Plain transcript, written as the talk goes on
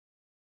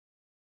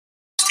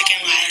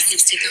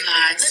Lipstick and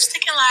lies.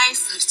 Lipstick and lies.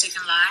 Lipstick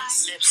and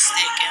lies.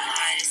 Lipstick and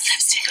lies.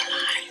 Lipstick and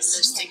lies.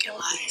 Lipstick and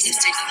lies.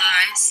 Lipstick and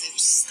lies.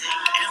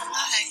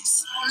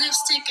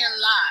 Lipstick and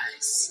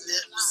lies.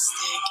 Lipstick and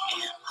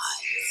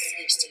lies.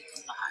 Lipstick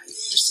and lies.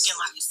 Lipstick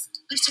and lies.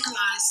 Lipstick and lies. Lipstick and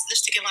lies.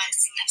 Lipstick and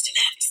lies. Lipstick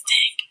and lies.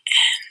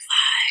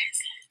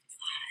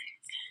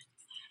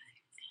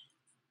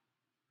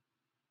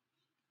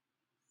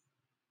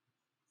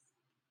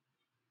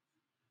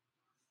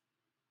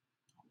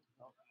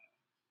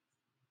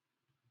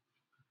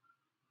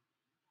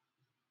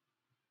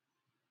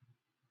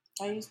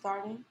 Are you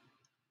starting?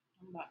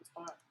 I'm about to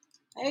start.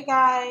 Hey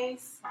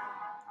guys,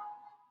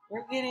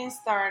 we're getting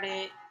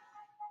started.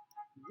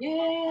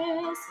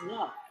 Yes,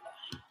 Lord.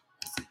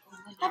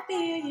 I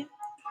feel you.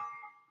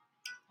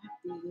 I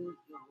feel you.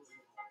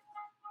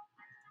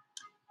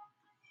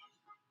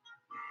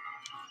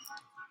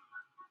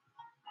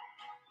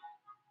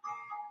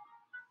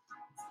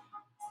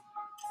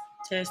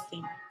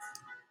 Testing.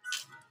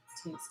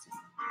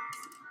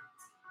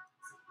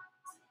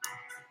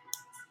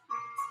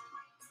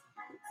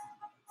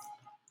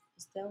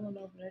 Is that one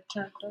over there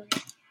turned over?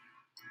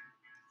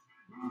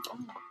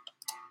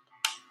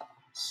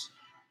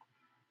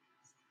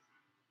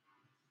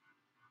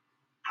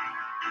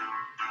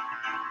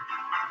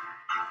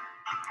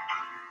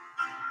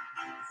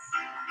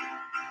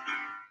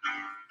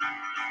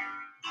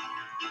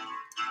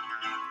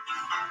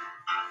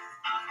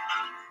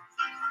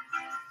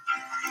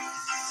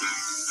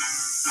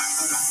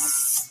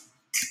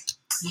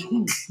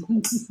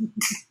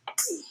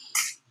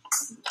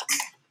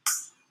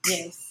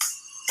 Yes.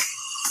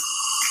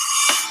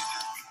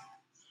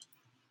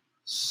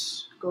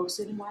 Go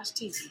sit and watch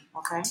TV.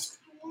 Okay.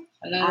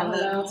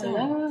 Hello.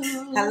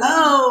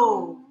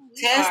 Hello.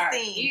 We are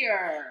Testing.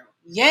 here.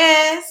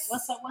 Yes.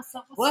 What's up? What's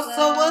up,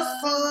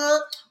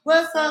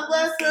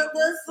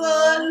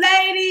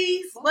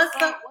 ladies? What's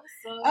up?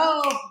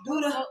 Oh,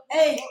 do the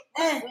hey.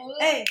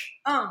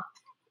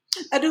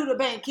 I do the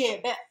bank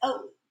kid back.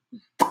 Oh,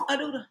 I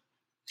do.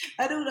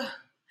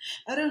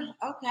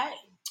 Okay.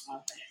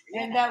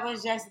 And that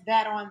was just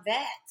that on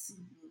that.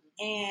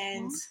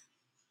 And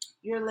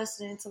you're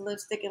listening to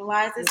Lipstick and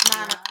Lies. It's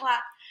 9:00.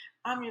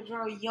 I'm your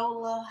girl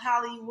Yola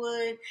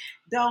Hollywood.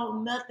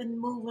 Don't nothing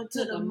move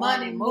until the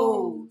money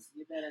moves.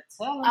 You better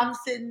tell them. I'm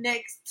sitting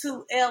next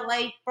to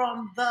LA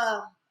from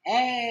the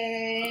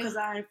because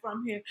I ain't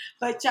from here,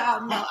 but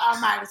y'all know I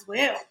might as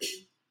well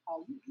be.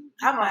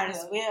 I might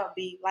as well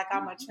be like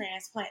I'm a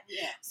transplant.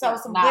 Yeah. So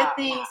some good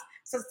things.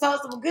 So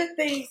some good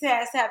things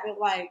has happened.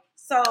 Like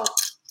so.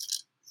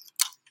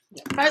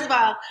 First of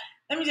all,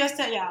 let me just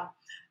tell y'all.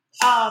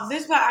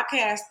 This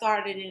podcast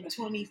started in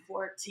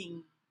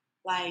 2014.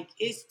 Like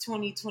it's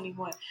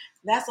 2021.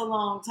 That's a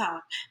long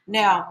time.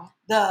 Now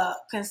the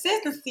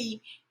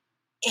consistency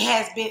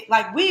has been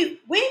like we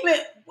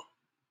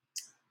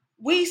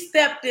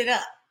stepped it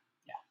up.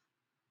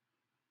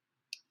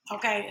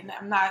 Okay, and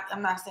I'm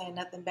not saying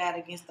nothing bad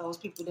against those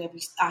people that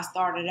I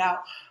started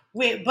out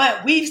with,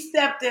 but we've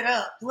stepped it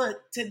up.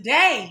 Look,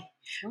 today,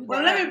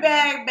 well, let me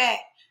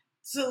back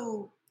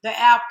to the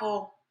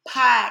Apple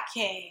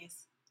Podcast.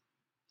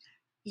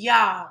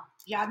 Y'all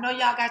know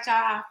y'all got your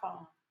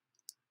iPhone.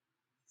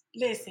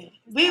 Listen,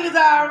 we was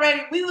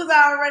already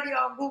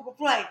on Google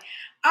Play.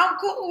 I'm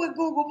cool with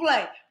Google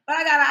Play, but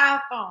I got an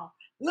iPhone.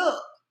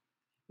 Look,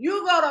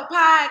 you go to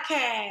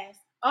podcast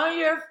on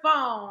your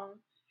phone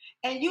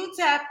and you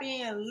tap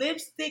in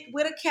lipstick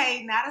with a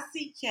K, not a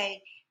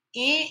CK,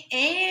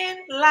 and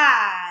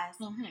lies.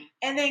 Mm-hmm.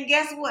 And then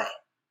guess what?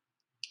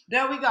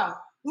 There we go.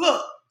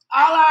 Look,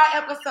 all our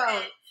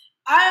episodes.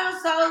 I am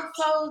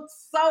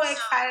so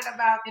excited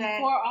about that.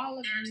 And for all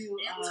of you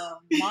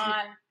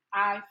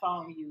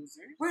non-iPhone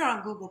users, we're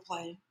on Google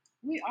Play.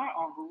 We are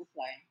on Google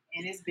Play,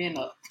 and it's been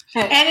up.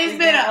 And it's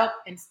been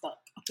up and stuck.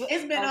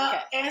 It's been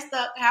up and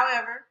stuck.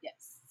 However,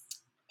 yes.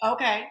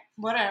 Okay,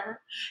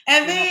 whatever.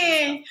 And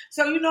then,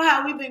 so you know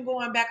how we've been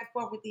going back and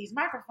forth with these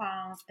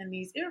microphones and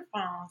these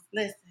earphones.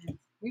 Listen,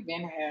 we've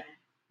been had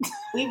them.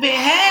 We've been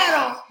had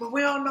them, but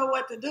we don't know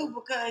what to do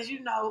because we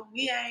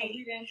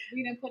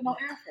didn't put no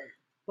effort.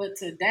 But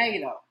today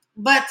though.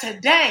 I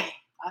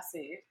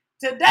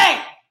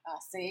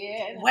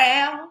said.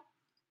 Well,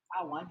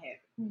 I want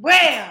it.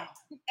 Well,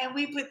 and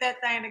we put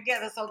that thing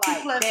together. So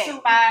 2 plus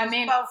 2 5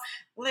 minutes.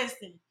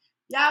 Listen,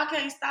 y'all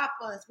can't stop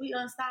us. We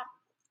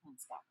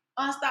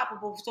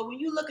unstoppable. So when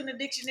you look in the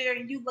dictionary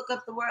and you look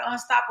up the word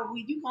unstoppable,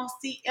 you gonna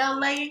see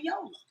LA and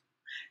Yola.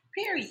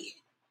 Period.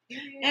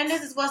 Yes. And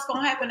this is what's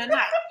gonna happen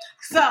tonight.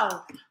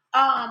 So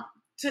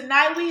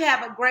tonight we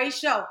have a great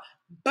show,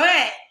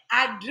 but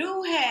I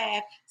do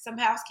have some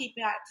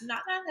housekeeping.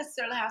 Not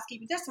necessarily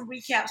housekeeping, just some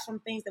recaps from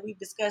things that we've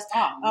discussed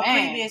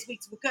previous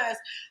weeks. Because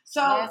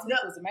last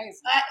week was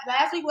amazing.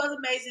 Last week was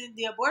amazing.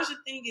 The abortion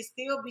thing is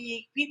still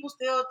big. People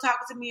still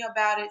talking to me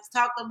about it.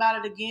 Talking about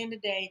it again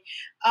today.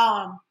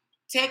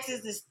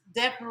 Texas is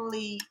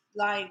definitely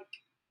like,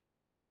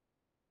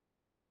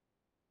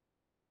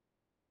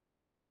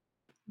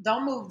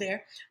 don't move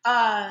there.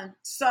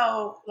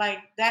 So like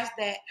that's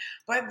that.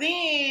 But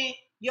then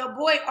your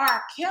boy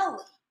R.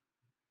 Kelly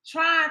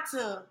trying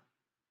to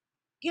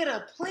get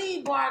a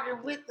plea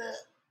bargain with the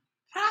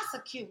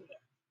prosecutor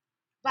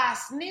by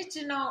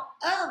snitching on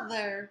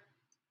other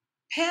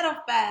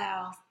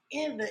pedophiles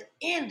in the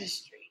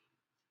industry.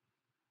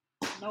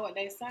 Know what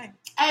they say.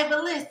 Hey,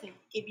 but listen,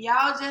 if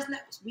y'all just know,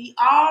 we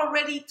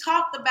already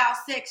talked about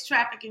sex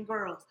trafficking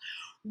girls.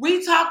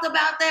 We talked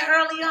about that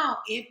early on.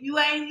 If you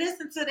ain't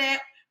listened to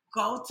that,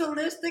 go to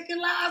Lipstick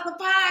and Lies, the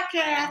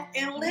podcast,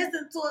 and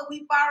listen to it.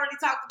 We've already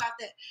talked about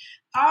that.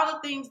 All the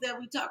things that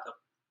we talk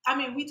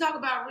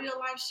about real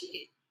life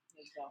shit.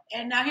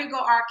 And now here go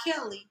R.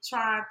 Kelly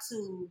trying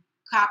to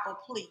cop a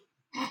plea.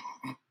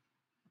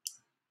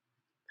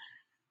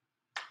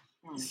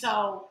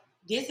 So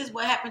this is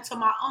what happened to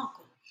my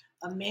uncle.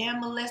 A man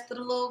molested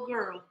a little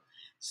girl.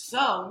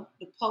 So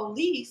the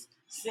police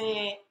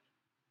said,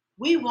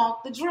 we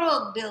want the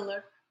drug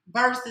dealer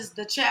versus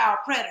the child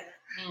predator.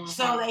 Mm-hmm.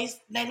 So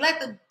they let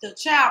the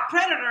child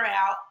predator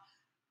out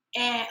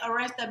and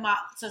arrested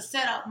to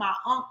set up my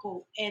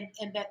uncle, and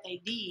that they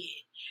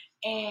did.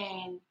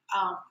 And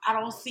I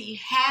don't see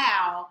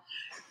how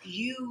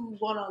you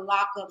want to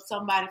lock up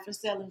somebody for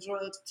selling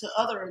drugs to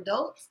other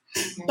adults.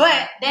 Mm-hmm.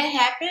 But that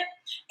happened,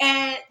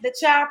 and the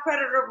child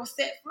predator was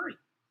set free.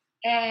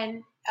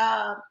 And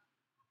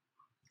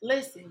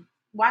listen,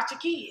 watch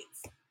your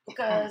kids,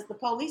 because the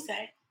police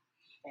ain't.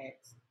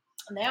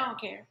 And they don't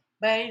care.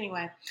 But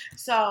anyway,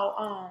 so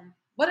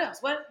what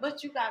else?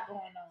 What you got going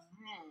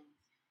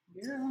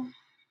on? Girl.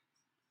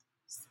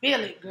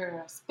 Spill it,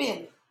 girl. Spill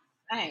it.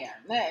 I ain't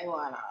got nothing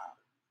going on.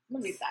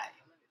 Let me think.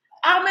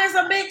 Oh man,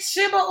 some big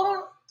Shiba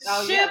Inu.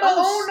 Shiba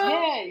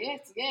Inu.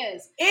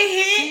 Yes. It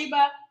hit.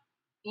 Shiba.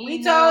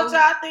 We told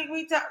y'all. I think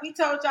we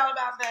told y'all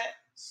about that.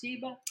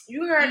 Shiba.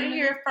 You heard it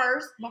here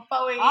first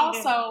before we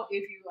also,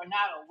 if you are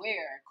not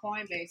aware,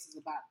 Coinbase is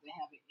about to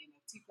have an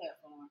NFT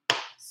platform.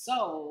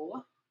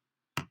 So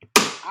I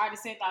already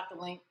sent out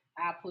the link.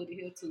 I'll put it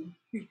here too.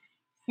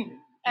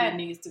 It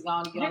needs to go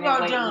on to get on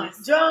that John.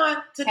 list.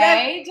 John, today.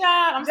 Hey,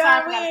 John. I'm sorry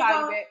I forgot to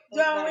call you back.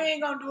 John, we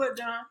ain't gonna do it,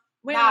 John.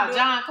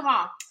 John, come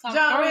on.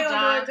 John, we ain't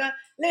gonna do it, John.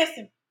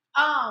 Listen,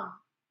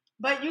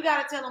 but you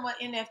gotta tell them what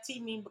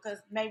NFT means, because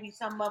maybe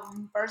some of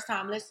them first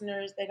time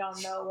listeners, they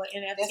don't know what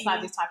NFT means. That's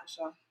not this type of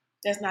show.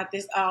 That's not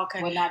this. Oh,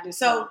 okay. Well, not this.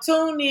 So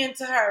tune in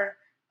to her.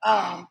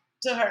 I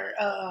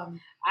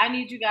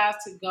need you guys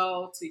to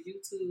go to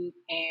YouTube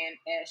and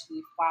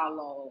actually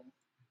follow.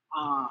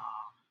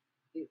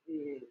 It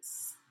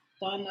is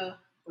Stunna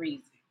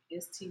Breezy.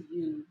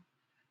 STUNNABREEZY.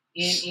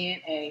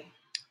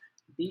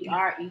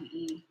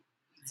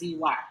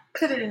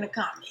 Put it in the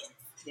comments.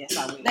 Yes,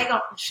 I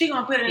will. She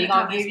gonna put it in the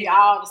comments. He gonna give you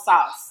all the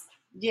sauce.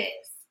 Yes.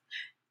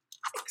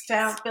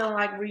 Sounds feeling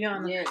like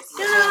Rihanna. Yes.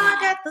 You know I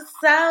got the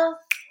sauce.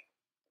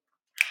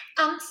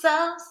 I'm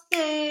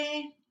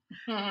saucy.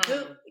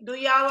 Do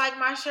y'all like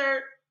my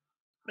shirt?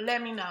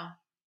 Let me know.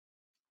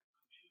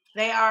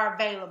 They are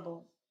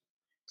available.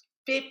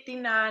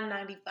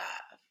 $59.95.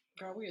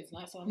 Girl, we is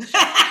nice on the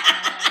shirt.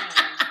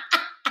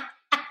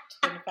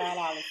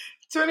 $25.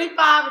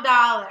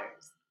 $25.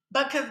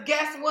 Because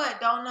guess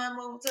what? Don't nothing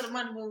move to the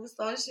money move.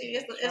 So it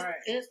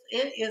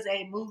is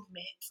a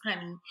movement,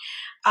 honey.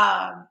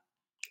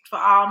 For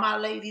all my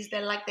ladies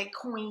that like their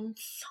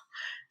queens.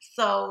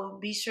 So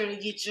be sure to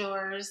get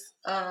yours.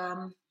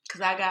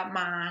 Because I got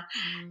mine.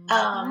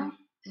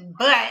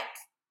 But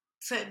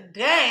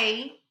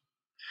today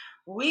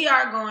we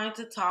are going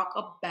to talk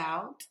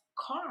about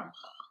karma.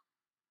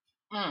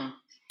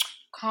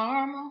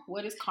 Karma?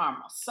 What is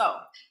karma? So,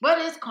 what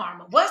is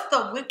karma? What's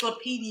the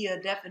Wikipedia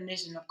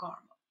definition of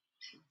karma?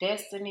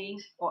 Destiny,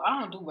 or I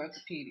don't do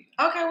Wikipedia.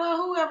 Okay,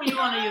 well, whoever you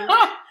want to use,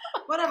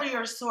 whatever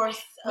your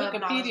source.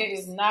 Wikipedia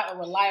is not a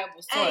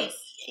reliable source.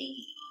 Hey,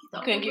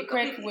 you couldn't get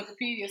credit for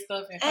Wikipedia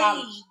stuff in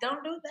college. Hey,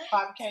 don't do that.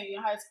 Probably can't in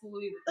high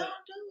school either.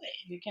 Don't do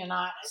it. You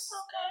cannot. It's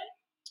okay.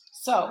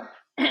 So,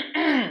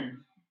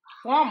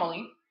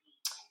 formally,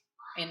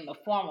 in the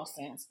formal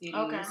sense, it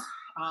is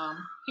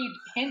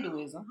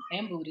Hinduism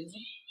and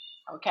Buddhism.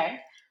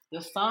 Okay,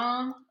 the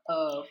sum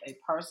of a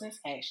person's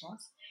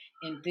actions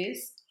in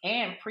this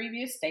and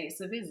previous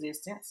states of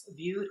existence,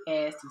 viewed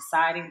as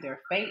deciding their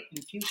fate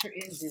and future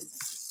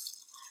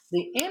existence.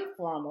 The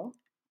informal,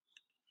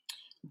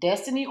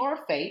 destiny or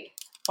fate,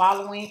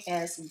 following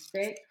as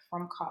effect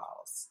from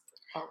cause.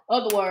 In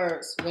other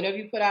words, whatever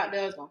you put out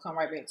there is going to come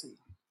right back to you.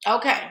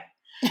 Okay.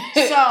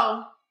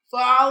 So,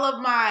 for all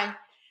of my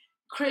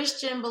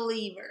Christian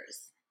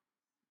believers,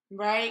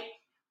 right,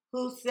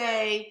 who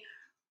say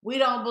we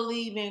don't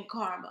believe in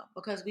karma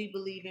because we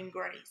believe in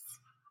grace.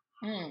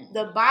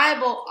 The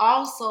Bible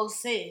also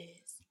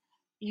says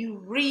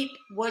you reap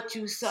what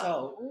you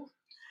sow.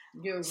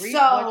 You reap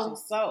what you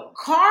sow.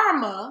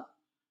 Karma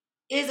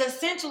is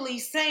essentially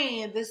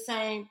saying the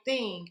same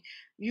thing.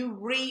 You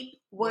reap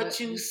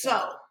what you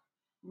sow,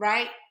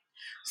 right?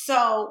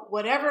 So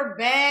whatever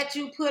bad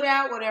you put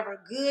out,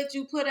 whatever good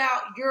you put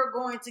out, you're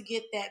going to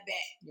get that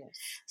back. Yes.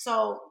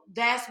 So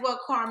that's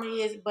what karma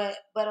is. But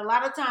a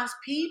lot of times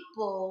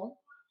people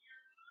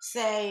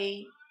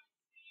say,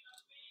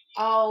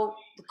 oh,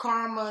 the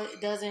karma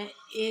doesn't,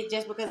 it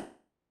just because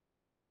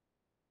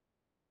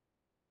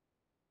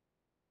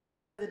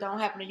it don't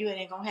happen to you, it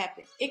ain't gonna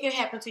happen. It can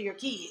happen to your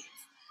kids.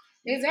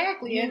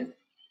 Exactly.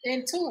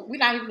 And two, we're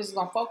not even just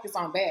gonna focus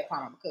on bad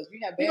karma, because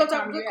you have bad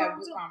karma, you have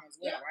good karma as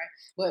well, right?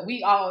 But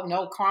we all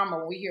know karma.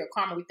 When we hear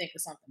karma, we think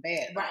of something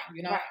bad, right?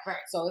 You know,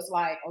 right. So it's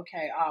like,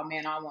 okay, oh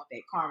man, I want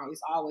that karma.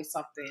 It's always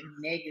something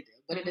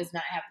negative, but it does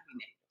not have to be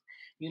negative.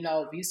 You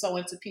know, if you sow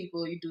into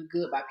people, you do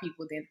good by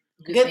people, then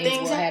good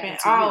things will happen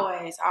to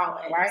always, you.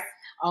 Always, right?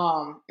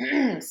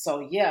 So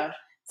yeah,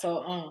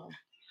 so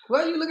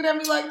well, you looking at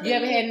me like you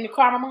ever had any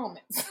karma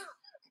moments?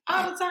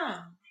 All the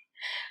time.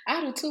 I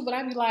do too, but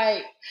I be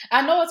like,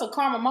 I know it's a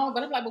karma moment,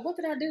 but I'm like, but what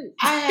did I do?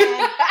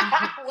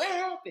 What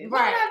happened?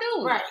 What did I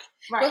do? Right.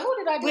 But who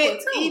did I do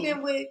it to?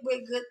 Even with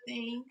good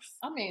things.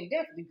 I mean,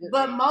 definitely good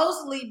but things. But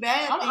mostly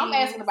bad things. I'm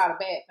asking about a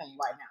bad thing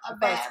right now. A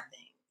bad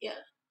thing.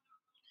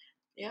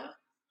 Yeah.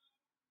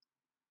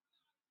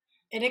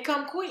 And it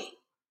come quick.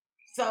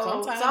 So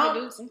sometimes it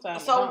do,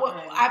 sometimes so what,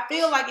 I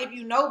feel like if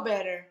you know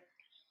better,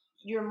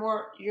 you're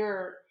more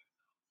your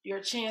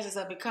chances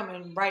of it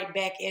coming right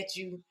back at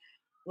you,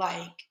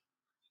 like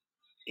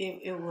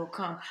it will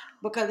come.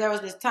 Because there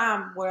was this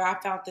time where I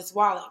found this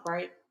wallet,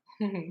 right?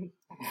 I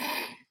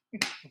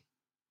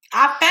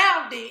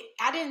found it.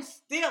 I didn't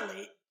steal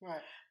it.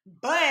 Right.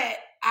 But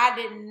I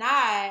did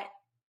not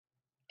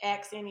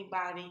ask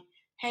anybody,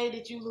 hey,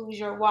 did you lose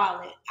your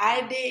wallet?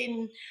 I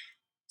didn't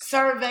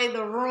survey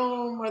the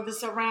room or the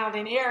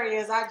surrounding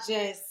areas. I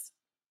just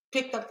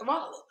picked up the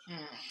wallet.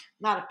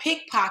 Not a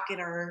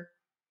pickpocketer.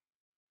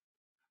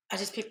 I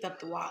just picked up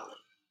the wallet.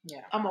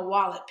 Yeah. I'm a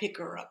wallet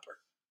picker-upper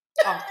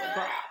off the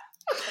ground.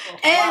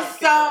 And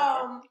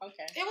so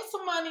it was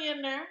some money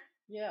in there.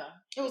 Yeah.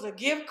 It was a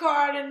gift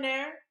card in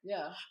there.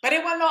 Yeah. But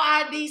it wasn't no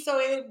ID, so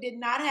it did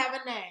not have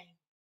a name.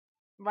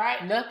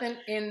 Right? Nothing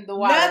in the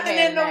wallet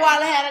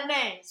had a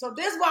name. So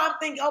this is why I'm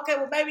thinking, okay,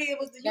 well, maybe it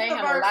was the universe.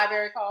 Have a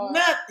library card?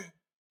 Nothing.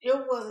 It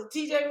was a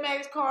TJ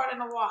Maxx card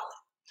and a wallet.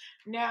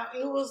 Now,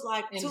 it was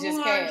like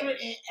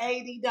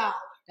 $280.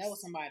 That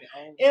was somebody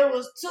old. It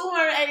was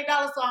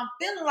 $280, so I'm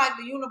feeling like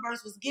the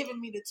universe was giving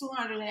me the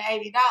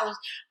 $280.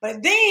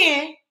 But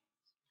then,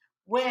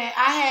 when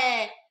I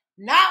had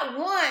not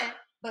one,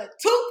 but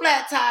 2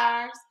 flat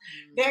tires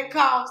that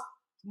cost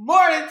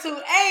more than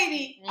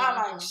 $280,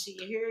 I'm like,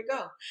 shit, here it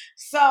go.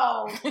 So,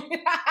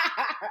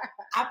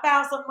 I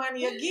found some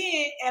money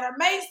again at a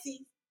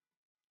Macy's.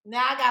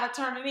 Now I gotta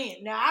turn it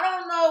in. Now I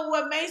don't know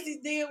what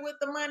Macy's did with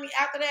the money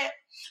after that,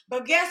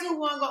 but guess who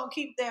wasn't gonna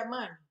keep that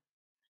money?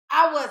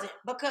 I wasn't,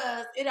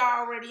 because it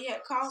already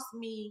had cost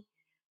me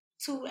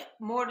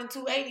more than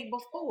 $280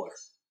 before.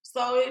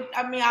 So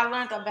I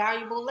learned a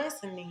valuable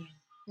lesson then.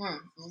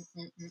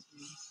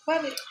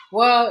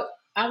 Well,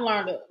 I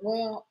learned it.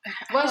 Well,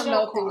 I don't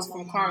know if it was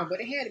from karma, but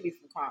it had to be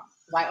from karma.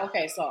 Like,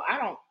 okay, so I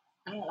don't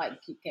like to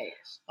keep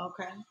cash.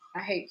 Okay.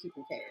 I hate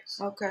keeping cash.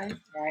 Okay.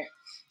 Right.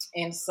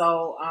 And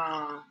so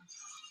I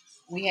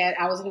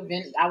was a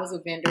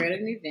vendor at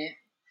an event,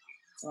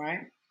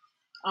 right?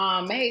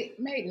 Made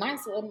a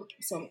nice little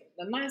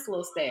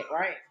stack,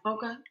 right?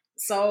 Okay.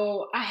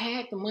 So I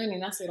had the money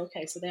and I said,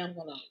 okay, so then I'm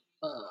gonna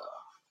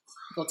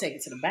go take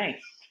it to the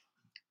bank.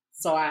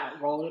 So I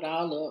rolled it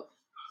all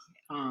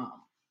up,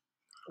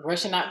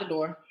 rushing out the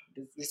door.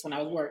 This when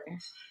I was working.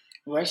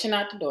 Rushing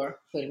out the door,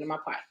 put it in my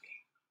pocket.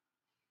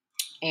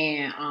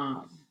 And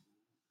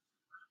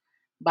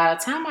by the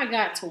time I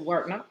got to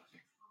work,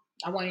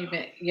 I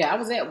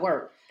was at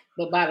work.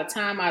 But by the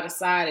time I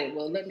decided,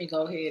 well, let me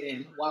go ahead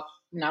and walk,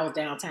 when I was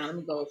downtown, let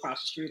me go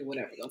across the street or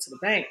whatever, go to the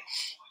bank.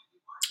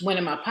 Went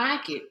in my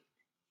pocket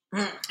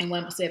and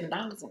went for $7 in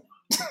it.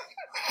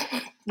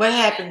 What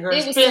happened, girl?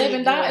 It was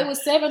 $7. It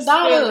was $7.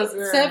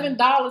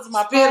 $7 in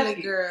my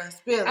pocket. Girl.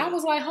 I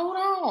was like, hold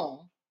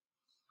on.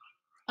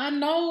 I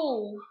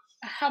know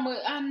how much.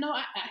 I know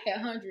I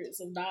had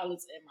hundreds of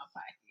dollars in my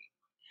pocket,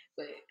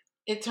 but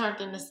it turned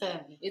into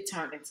 $7. It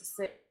turned into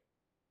 $7.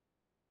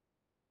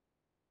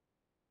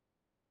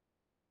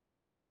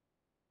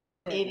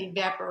 It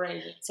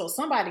evaporated. So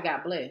somebody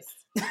got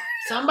blessed.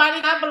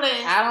 Somebody got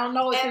blessed. I don't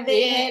know if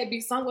it had to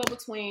be somewhere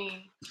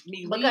between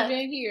me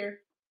leaving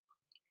here.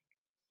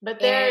 But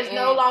there is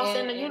no loss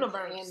in the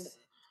universe.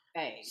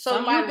 Hey, so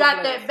you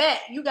got that back.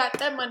 You got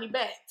that money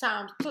back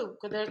times 2,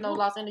 because there's no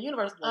loss in the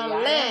universe.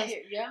 Unless.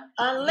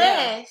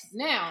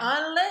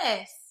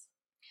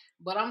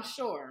 But I'm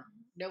sure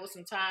there was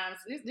some times.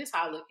 This is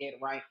how I look at it,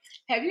 right?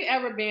 Have you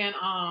ever been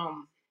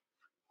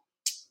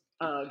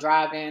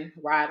driving,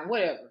 riding,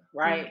 whatever,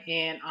 right?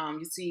 Mm-hmm. And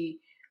you see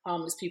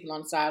homeless people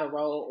on the side of the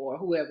road or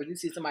whoever. You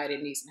see somebody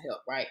that needs some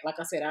help, right? Like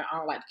I said, I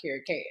don't like to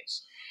carry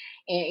cash,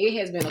 and it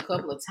has been a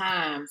couple of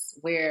times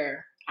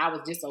where I was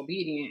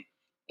disobedient.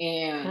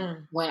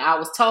 And when I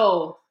was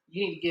told,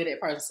 you need to give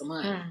that person some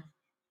money,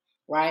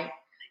 right?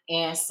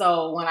 And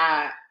so when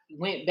I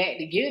went back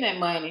to give that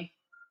money,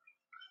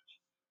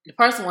 the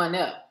person wasn't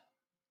up.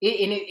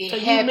 It so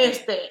happened. You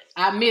missed that.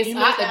 I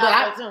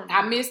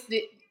missed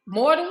it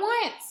more than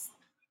once.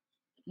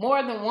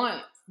 More than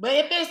once. But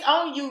if it's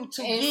on you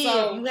to give,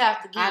 so, you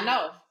have to give. I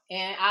know.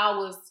 And I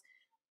was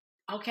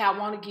okay, I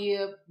want to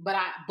give, but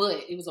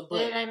it was a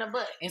but. It ain't a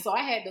but. And so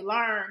I had to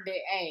learn that,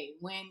 hey,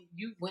 when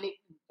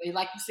it,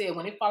 like you said,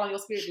 when it fall on your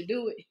spirit to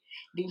do it,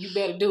 then you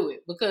better do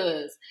it,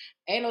 because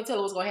ain't no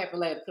telling what's going to happen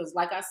later. Because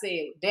like I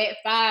said, that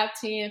 5,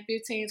 10,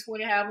 15,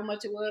 20, however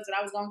much it was that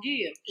I was going to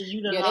give,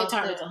 that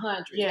turned into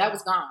 100. Yeah. That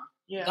was gone.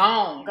 Yeah.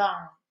 Gone.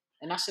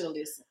 And I should have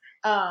listened.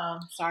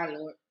 Sorry,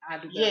 Lord. I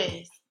do better.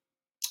 Yes.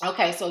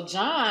 Okay, so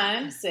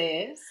John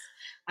says,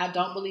 I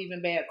don't believe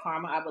in bad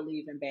karma. I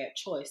believe in bad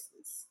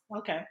choices.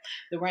 Okay.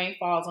 The rain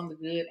falls on the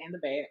good and the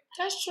bad.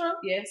 That's true.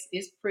 Yes,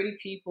 it's pretty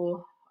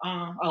people.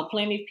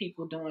 Plenty of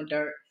people doing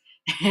dirt.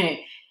 And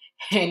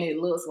it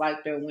looks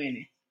like they're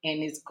winning.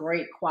 And it's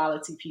great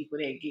quality people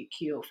that get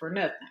killed for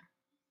nothing.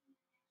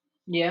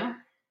 Yeah.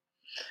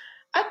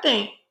 I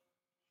think.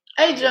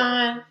 Hey,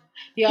 John.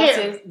 He also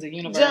says the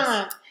universe.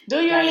 John, do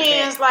your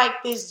hands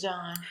like this,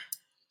 John.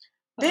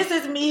 This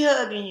is me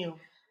hugging you.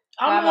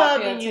 I'm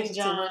hugging you,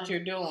 John. To what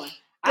you're doing.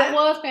 I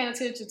was paying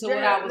attention to what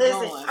I was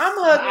doing. I'm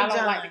hugging John. I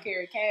don't like to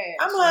carry cash.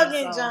 I'm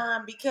hugging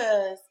John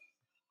because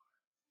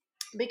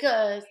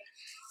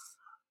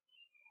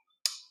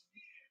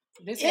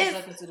this has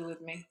nothing to do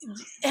with me.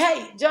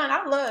 Hey, John,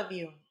 I love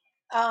you.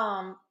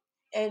 And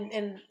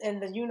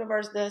the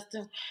universe does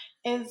too.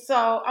 And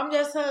so I'm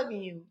just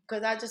hugging you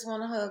because I just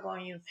want to hug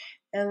on you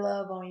and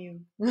love on you.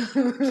 No,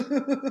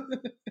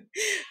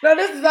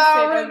 this is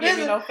all real. This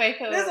is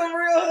some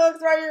real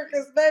hugs right here,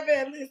 because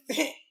baby,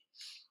 listen.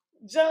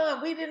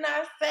 John, we did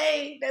not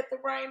say that the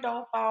rain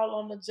don't fall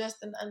on the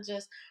just and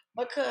unjust,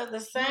 because the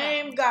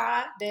same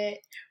God that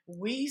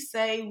we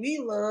say we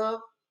love,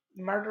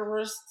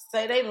 murderers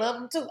say they love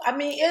him too. I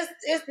mean,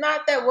 it's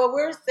not that. What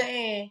we're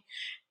saying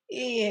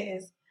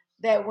is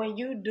that when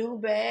you do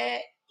bad,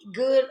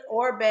 good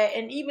or bad,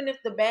 and even if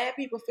the bad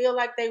people feel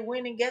like they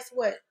winning, guess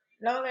what?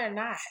 No, they're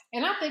not.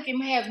 And I think it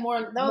has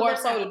more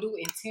so to do with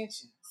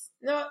intentions.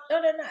 No,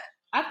 they're not.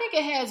 I think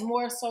it has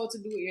more so to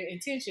do with your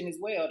intention as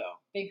well, though.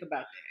 Think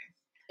about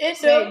that.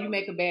 Say you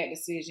make a bad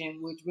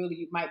decision, which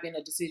really might have been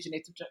a decision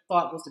that you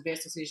thought was the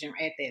best decision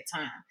at that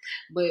time.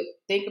 But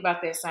think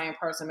about that same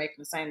person making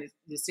the same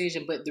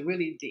decision, but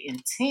the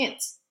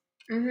intent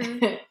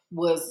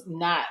was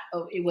not.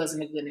 It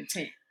wasn't a good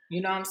intent.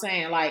 You know what I'm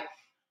saying? Like,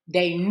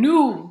 they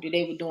knew that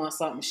they were doing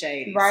something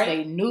shady. Right.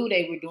 They knew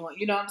they were doing.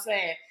 You know what I'm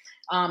saying?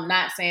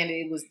 Not saying that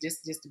it was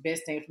just the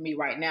best thing for me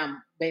right now,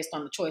 based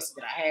on the choices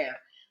that I have.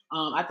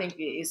 I think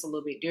it's a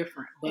little bit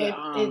different, but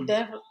it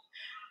definitely.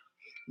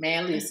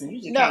 Man, listen,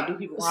 you just can't do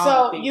people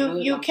wrong. So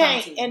you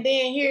can't. And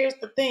then here's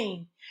the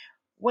thing: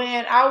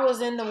 when I was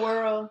in the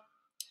world,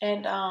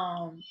 and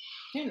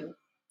in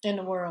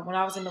the world, when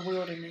I was in the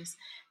wilderness,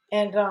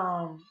 and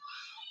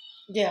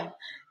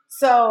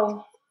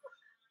so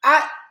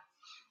I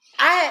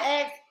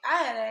had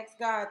asked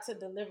God to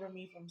deliver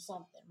me from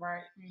something,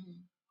 right?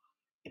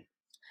 Mm-hmm.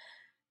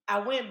 I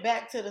went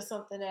back to the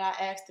something that I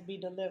asked to be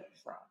delivered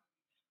from,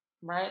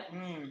 right?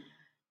 Mm.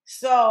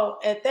 So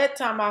at that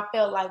time, I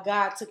felt like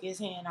God took his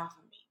hand off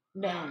of me.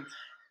 Now,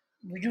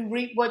 you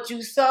reap what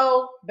you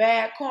sow,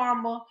 bad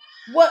karma,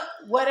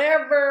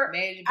 whatever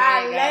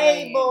I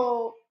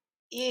label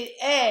it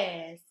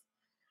as,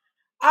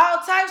 all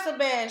types of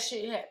bad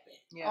shit happen.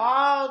 Yeah.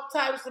 All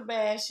types of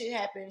bad shit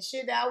happen.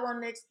 Shit that I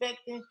wasn't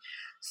expecting.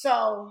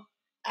 So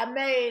I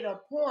made a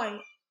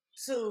point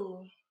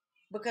to,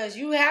 because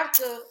you have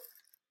to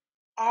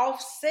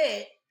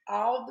offset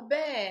all the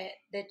bad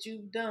that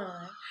you've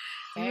done.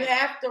 You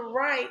have to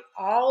right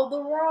all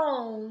the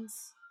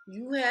wrongs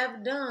you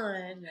have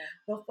done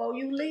before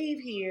you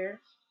leave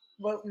here.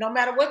 But no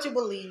matter what you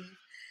believe,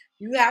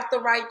 you have to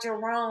right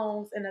your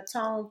wrongs and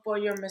atone for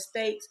your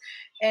mistakes.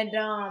 And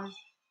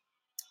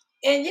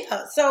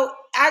so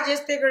I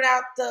just figured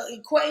out the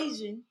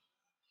equation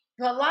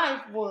for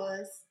life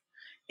was,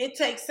 it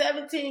takes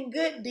 17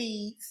 good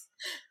deeds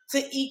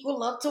to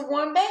equal up to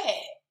one bad.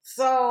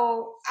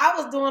 So I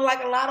was doing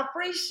like a lot of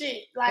free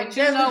shit. Like, but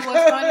you know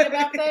what's funny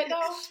about that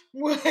though?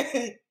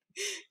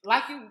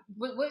 Like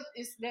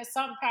there's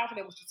something powerful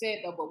that what you said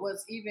though. But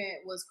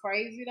what's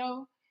crazy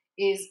though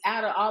is,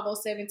 out of all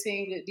those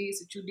 17 good deeds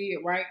that you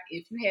did, right?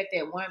 If you had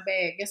that one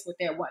bad, guess what?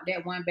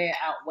 That one bad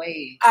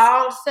outweighs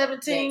all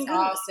 17.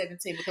 All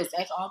 17, because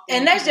that's all.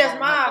 And that's just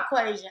my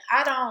equation.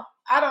 I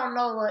don't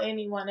know what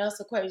anyone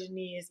else's equation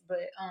is,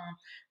 but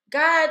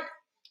God.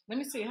 Let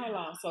me see. Hold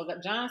on. So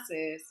John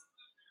says,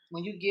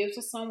 when you give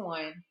to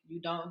someone,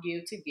 you don't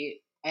give to get.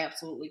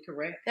 Absolutely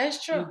correct.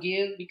 That's true.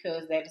 You give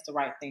because that is the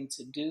right thing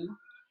to do.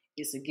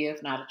 It's a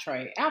gift, not a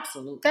trade.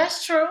 Absolutely.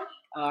 That's true.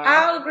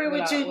 I'll agree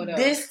with you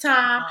this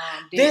time.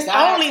 This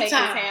God only take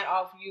time. His hand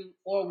off you,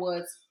 or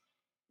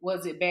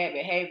was it bad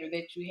behavior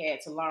that you had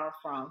to learn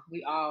from?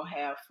 We all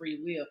have free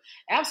will.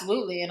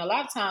 Absolutely. And a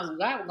lot of times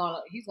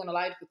He's gonna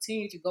allow you to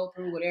continue to go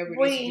through whatever it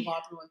is you're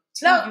going through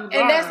until you learn.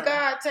 And that's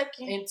God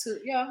taking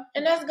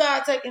And that's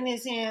God taking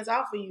his hands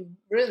off of you,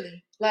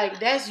 really. Like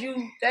that's you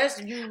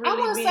really. I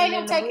wouldn't say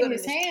him taking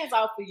his hands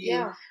off of you.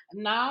 Yeah.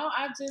 No,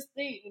 I just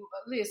think,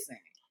 listen.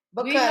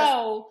 Because we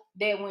know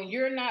that when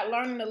you're not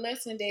learning the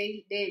lesson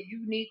that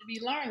you need to be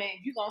learning,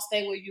 you're gonna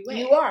stay where you at.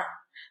 You are.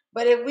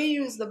 But if we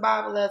use the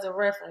Bible as a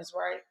reference,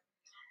 right,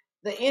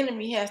 the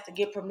enemy has to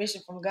get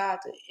permission from God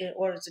in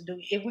order to do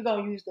it. If we're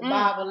going to use the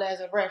Bible as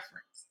a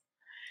reference.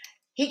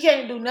 He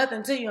can't do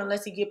nothing to you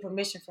unless he get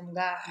permission from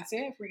God. I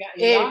said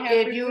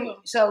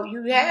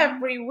you have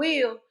free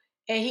will,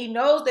 and he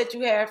knows that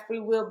you have free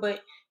will,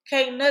 but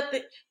can't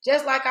nothing,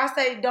 just like I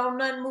say, don't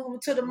nothing move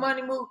until the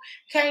money move.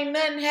 Can't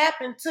nothing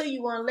happen to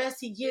you unless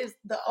he gives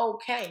the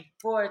okay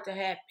for it to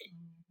happen.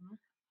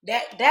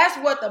 That's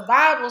what the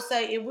Bible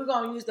say if we're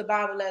going to use the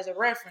Bible as a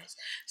reference.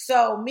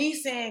 So me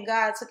saying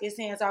God took his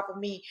hands off of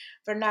me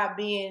for not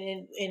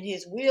being in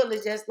his will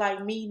is just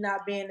like me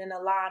not being in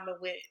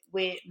alignment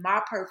with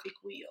my perfect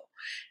will.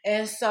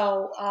 And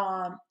so,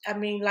 I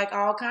mean, like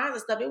all kinds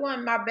of stuff. It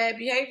wasn't my bad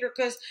behavior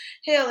because,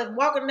 hell, if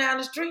walking down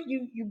the street,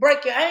 you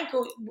break your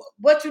ankle,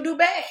 what you do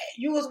bad?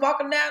 You was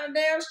walking down the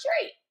damn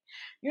street.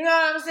 You know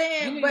what I'm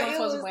saying? But it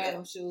was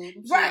random shoes.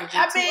 Right.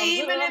 I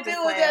mean, even if it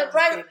was just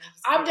regular,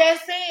 I'm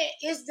just saying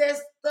it's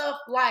just stuff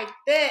like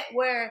that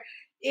where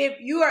if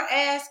you are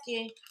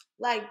asking,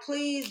 like,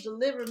 please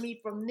deliver me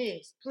from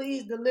this,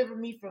 please deliver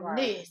me from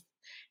this,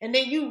 and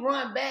then you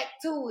run back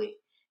to it,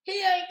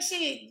 he ain't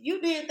shit. You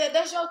did that.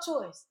 That's your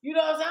choice. You know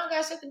what I'm saying? I don't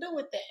got shit to do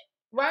with that.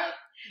 Right?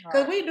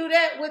 Because we do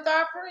that with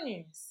our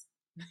friends.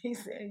 He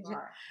said,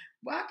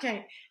 well, I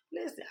can't.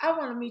 Listen, I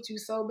want to meet you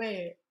so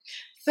bad.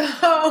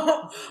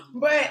 So,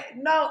 but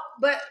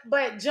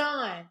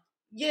John,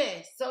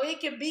 yes. So it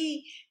can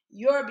be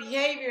your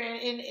behavior,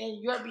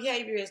 and your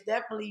behavior is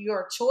definitely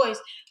your choice.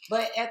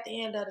 But at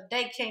the end of the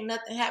day, can't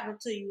nothing happen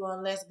to you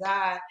unless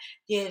God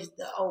gives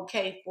the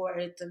okay for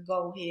it to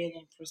go ahead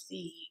and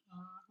proceed,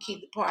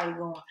 keep the party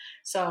going.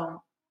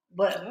 So,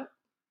 but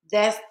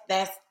that's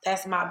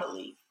my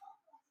belief.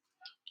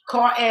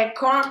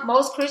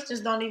 Most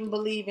Christians don't even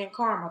believe in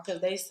karma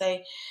because they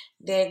say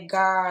that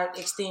God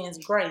extends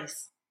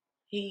grace.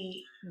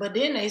 But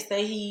then they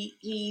say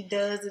he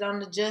does it on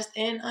the just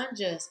and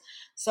unjust.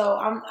 So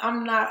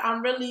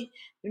I'm really,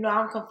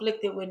 I'm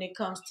conflicted when it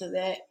comes to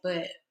that.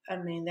 But I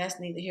mean,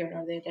 that's neither here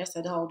nor there. That's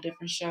a whole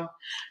different show.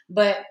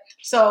 But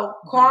so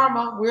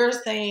karma, we're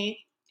saying,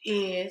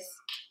 is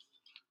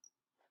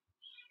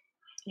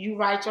you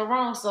right or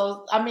wrong.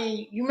 So I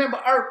mean, you remember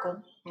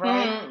Urkel,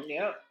 right?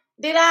 Yep.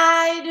 Did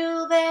I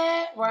do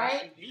that?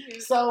 Right?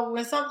 So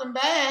when something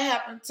bad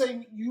happened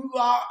to you,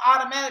 all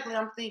automatically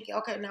I'm thinking,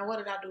 okay, now what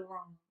did I do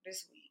wrong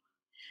this week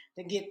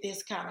to get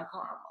this kind of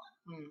karma?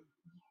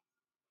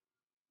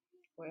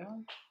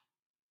 Well,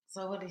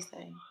 so what did he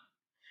say?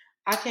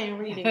 I can't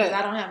read it because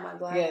I don't have my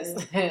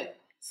glasses. Yes.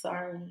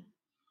 Sorry.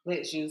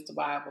 Let's use the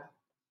Bible.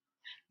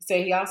 So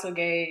he also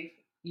gave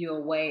you a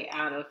way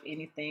out of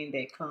anything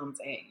that comes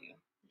at you.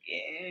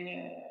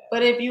 Yeah.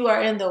 But if you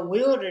are in the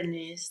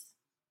wilderness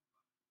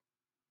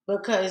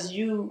because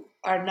you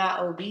are not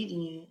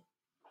obedient,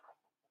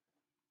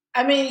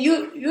 I mean,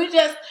 you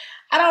just,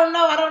 I don't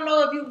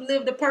know if you've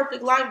lived a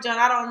perfect life, John.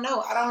 I don't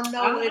know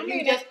if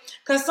you just,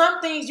 because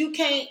some things you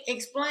can't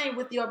explain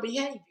with your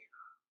behavior.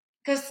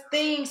 Because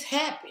things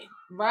happen,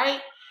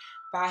 right?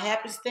 By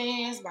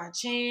happenstance, by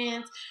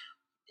chance.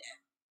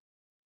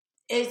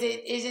 Is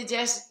it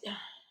just...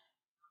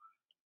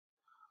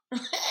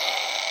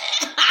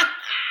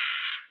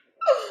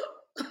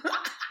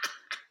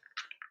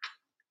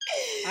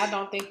 I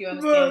don't think you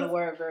understand the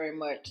word very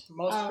much.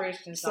 Most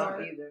Christians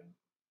don't either.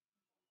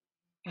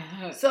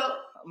 So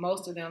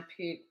most of them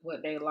pick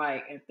what they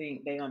like and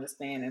think they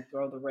understand and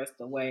throw the rest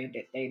away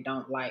that they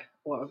don't like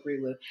or agree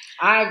with.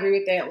 I agree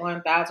with that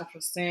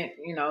 1,000%.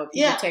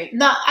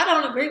 No, I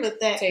don't agree with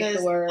that. Take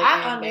the word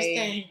I and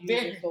understand they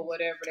use it for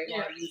whatever they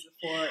want to use it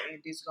for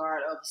and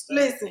discard other stuff.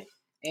 Listen,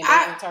 and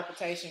their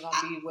interpretation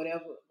gonna be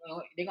whatever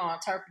they're gonna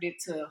interpret it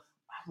to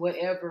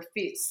whatever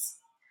fits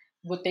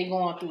what they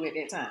going through at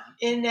that time.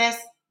 And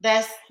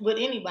that's with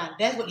anybody.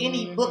 That's with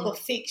any book of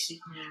fiction,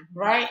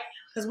 right?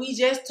 Because we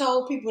just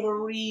told people to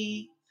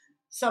read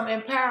some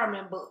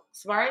empowerment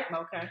books, right?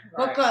 Okay.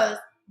 Right. Because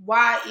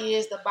why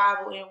is the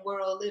Bible in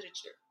world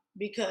literature?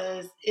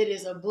 Because it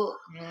is a book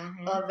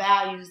of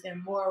values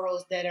and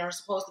morals that are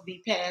supposed to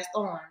be passed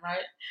on,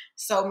 right?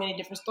 So many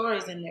different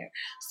stories in there.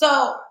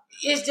 So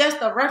it's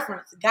just a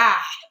reference guide.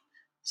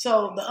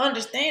 So the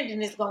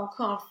understanding is going to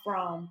come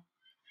from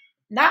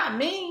not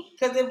me,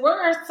 because the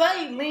words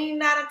say, lean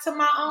not into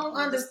my own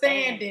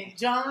understanding,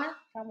 John.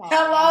 Come on.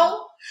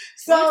 Hello?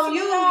 So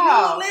you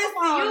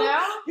listen,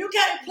 you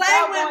can't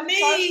play with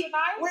me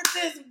with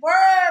this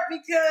word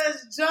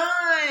because,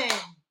 John,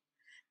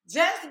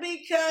 just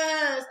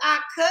because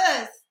I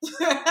cuss,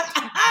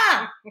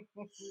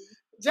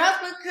 just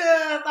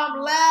because I'm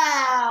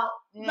loud,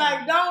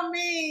 like, don't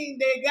mean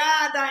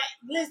that God,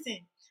 listen,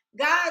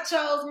 God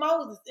chose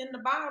Moses in the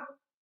Bible.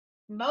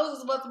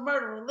 Moses was a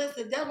murderer.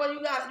 Listen, that's why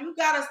you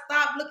gotta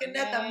stop looking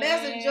at the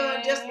messenger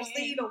and just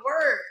receive the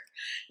word.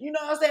 You know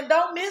what I'm saying?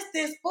 Don't miss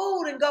this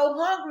food and go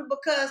hungry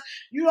because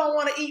you don't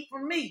want to eat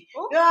from me.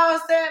 Ooh. You know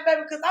what I'm saying,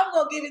 baby? Because I'm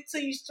gonna give it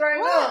to you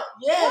straight up.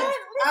 Yes.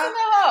 Listen to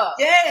her.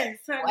 Yes,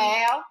 honey.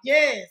 Wow.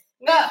 Yes.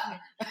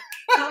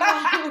 Come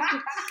on.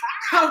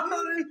 Come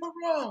on in the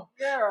room.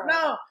 Girl.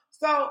 No.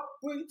 So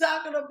we're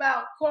talking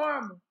about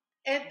karma,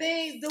 and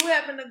things do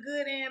happen to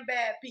good and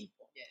bad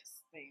people.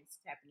 Yes, things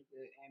happen to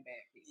good and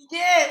bad people.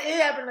 Yeah,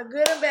 it happened to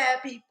good and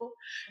bad people.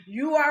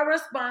 You are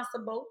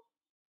responsible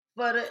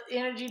for the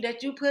energy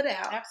that you put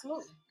out.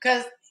 Absolutely.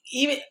 Because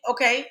if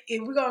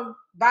we're going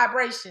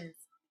vibrations,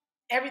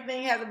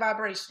 everything has a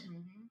vibration.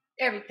 Mm-hmm.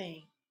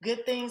 Everything.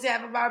 Good things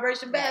have a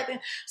vibration, bad things.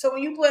 So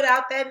when you put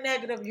out that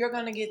negative, you're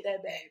going to get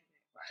that back.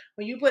 Right.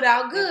 When you put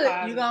out good,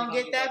 you're going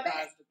to get that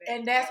back.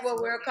 And that's what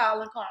we're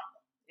calling karma.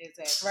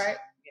 Exactly. Right?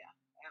 Yeah,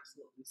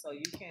 absolutely. So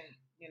you can,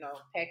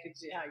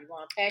 package it how you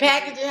want to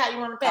package it. How you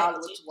want to package it. Call it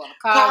what you want to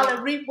call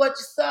it. Reap what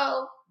you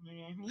sow.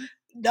 Mm-hmm.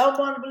 Don't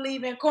want to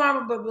believe in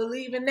karma, but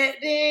believe in that.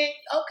 Then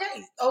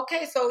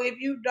okay. So if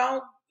you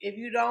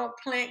don't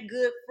plant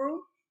good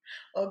fruit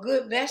or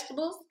good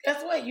vegetables,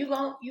 guess what? You're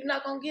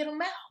not gonna get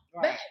them out.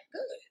 Right. Back.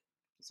 Good.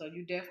 So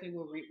you definitely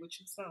will reap what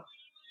you sow.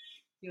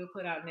 You'll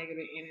put out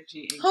negative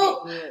energy and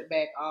get good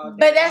back all day.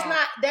 But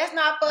that's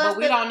not for us. But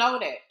we don't know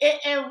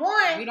that. And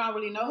one, we don't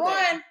really know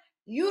that.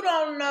 You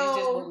don't know. It's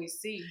just what we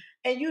see.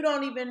 And you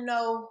don't even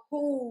know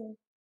who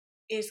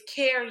is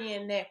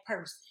carrying that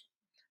person.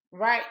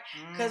 Right?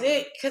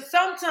 Because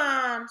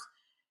sometimes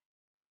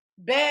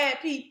bad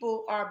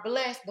people are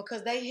blessed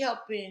because they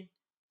helping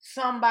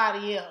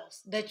somebody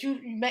else that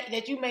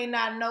you may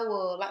not know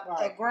of, like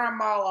a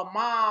grandma or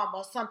mom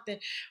or something.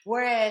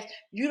 Whereas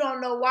you don't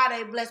know why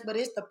they blessed, but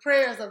it's the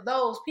prayers of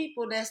those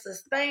people that's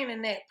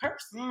sustaining that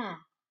person.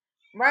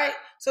 Right?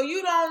 So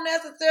you don't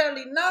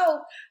necessarily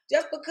know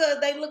just because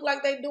they look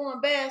like they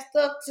doing bad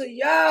stuff to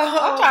y'all.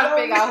 I'm trying to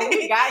figure out who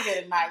we got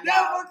here tonight,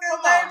 y'all. Just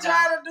because they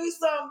trying to do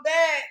something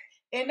bad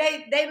and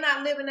they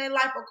not living their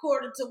life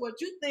according to what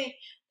you think,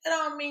 that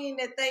don't mean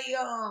that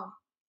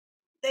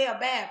they a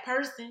bad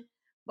person,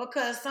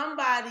 because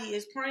somebody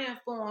is praying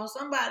for them,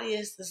 somebody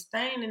is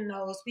sustaining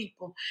those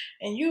people,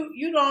 and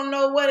you don't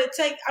know what it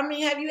takes. I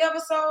mean, have you ever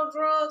sold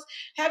drugs?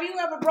 Have you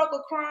ever broke a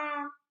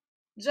crime,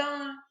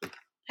 John?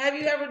 Have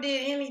you ever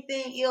did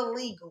anything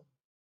illegal?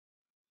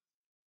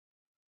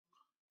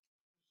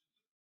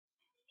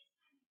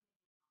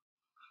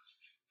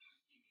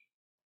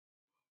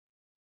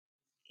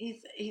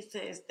 He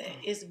says that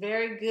it's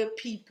very good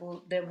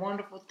people that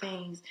wonderful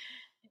things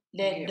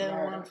that do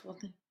wonderful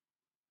things.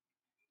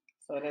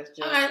 So that's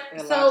just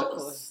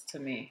illogical to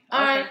me. All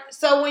right.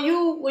 So when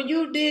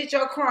you did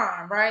your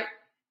crime, right?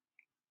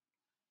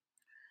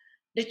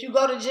 Did you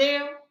go to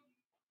jail?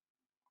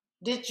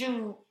 Did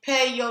you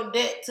pay your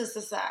debt to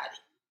society?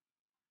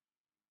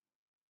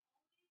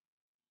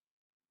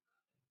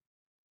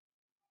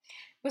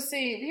 But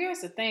see, here's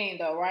the thing,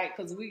 though, right?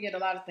 Because we get a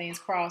lot of things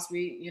crossed.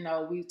 We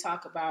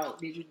talk about,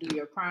 did you do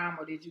your crime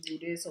or did you do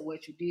this or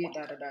what you did,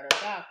 da da da da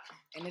da.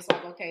 And it's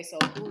like, okay, so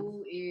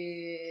who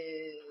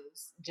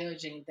is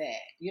judging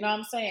that? You know what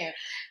I'm saying?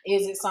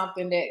 Is it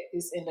something that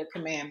is in the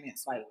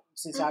commandments, like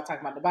since y'all talking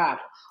about the Bible,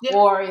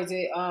 or is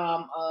it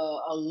a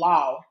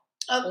law?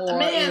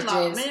 Or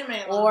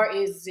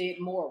is it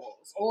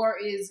morals? Or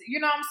is, you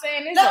know what I'm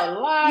saying? There's a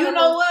lot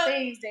of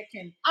things that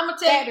can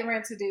factor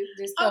into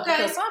this stuff. Okay.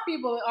 Because some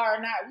people are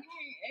not,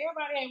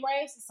 everybody ain't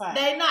raised the same.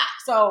 They not.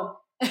 So.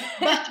 but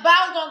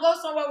I was going to go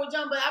somewhere with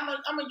John, but I'm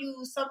going to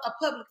use a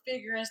public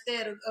figure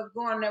instead of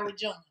going there with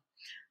John.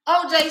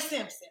 O.J.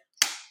 Simpson.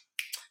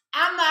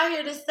 I'm not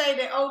here to say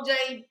that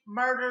O.J.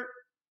 murdered,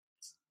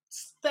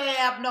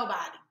 stabbed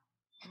nobody.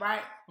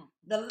 Right?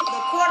 The court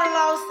of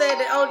law said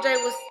that OJ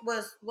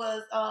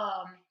was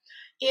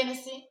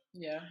innocent.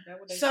 Yeah, that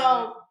what they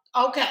said.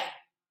 Okay.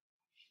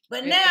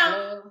 But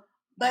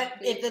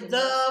if the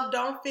glove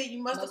don't fit,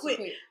 you must have quit.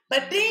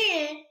 But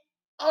then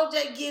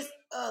OJ gets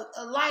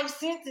a life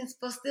sentence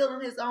for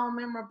stealing his own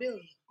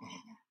memorabilia.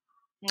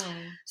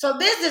 So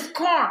this is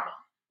karma.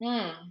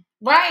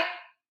 Right?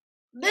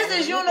 This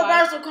is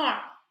universal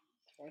karma.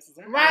 That's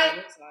exactly right? What it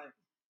looks like.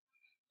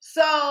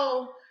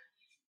 So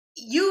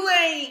you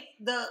ain't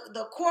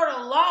the court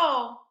of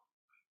law,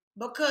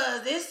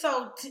 because it's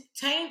so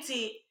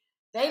tainted,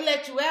 they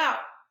let you out,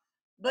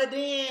 but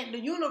then the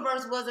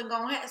universe wasn't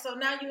gonna have. So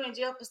now you in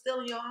jail for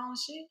stealing your own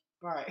shit.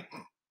 Right.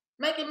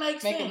 Make it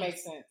make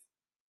sense.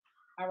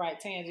 All right,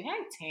 Tangie.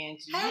 Hey,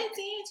 Tangie. Hey,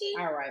 Tangie.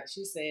 All right.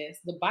 She says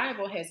the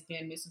Bible has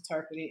been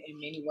misinterpreted in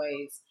many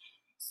ways.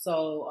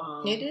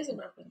 So it is a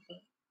reference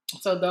book.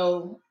 So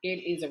though it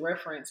is a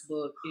reference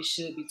book, it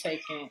should be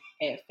taken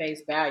at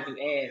face value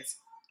as,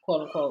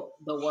 quote unquote,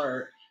 the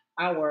word.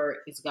 Our word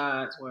is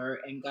God's word,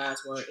 and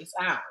God's word is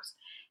ours.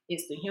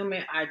 It's the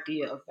human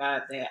idea of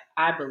God that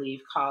I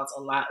believe caused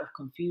a lot of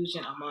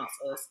confusion amongst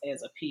us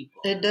as a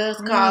people. It does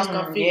cause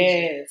confusion.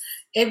 Yes.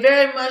 It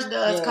very much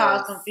does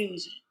cause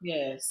confusion.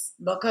 Yes.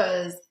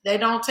 Because they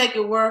don't take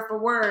it word for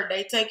word.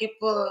 They take it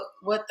for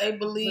what they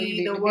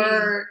believe the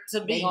word to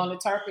be. They're going to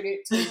interpret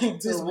it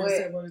to what.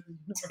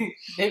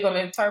 They're going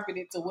to interpret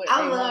it to what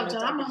I love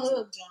John. I'm a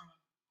hug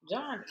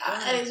John.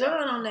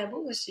 John on that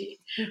bullshit.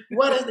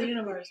 What is the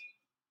universe?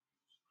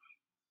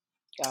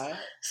 God.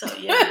 So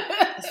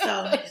yeah.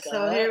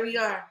 So here we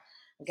are.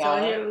 God.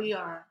 So here we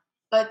are.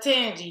 But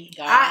Tangie,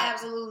 I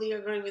absolutely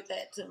agree with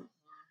that too.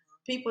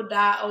 people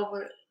die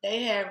over.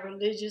 They have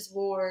religious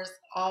wars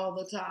all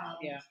the time.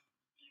 Yeah.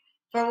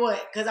 For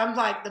what? Because I'm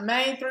like, the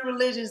main 3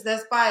 religions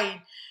that's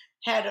fighting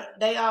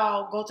they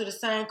all go to the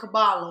same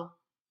Kabbalah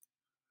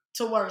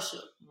to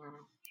worship.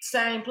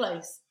 Same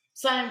place,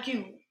 same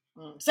cube,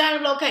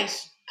 same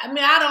location. I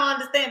mean, I don't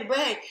understand it, but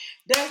hey,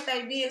 that's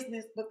their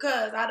business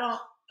because I don't.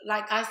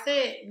 Like I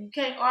said, you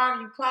can't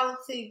argue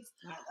politics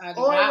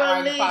or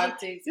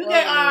religion. You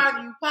can't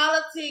argue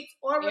politics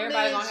or religion.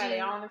 Everybody gonna have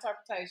their own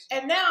interpretation.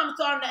 And now I'm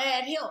starting to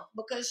add health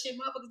because shit,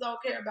 motherfuckers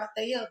don't care about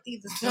their health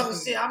either. So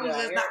shit, I'm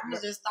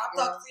gonna just stop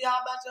talking to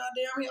y'all about your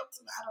damn health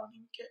too. I don't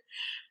even care.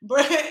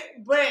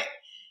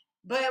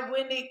 But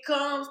when it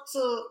comes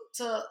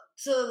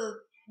to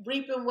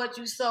reaping what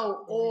you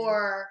sow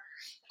or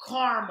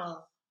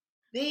karma,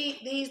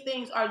 these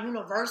things are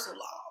universal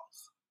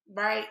laws,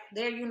 right?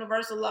 They're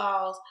universal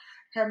laws,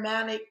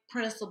 Hermetic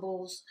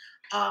principles.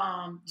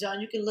 John,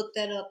 you can look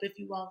that up if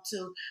you want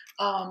to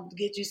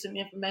get you some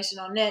information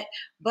on that.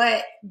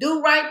 But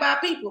do right by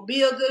people.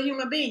 Be a good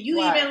human being. You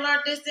even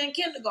learned this in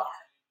kindergarten.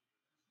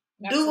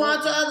 Absolutely. Do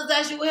unto others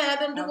as you would have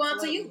them do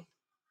unto you.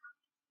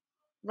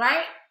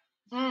 Right?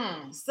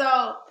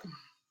 So...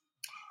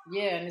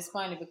 Yeah, and it's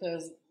funny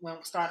because when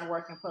we started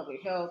working in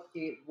public health,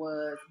 it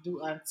was do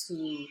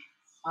unto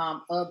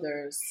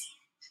others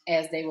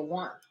as they would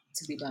want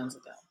to be done to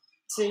them.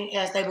 See,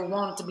 as they would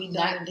want it to be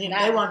done to them.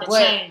 They wanted to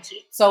change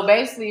it. So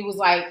basically, it was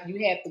like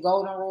you had the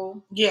golden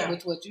rule,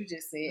 which what you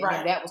just said, right.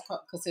 and that was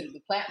considered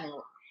the platinum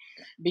rule.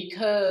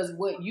 Because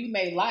what you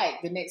may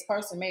like, the next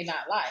person may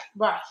not like.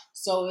 Right.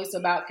 So it's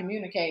about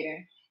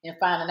communicating and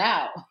finding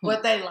out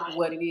what they like,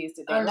 what it is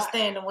that they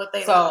understanding like. What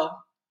they like.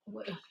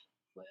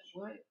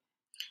 What?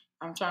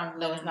 I'm trying to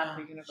know. It's not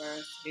the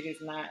universe. It is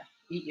not.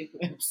 Eat your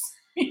clips.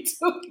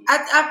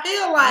 I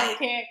feel like you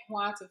can't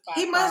quantify.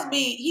 He must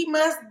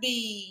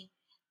be.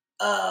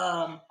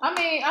 I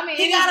mean,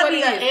 he gotta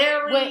be an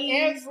Aries with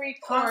every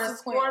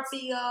consequence, or a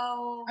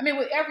Scorpio. I mean,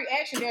 with every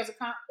action, there's a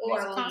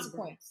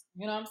consequence.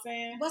 You know what I'm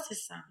saying? What's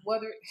his sign?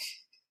 Whether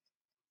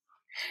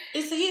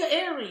he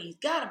Aries,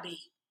 gotta be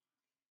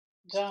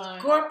John,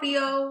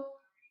 Scorpio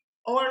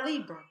or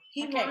Libra.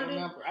 I can't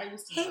remember. I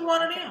used to. He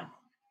one of them,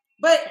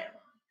 but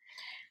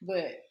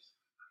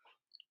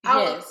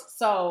yes.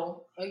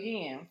 So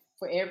again,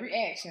 for every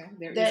action,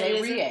 there is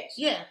a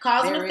reaction.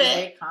 Cause and effect. There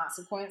is a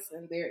consequence,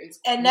 and there is.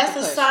 And that's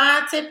a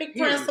scientific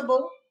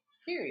principle.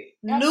 Period.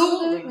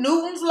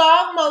 Newton's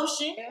law of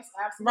motion. Yes,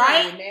 absolutely.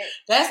 Right.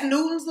 That's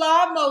Newton's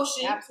law of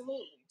motion.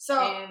 Absolutely. So,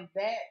 and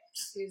that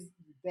is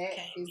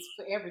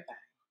for everything.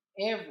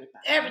 Everything.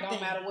 No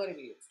matter what it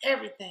is.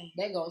 Everything.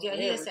 That goes. Yeah,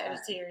 he is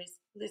Sagittarius.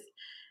 Listen,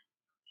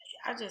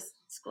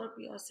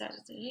 Scorpio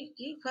Sagittarius.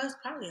 He was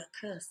probably a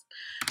cusp.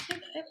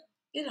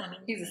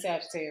 He's a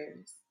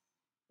Sagittarius.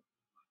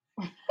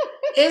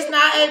 It's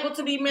not able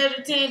to be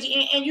measured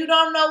tangibly, and you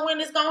don't know when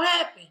it's gonna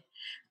happen.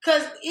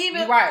 Because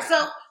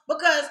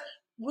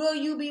will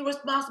you be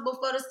responsible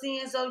for the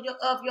sins of your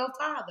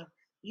father?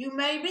 You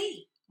may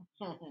be.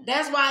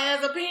 That's why,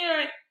 as a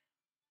parent,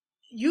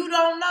 you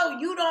don't know.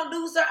 You don't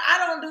do I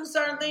don't do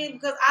certain things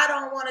because I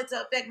don't want it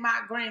to affect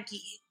my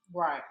grandkid.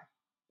 Right.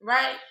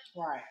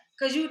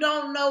 Because you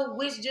don't know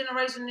which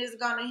generation is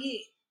gonna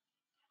hit.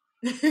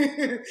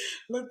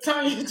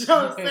 Latonya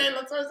Jones saying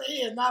Latonya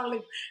he is not a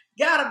Libra.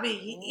 Gotta be.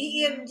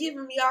 He isn't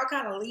giving me all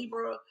kind of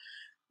Libra,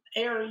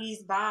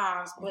 Aries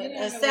vibes, but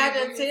a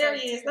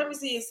Sagittarius. Let me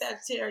see a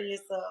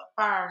Sagittarius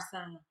fire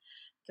sign,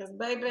 because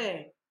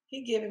baby,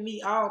 he giving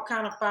me all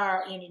kind of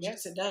fire energy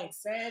today.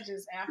 Sag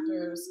is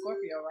after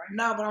Scorpio, right?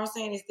 No, but I'm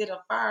saying is it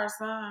a fire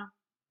sign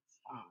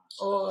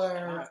or?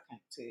 I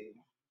can't tell you.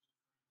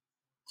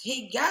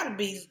 He got to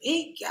be,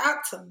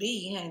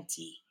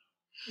 hunty.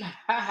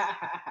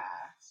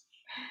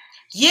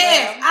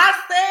 Yes, I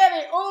said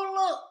it. Oh,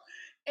 look.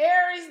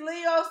 Aries,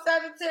 Leo,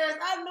 Sagittarius.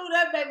 I knew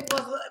that baby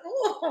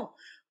was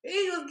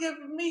he was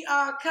giving me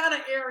all kind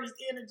of Aries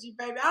energy,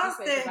 baby. I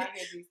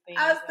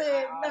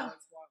said no.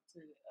 To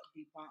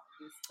debunk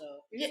this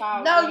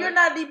stuff. No, you're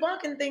not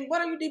debunking things.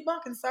 What are you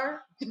debunking,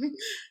 sir?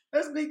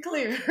 Let's be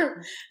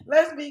clear.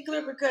 Let's be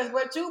clear, because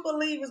what you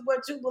believe is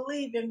what you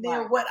believe, and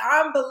then what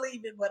I'm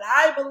believing, what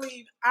I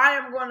believe, I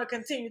am going to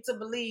continue to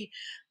believe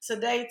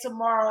today,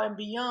 tomorrow, and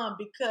beyond,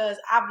 because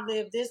I've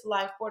lived this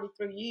life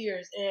 43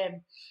 years,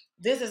 and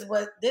this is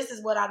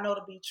what I know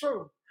to be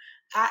true.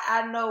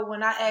 I know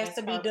when I ask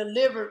to be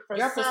delivered for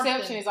your something,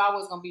 perception is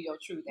always going to be your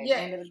truth at the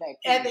end of the day.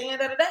 At the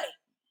end of the day.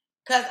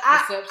 Because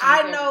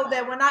I know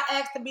that when I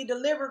asked to be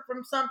delivered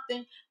from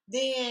something,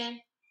 then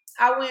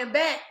I went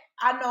back.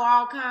 I know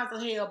all kinds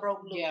of hell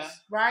broke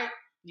loose, right?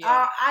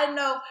 Yeah. I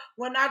know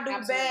when I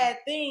do bad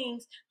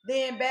things,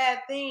 then bad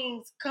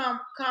things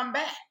come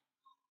back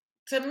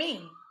to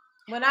me.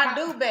 When I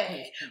do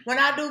bad. When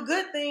I do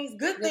good things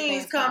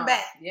come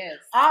back. Yes.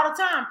 All the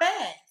time,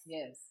 fast.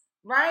 Yes.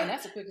 Right? And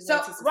that's the quickest way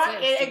to success.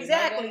 Right,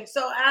 exactly.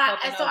 So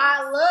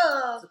I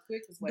love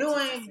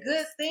doing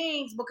good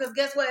things, because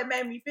guess what? It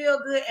made me feel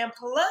good. And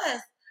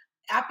plus,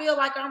 I feel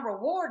like I'm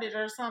rewarded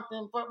or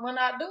something, but when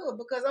I do it,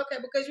 because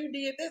you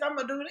did this, I'm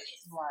gonna do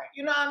this. Right.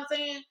 You know what I'm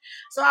saying?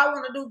 So I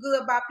want to do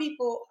good by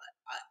people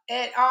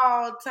at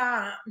all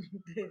times.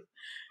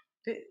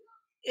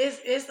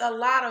 It's a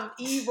lot of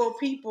evil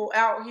people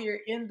out here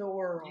in the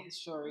world. It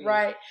sure is.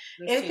 Right?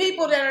 It's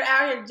people that are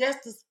out here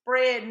just to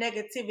spread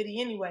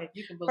negativity anyway.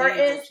 You can believe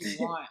what you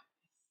want.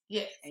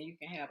 Yes. And you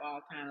can have all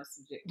kinds of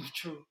subjective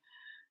truth,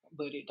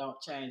 but it don't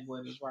change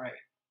what is right.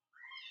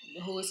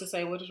 Who is to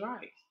say what is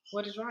right?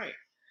 What is right?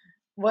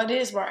 What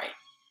is right?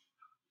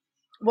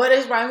 What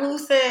is right? Who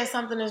says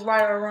something is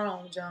right or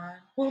wrong, John?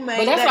 Who made that?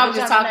 But that's what I was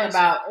just talking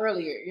about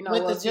earlier. You know,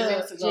 with the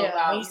judge.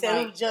 About, he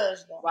said who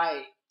judged them.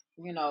 Right.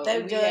 You know,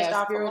 they we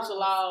have spiritual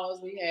laws.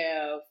 We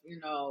have,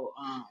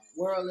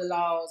 worldly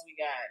laws. We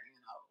got,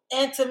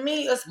 and to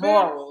me,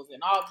 morals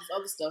and all this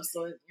other stuff.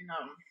 So,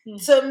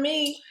 to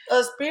me,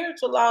 a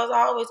spiritual law is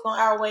always going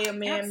to outweigh a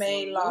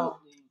man-made law.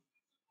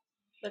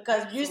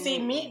 Because you see,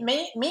 men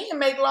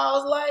make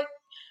laws like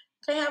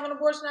can't have an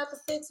abortion after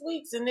 6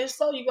 weeks, and if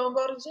so, you're gonna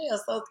go to jail.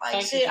 So it's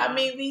like shit. I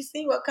mean, we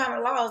see what kind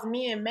of laws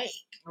men make.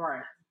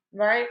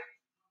 Right.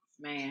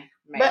 Man.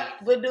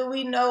 But do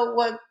we know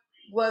what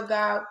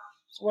God's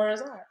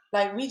words are?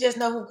 Like, we just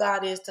know who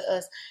God is to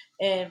us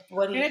and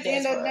what He. And at the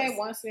end of the day,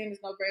 one sin is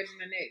no greater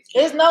than the next.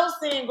 There's no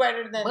sin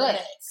greater than the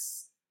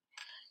next.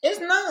 It's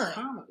none.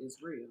 Karma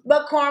is real.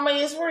 But karma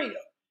is real.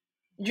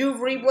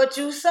 You reap what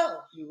you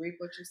sow. You reap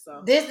what you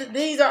sow.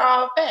 These are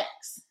all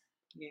facts.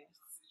 Yes.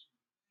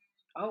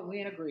 Oh,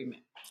 we're in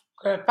agreement.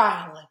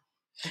 Finally,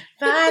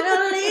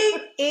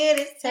 it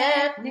is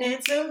happening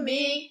to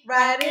me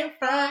right in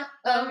front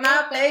of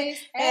my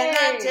face, and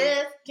I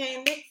just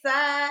can't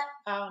decide.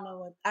 I don't know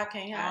what I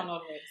can't. I don't know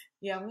the rest.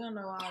 Yeah, we don't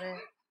know all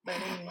that. But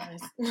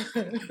anyways,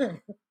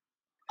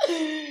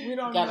 we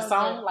don't. Got a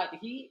song that. Like the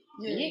heat.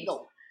 Yes. Here you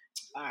go.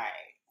 All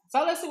right.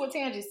 So let's see what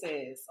Tangi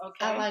says.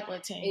 Okay. I like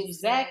what Tangi says.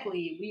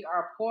 Exactly. We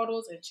are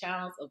portals and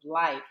channels of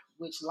life,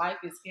 which life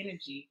is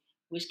energy,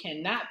 which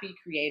cannot be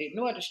created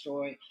nor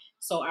destroyed.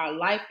 So our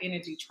life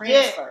energy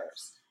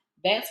transfers.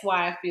 Yeah. That's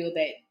why I feel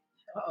that.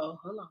 Hold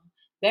on.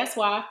 That's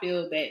why I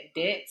feel that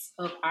debts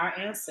of our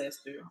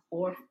ancestor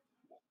or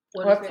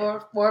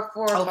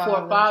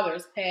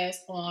forefathers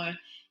pass on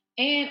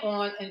and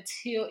on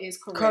until it's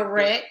corrected.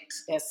 Correct.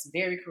 That's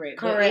very correct.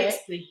 But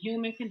it's the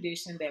human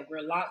condition that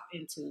we're locked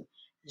into.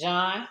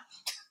 John,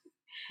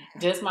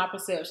 just my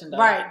perception, though.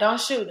 Right, don't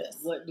shoot us.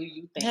 What do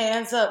you think?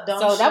 Hands up, don't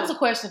shoot. So that was a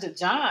question to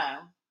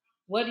John.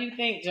 What do you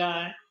think,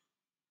 John?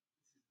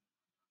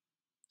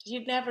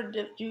 You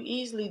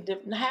easily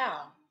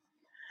how?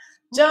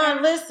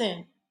 John,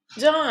 listen.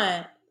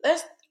 John,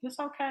 it's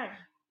okay.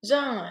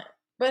 John,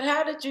 but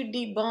how did you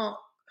debunk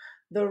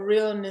the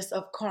realness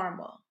of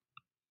karma?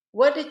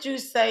 What did you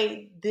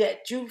say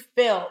that you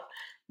felt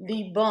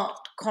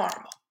debunked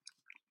karma?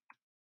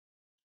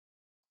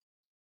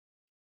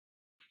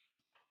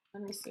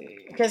 Let me see.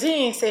 Because he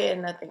ain't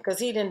said nothing. Because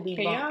he didn't debunk.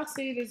 Can y'all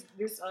see this?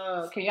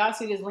 Can y'all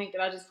see this link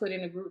that I just put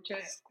in the group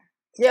chat?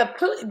 Yeah,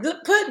 put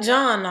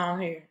John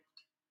on here.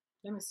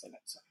 Let me send it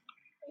to him.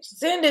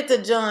 Send it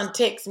to John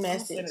text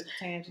message.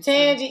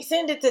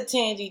 Send it to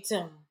Tangi too.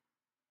 Right.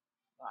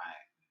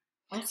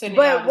 I'm sending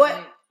y'all this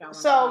link.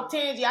 So,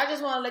 Tangi, I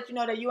just want to let you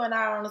know that you and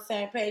I are on the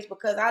same page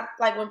because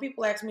when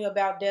people ask me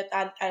about death,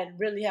 I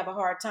really have a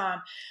hard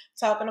time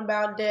talking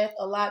about death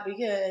a lot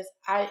because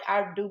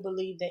I do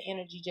believe that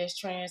energy just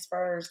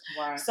transfers.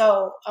 Right.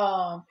 So,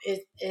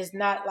 it's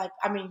not like,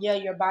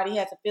 your body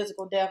has a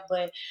physical death,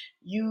 but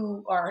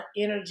you are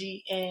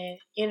energy and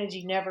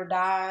energy never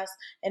dies.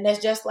 And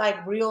that's just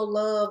like real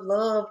love.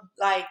 Love,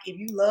 like if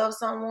you love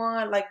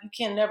someone, like you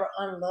can never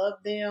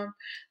unlove them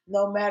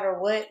no matter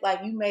what.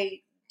 Like you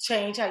may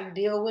change how you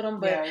deal with them,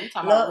 but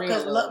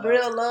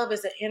real love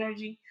is an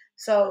energy.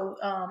 So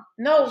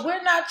no,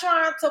 we're not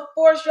trying to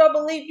force your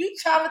belief. You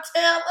trying to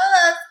tell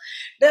us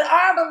that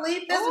our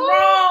belief is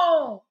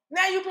wrong.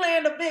 Now you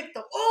playing the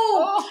victim.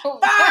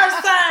 Fire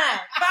sign.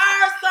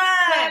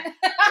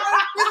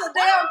 It's a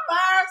damn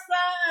fire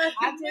sign.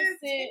 I just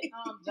sent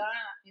John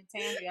and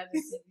Tangi. I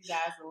just sent you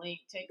guys a link.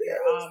 Check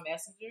your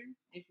messenger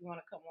if you want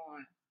to come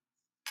on.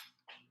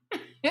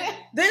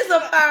 This is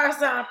a fire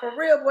sign for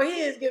real, boy.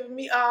 He is giving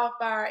me all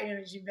fire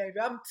energy, baby.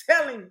 I'm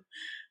telling you.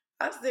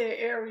 I said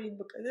Aries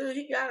because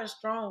he got a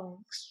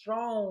strong.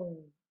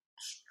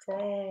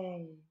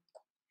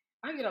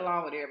 I get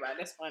along with everybody.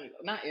 That's funny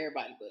though. Not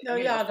everybody, but no,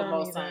 y'all don't.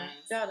 Most signs.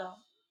 Y'all don't.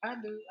 I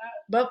do.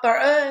 But for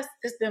us,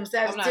 it's them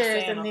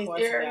Sagittarius and these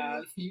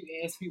Aries. You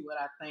asked me what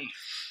I think.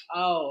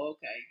 Oh,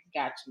 okay.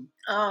 Got you.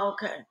 Oh,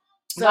 okay.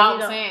 So I'm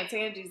saying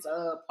Tangi's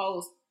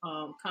post,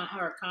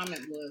 her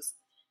comment was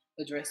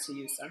addressed to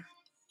you, sir.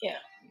 Yeah.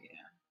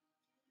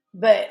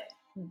 But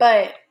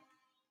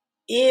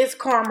is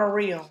karma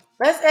real?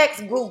 Let's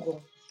ask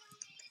Google.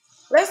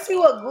 Let's see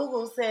what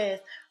Google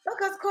says.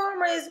 Because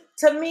karma is,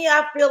 to me,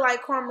 I feel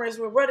like karma is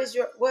real. What do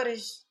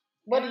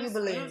you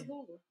believe?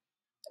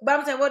 But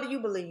I'm saying, what do you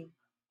believe?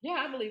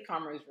 Yeah, I believe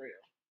karma is real.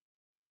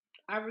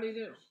 I really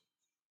do.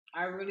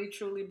 I really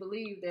truly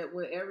believe that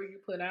whatever you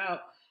put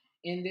out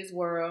in this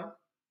world,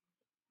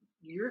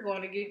 you're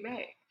going to get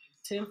back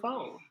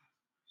tenfold.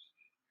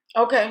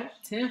 Okay.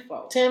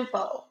 Tenfold.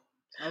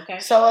 Okay.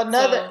 So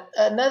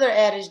another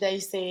adage they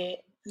said.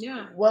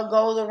 Yeah. What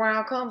goes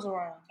around comes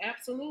around.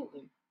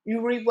 Absolutely.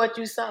 You reap what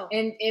you sow.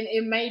 And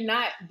it may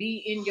not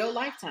be in your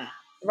lifetime.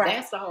 Right.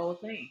 That's the whole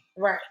thing.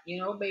 Right.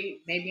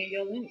 Maybe in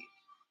your lineage.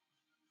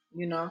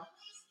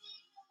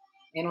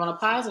 And on a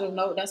positive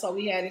note, that's why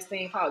we had this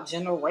thing called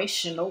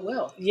generational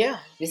wealth. Yeah.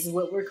 This is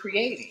what we're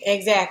creating.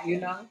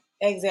 Exactly.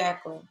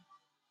 Exactly.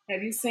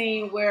 Have you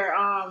seen where,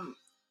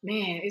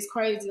 man, it's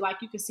crazy.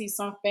 Like you can see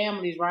some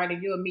families, right?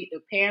 And you'll meet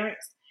the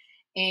parents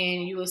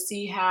and you will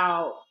see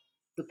how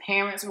the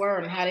parents were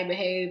and how they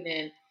behaved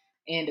and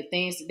the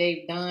things that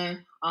they've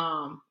done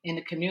in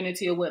the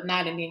community or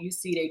whatnot. And then you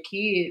see their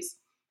kids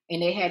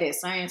and they had that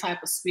same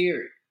type of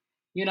spirit.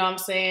 You know what I'm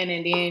saying?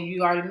 And then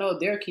you already know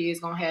their kids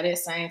going to have that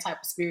same type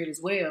of spirit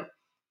as well.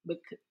 But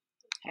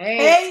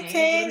hey Tangy.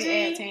 Let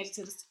me add Tangy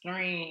to the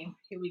stream.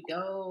 Here we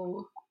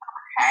go.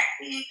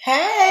 Hey.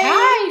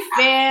 Hi,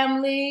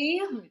 family.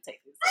 Let me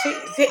take this.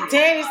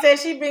 Tangy said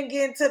she been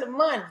getting to the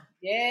money.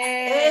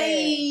 Yeah.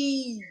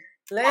 Hey.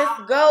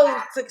 Let's go.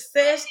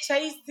 Success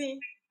chasing.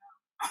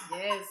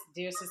 Yes,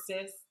 dear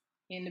success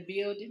in the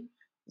building.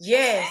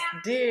 Yes,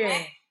 dear. I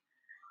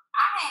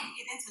had to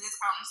get into this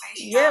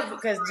conversation. Yeah,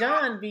 because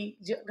John, we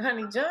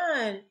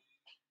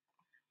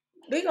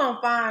gonna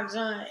find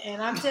John,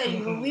 and I tell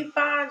you, when we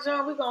find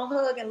John, we gonna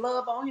hug and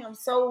love on him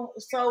so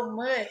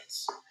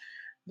much.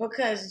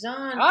 Because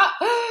John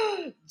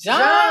is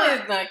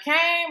the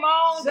came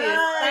on this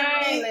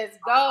thing. Let's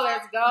go.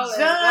 John,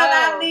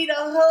 I need a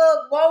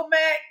hug.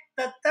 Womack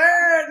the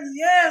third,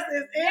 yes,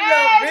 is in the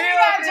building. We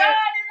got John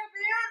in the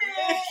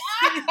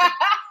building.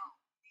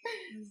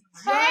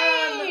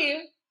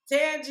 Hey,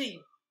 Tangy.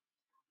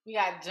 We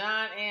got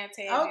John and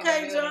Tangy. Okay,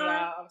 in the building, John.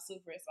 Y'all. I'm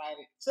super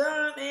excited.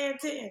 John and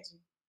Tangy.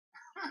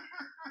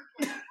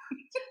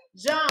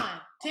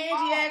 John,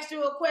 Tangy asked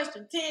you a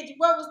question. Tangy,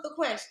 what was the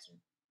question?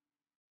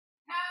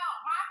 No,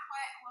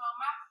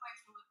 my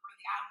question was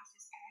really, I was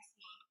just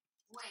asking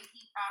what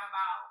he thought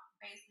about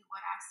basically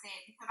what I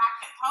said, because I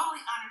can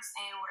totally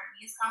understand where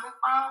he's coming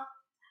from.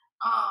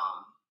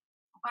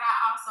 But I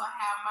also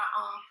have my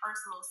own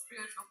personal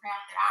spiritual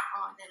path that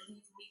I'm on that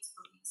leads me to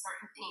believe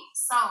certain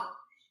things. So,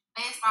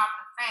 based off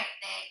the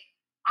fact that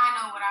I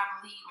know what I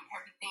believe and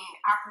everything,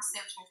 our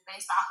perception is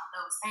based off of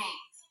those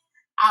things.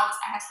 I was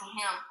asking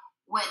him,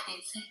 what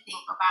did he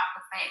think about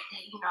the fact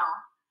that,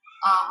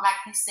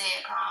 like you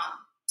said,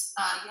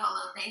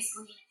 Yola,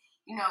 basically,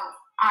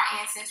 our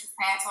ancestors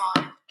pass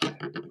on,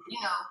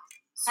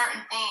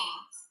 certain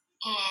things,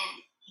 and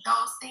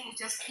those things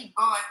just keep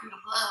going through the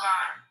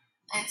bloodline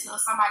until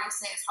somebody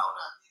says, hold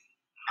up,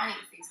 I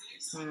need to fix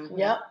this. Mm-hmm.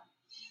 Yep.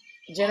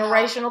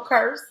 Generational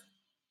curse.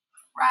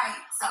 Right.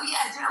 So,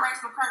 yeah,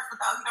 generational curse.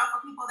 But, for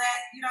people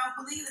that,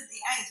 believe that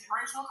they ain't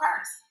generational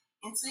curse.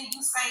 Until you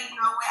say, you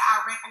know what,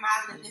 I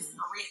recognize that this is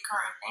a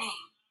recurring thing.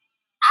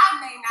 I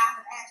may not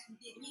have actually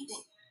did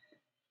anything,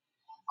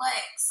 but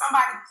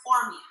somebody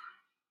before me.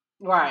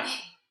 Right.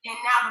 And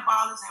now the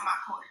ball is in my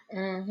court.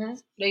 Mm-hmm.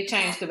 They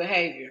changed the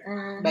behavior,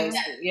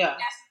 basically. Yeah.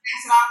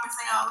 That's what I often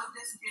say,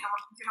 this is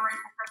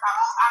generational curse.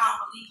 I don't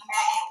believe in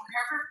that and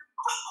whatever.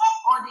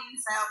 Or do you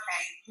say,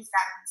 okay, it's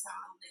got to be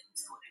something to look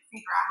into it and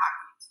figure out how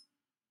to use it?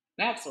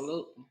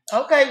 Absolutely.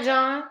 Okay,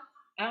 John.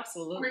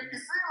 Absolutely. I mean, it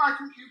seems like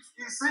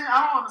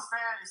I don't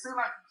understand. It seems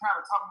like you kind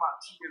of talking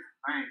about two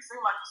different things. It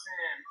seems like you're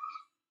saying,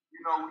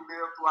 we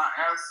live through our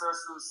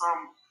ancestors,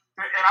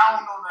 and I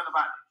don't know nothing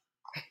about it.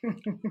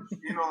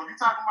 You're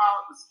talking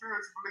about the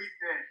spiritual belief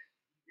that,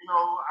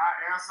 our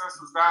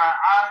ancestors died.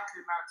 I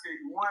could not tell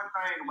you one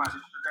thing about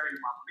it today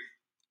in my belief.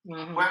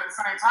 Mm-hmm. But at the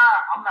same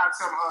time, I'm not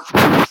telling her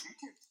she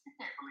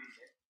can't believe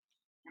that.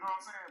 You know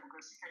what I'm saying?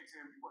 Because she can't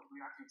tell me what to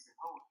believe. I can't tell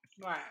her.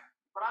 Right.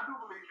 But I do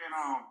believe in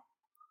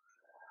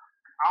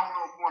I don't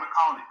know if you want to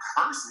call it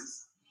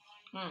curses,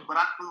 but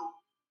I do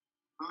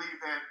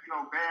believe that,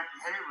 bad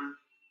behavior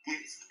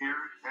gets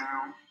carried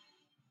down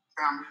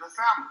family to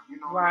family,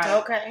 Right.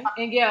 Okay.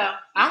 And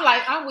yeah,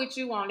 I'm with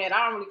you on that.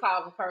 I don't really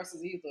call them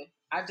curses either.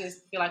 I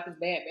just feel like it's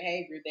bad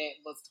behavior that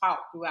was taught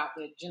throughout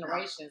the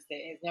generations that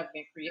has never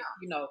been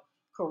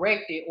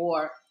corrected,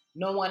 or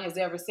no one has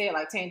ever said,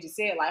 like Tangy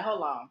said, like,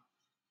 hold on,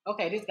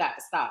 okay, this got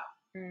to stop.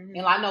 Mm-hmm.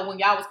 And I know when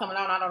y'all was coming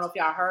on, I don't know if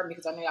y'all heard me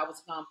because I know y'all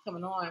was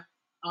coming on.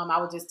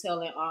 I was just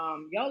telling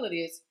Yola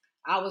this.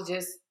 I was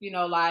just,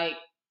 like,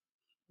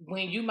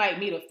 when you might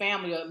meet a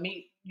family or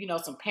meet,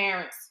 some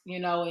parents,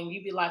 and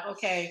you be like,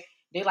 okay,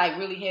 they like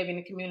really heavy in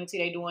the community.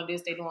 They doing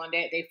this, they doing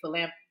that. They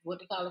what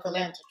they call it?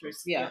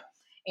 Philanthropists. Yeah.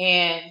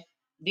 And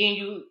then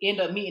you end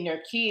up meeting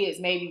their kids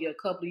maybe a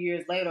couple of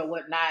years later or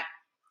whatnot.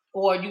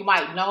 Or you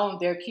might know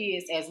their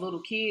kids as little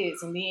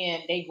kids, and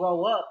then they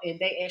grow up and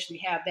they actually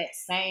have that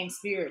same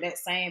spirit, that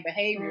same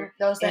behavior,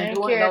 those same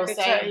doing those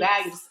same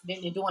values,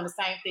 and doing the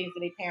same things that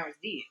their parents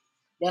did.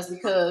 That's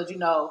because,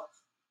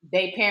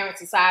 their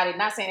parents decided,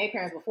 not saying their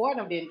parents before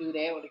them didn't do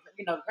that, or the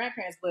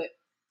grandparents, but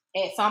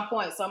at some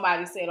point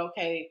somebody said,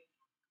 okay,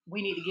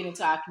 we need to get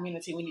into our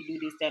community, we need to do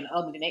this, that, and the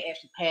other, and they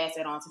actually pass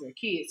that on to their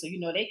kids. So,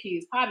 their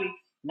kids probably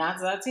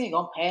 9 out of 10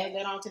 gonna pass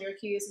that on to their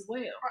kids as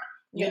well.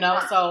 You Yeah. know,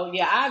 so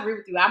yeah, I agree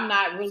with you. I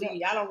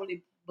don't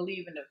really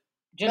believe in the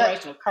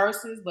generational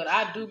curses, but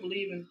I do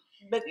believe in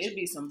it'd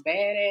be some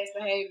badass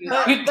behavior.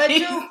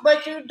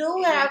 But you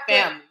do have to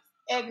family.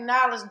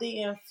 acknowledge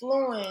the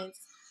influence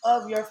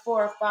of your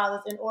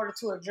forefathers in order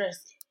to address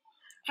it.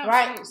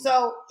 Absolutely. Right?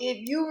 So if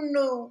you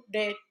knew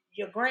that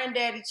your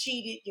granddaddy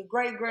cheated, your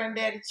great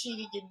granddaddy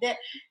cheated, your dad,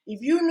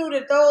 if you knew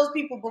that those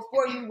people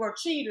before you were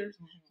cheaters,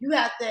 you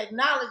have to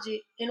acknowledge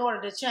it in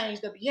order to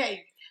change the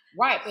behavior.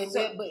 Right.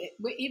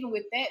 But even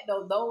with that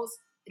though, those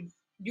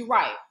you're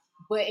right.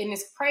 And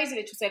it's crazy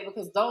that you said it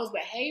because those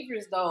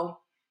behaviors though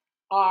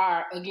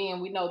are, again,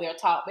 we know they're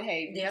taught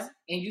behaviors. Yeah.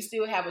 And you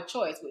still have a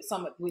choice with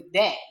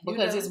that.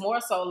 Because it's more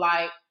so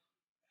like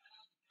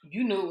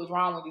you knew it was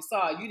wrong when you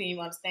saw it. You didn't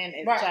even understand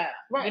it as a child.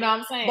 Right. You know what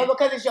I'm saying? But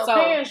because it's your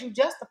parents, you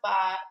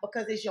justify it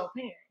because it's your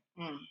parent.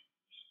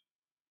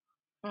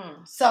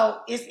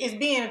 So it's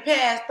being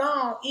passed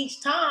on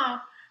each time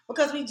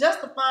because we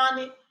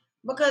justifying it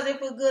because if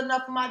it's good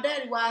enough for my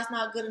daddy, why it's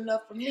not good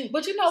enough for me?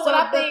 But you know what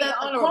I think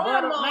on a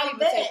rebuttal, I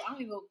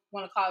don't even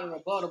want to call it a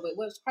rebuttal, but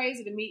what's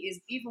crazy to me is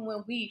even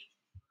when we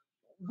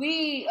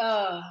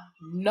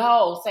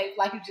know, say,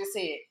 like you just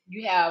said,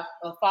 you have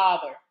a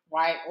father,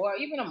 right? Or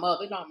even a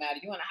mother, it don't matter.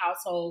 You're in a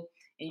household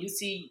and you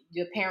see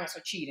your parents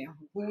are cheating.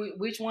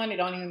 Which one, it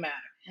don't even matter.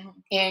 Mm-hmm.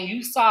 And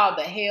you saw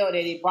the hell that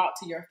it brought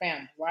to your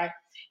family, right?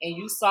 And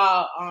you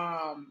saw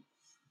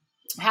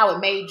how it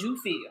made you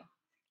feel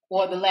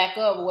or the lack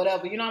of or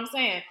whatever, you know what I'm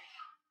saying?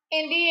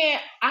 And then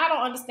I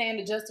don't understand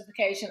the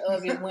justification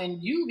of it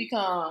when you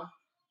become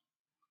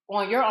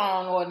on your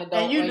own or an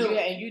adult and you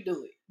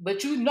do it.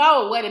 But you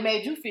know what it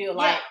made you feel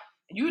like.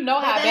 You know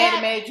how bad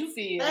it made you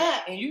feel.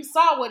 And you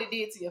saw what it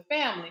did to your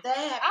family.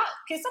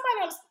 Can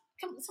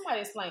somebody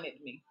explain it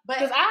to me?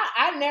 Because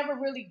I never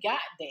really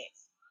got that.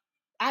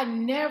 I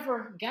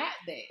never got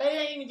that. But it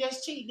ain't even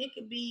just cheating. It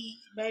could be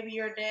maybe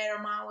your dad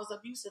or mom was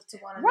abusive to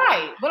one another.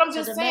 Right. But I'm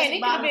just saying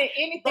it could have been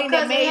anything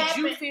that made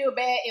you feel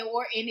bad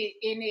or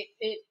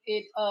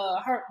it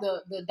hurt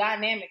the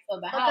dynamics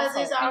of the household.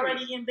 Because it's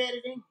already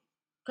embedded in you.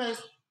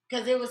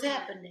 Because it was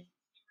happening.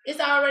 It's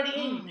already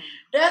in you.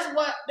 That's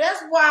why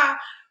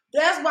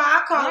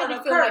I call it a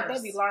curse. Like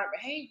that be learned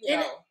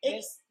behavior.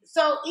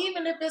 So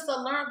even if it's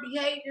a learned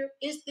behavior,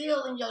 it's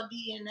still in your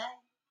DNA.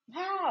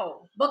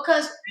 How?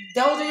 Because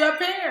those are your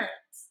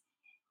parents.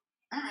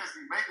 You just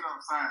be making up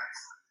signs.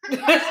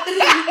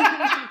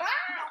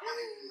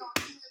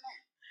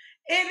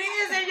 It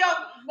is in your...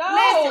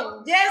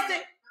 No.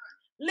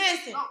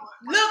 Listen.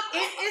 Look,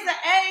 it's an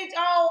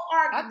age-old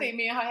argument. I think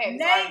me and her had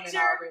this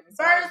argument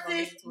already.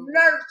 Nature versus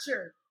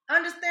nurture.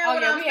 Understand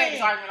what I'm saying? We had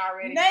this argument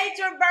already.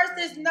 Nature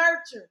versus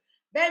nurture.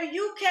 Baby,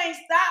 you can't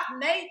stop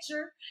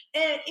nature.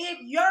 And if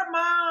your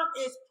mom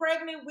is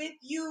pregnant with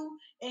you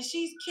and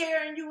she's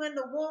carrying you in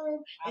the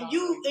womb,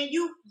 you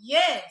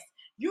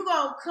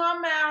gonna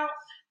come out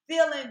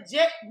feeling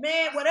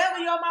whatever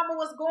your mama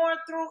was going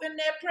through in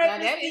that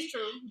pregnancy. Now, that is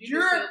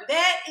true.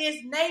 That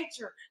is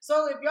nature.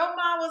 So if your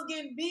mom was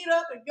getting beat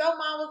up, if your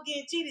mom was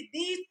getting cheated,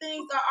 these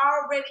things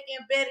are already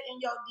embedded in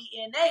your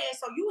DNA, and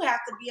so you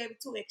have to be able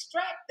to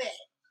extract that.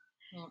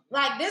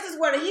 Like, this is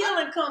where the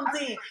healing comes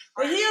in.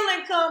 The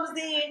healing comes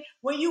in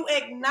when you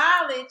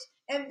acknowledge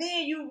and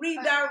then you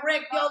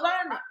redirect your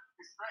learning.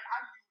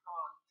 How do you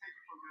take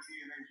it from your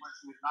DNA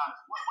once you acknowledge?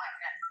 What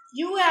happened?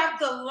 You have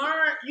to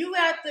learn. You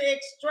have to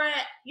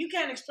extract. You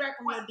can't extract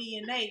from your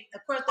DNA.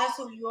 Of course, that's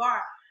who you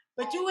are.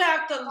 But you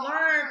have to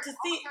learn to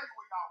see.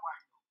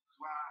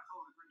 Well, I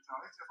totally agree with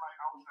y'all. It's just like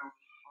I was having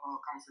a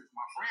conversation with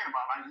my friend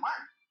about like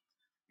money.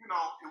 You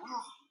know, if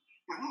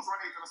we was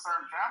raised in a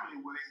certain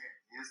family where they had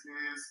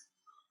business,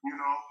 you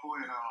know,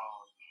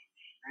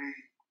 and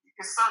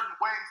it's certain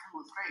ways we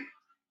was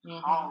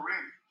favored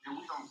already, and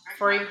we don't think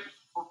like it.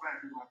 Most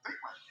black people don't think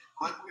like it.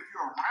 But if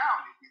you're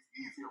around it, it's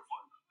easier for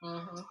you.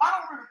 I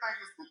don't really think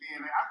it's the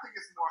DNA. I think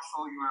it's more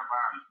so your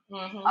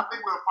environment. I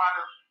think we're a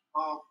product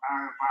of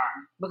our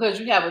environment.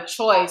 Because you have a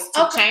choice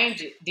to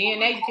change it.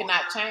 DNA you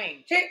cannot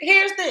change.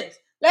 Here's this.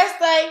 Let's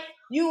say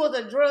you was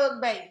a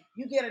drug baby.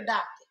 You get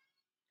adopted.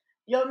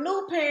 Your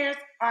new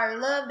parents are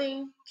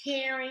loving,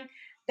 caring.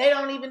 They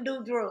don't even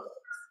do drugs.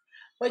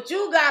 But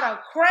you got a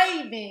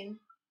craving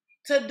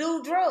to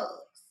do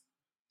drugs.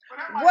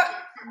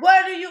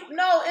 What do you...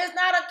 No, it's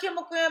not a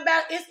chemical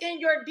imbalance. It's in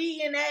your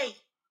DNA.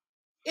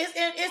 It's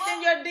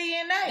in your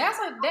DNA.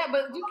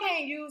 But you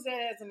can't use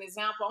that as an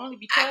example only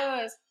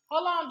because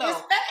hold on though. It's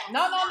facts.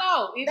 No.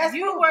 If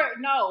you were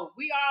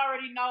we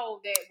already know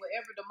that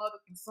whatever the mother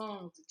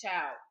consumes, the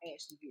child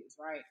actually gets,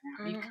 right?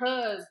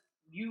 Because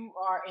you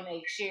are in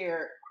a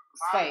shared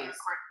space.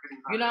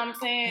 You know what I'm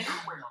saying?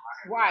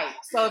 Right.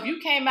 So if you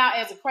came out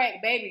as a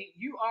crack baby,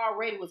 you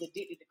already was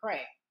addicted to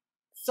crack.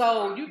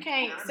 So you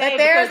can't say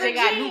because they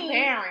got new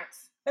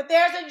parents. But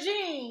there's a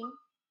gene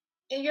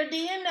in your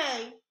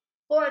DNA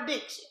for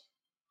addiction,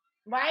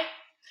 right?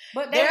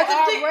 But they were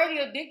already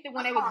addicted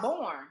when they was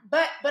born.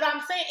 But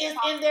I'm saying it's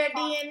in their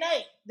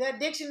DNA. The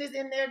addiction is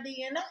in their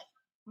DNA.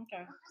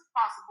 Okay. It's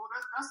possible.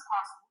 That's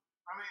possible.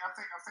 I mean, I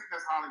think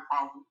that's highly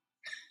probable.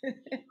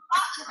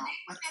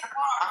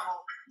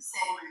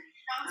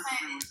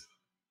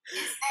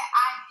 It's that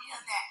idea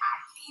that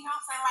you know what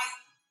I'm saying? Like,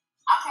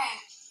 okay,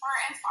 as far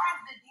as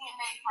the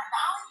DNA part,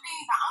 the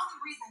only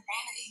reason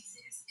Dana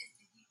exists is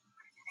to keep your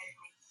genetic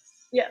makeup.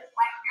 Yeah.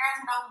 Like,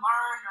 there's no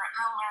learned or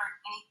unlearned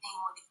anything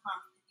when it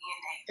comes to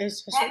DNA.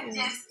 That's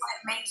just what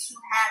makes you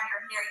have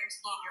your hair, your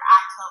skin, your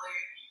eye color.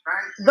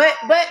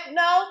 But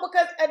no,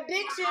 because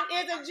addiction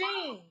is a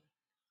gene.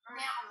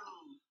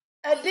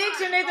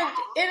 Addiction is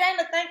it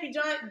ain't a thank you,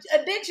 John.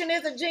 Addiction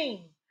is a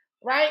gene,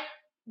 right?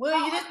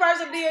 Will this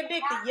person be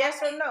addicted? Yes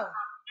or no?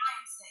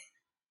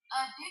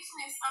 Addiction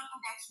is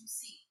something that you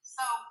see. So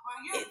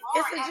when you're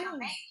born as a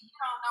baby, you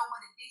don't know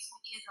what addiction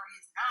is or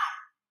is not.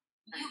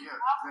 You grow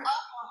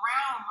up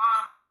around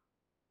mom.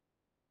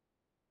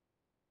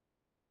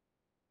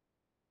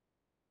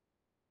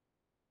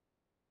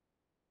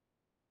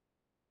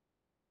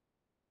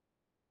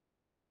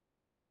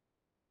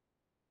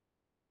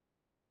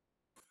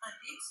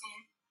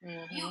 Addiction,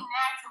 you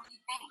naturally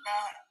think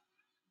that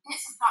this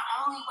is the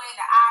only way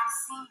that I've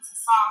seen to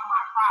solve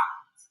my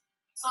problems.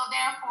 So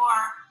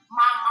therefore,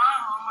 my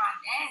mom or my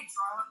dad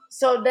drunk.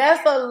 So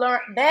that's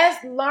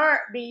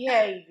learned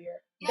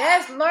behavior.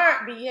 That's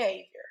learned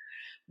behavior.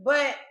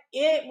 But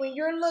when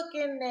you're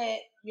looking at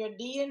your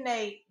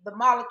DNA, the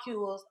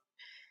molecules,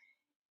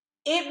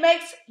 it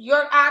makes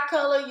your eye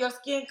color, your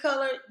skin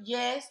color,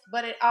 yes,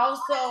 but it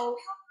also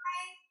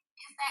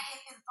is that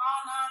if it's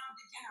gone on through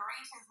the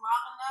generations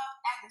long enough,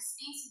 as a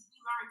species, we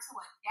learn to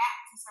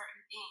adapt to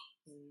certain things.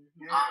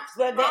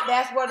 So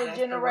that's where the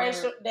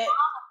generation you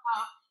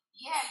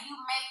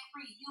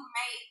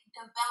may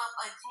develop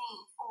a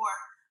gene for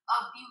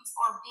abuse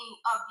or being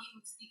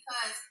abused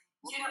because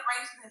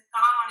generations have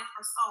gone on it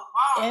for so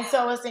long. And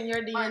so it's in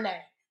your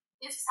DNA.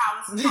 This is how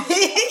it's supposed to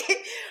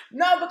be.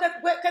 No,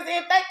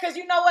 because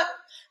you know what?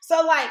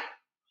 So like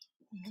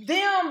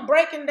them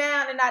breaking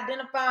down and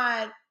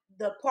identifying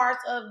the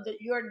parts of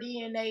your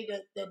DNA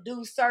that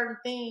do certain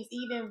things,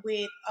 even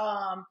with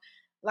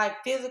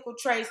like physical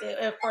traits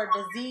for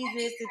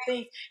diseases and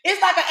things.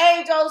 It's like an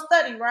age-old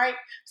study, right?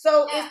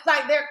 So it's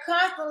like they're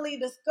constantly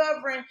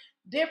discovering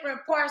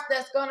different parts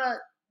that's gonna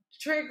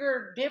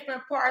trigger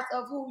different parts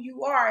of who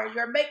you are,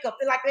 your makeup.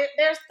 Like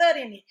they're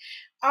studying it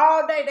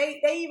all day.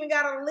 They even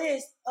got a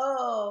list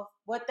of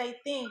what they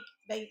think.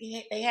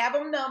 They have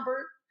them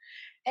numbered.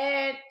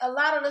 And a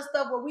lot of the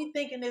stuff what we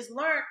thinking is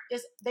learned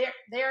is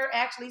they're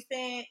actually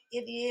saying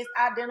it is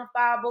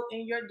identifiable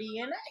in your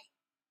DNA.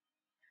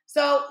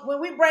 So when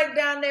we break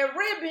down that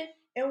ribbon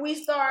and we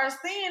start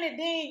seeing it,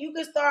 then you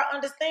can start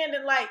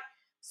understanding like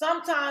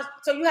sometimes.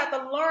 So you have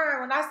to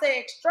learn. When I say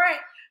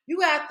extract, you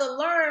have to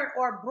learn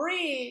or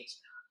bridge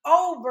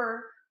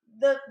over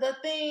the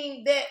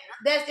thing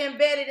that's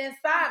embedded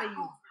inside of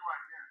you.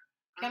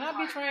 Can I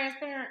be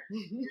transparent?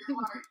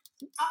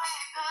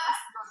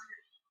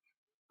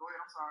 Go ahead,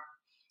 I'm sorry.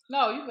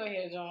 No, you go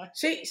ahead, John.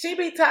 She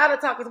be tired of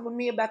talking with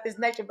me about this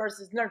nature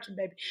versus nurture,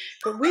 baby.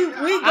 Cause we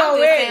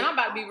go ahead. I'm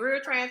about to be real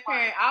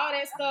transparent. All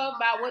that stuff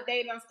about what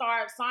they done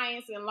start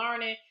science and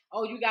learning.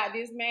 Oh, you got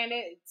this, man.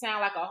 That sound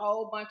like a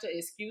whole bunch of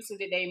excuses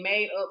that they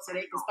made up so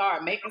they can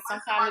start making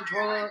some kind of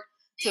drug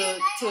to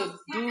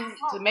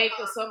make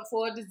something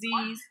for a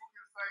disease.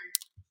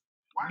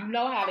 You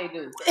know how they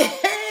do.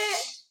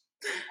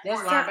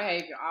 That's learned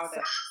behavior all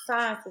day.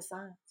 Science is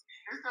science.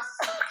 It's just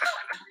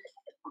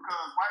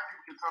because white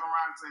people can turn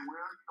around and say,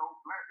 well, you know,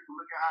 black people,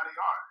 look at how they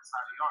are. That's how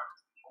they are.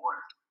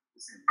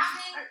 It's in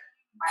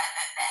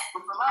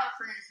but a lot of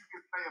things you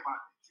can say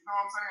about it. You know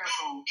what I'm saying?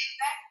 So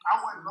I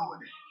wouldn't go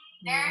with it.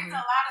 There's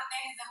a lot of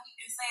things that we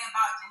can say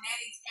about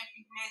genetics,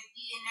 epigenetics,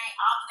 DNA,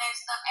 all of that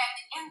stuff. At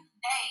the end of the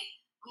day,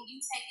 when you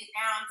take it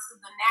down to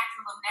the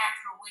natural of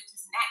natural, which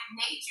is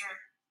nature,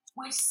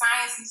 which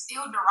science is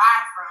still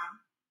derived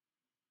from,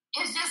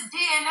 it's just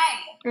DNA.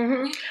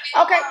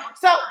 Okay,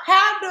 so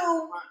how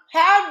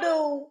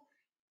do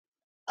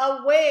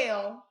a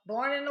whale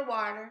born in the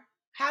water,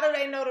 how do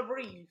they know to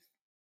breathe?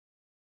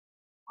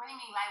 What do you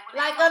mean?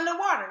 Like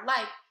underwater,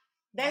 like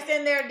that's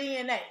in their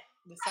DNA.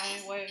 The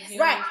same way,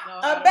 right?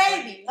 A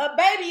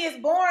baby is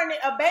born.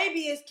 A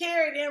baby is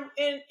carried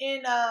in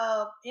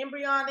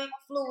embryonic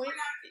fluid,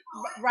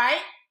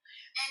 right?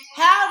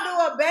 How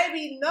do a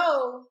baby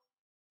know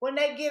when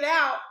they get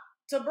out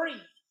to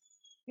breathe?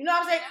 You know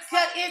what I'm saying?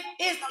 Cause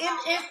it's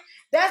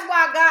that's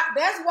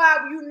why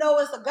you know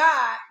it's a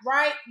God,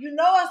 right? You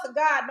know it's a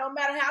God, no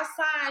matter how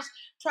science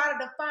try to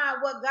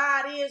define what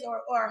God is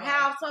or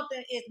how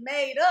something is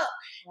made up.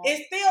 Right.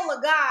 It's still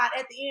a God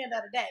at the end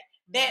of the day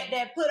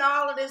that put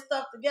all of this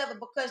stuff together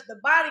because the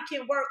body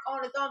can work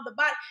on its own. The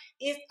body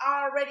is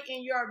already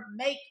in your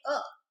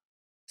makeup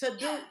to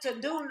do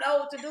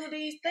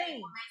these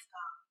things.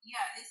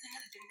 Yeah, it's in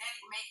the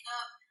genetic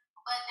makeup,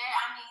 but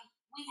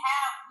we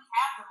have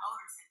the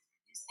motor system.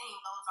 This thing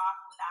goes off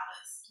without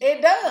us. It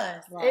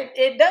does. Right.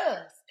 It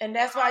does. And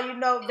that's why you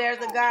know there's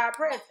a God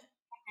present.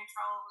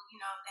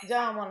 Control,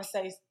 John want to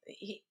say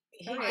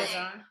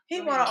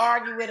He want to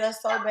argue with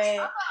us so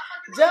bad.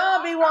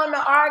 John be wanting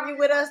to argue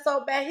with us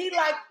so bad. He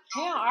don't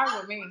argue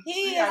with me.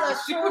 He is a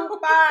true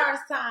fire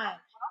sign.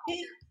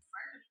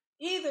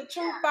 He's a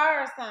true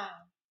fire sign.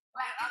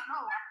 Like, I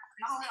know.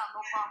 I don't have no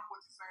problem with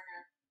what you're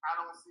saying. I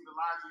don't see the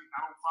logic.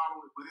 I don't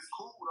follow it, but it's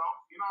cool though.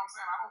 You know what I'm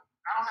saying?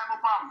 I don't have no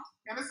problem.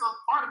 And it's a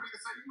part of me to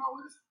say, you know,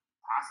 it's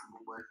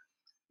possible, but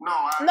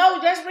no,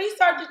 just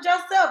research it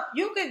yourself.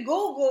 You can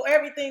Google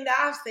everything that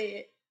I've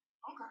said.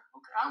 Okay,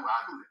 I'll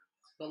do that.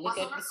 But look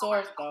at the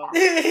source though.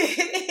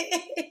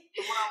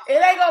 It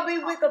ain't gonna be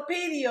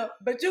Wikipedia,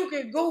 but you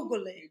can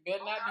Google it. It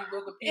better not be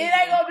Wikipedia. It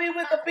ain't gonna be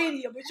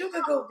Wikipedia, but you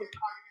can Google it.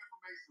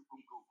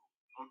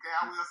 Okay,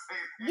 I will say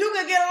that. You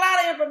can get a lot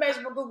of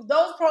information from Google.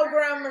 Those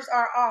programmers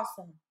are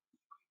awesome.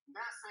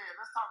 That said,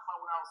 let's talk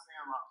about what I was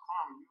saying about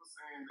karma. You were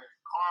saying that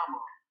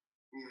karma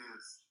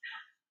is,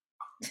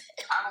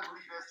 I don't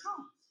believe that's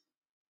true.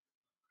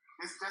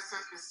 It's just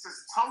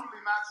totally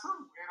not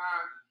true. And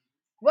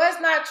what's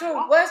not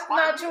true? What's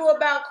not true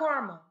about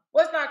karma?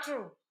 What's not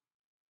true?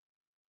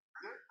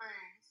 Good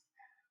things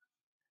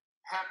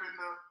happen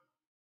to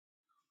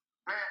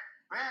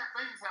bad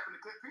things happen to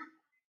good people.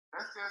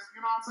 That's just,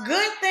 you know what I'm saying?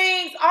 Good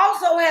things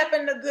also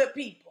happen to good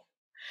people.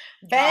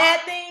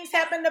 Bad things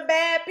happen to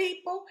bad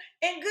people,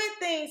 and good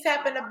things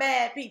happen to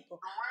bad people.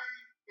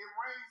 It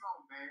rains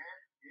on bad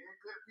and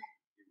good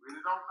people. It really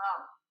don't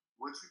matter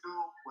what you do,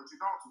 what you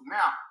don't do.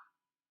 Now,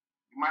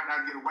 you might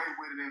not get away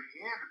with it in the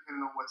end,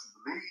 depending on what you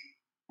believe.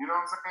 You know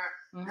what I'm saying?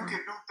 Mm-hmm. You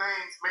can do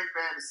things, make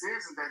bad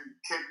decisions that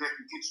can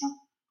get you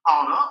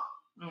caught up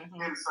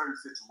in certain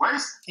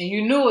situations. And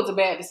you knew it was a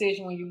bad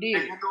decision when you did.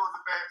 And you knew it was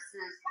a bad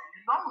decision.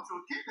 You know what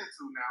you're getting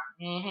into now.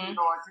 Mm-hmm. You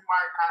know, you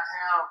might not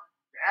have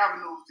the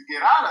avenues to get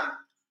out of it.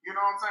 You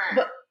know what I'm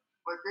saying?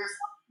 But this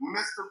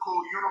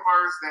mystical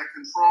universe that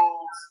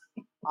controls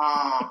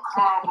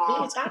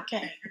karma,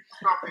 something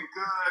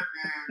good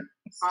and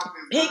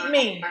something pick good,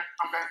 me.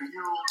 Come back to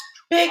you.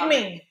 Pick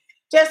me.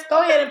 Just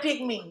go ahead and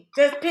pick me.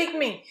 Just pick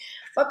me.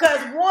 Because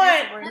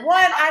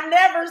one, I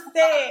never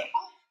said.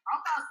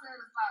 I'm not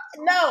saying it's not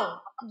true. No,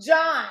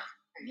 John,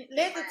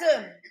 listen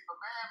to me. It's a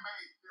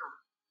man-made theory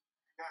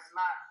that's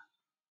not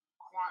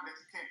that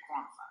you can't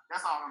quantify.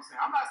 That's all I'm saying.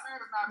 I'm not saying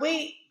it's not true.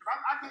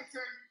 I can't tell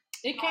you.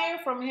 It came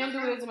from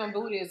Hinduism and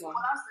Buddhism.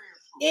 What I say is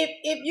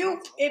true.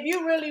 If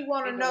you really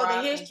want to know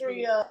the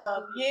history of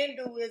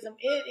Hinduism,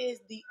 it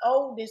is the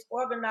oldest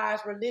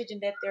organized religion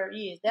that there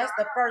is. That's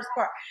the first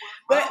part.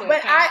 But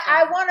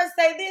I want to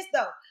say this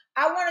though.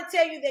 I want to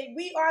tell you that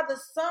we are the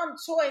sum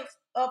choice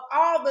of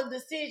all the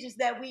decisions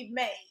that we've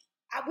made.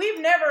 We've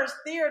never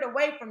steered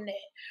away from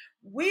that.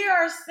 We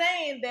are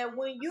saying that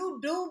when you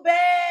do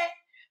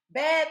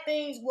bad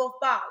things will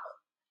follow.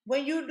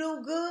 When you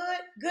do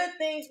good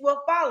things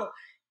will follow.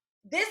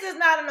 This is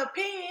not an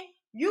opinion.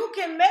 You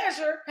can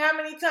measure how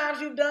many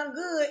times you've done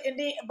good and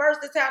then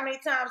versus how many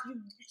times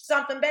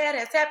something bad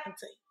has happened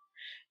to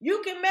you.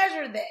 You can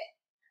measure that.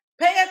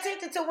 Pay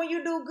attention to when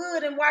you do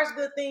good and watch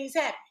good things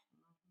happen.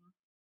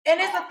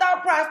 And it's a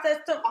thought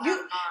process too.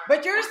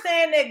 But you're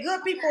saying that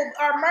good people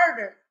are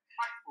murdered.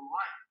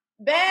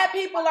 Bad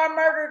people are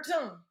murdered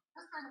too.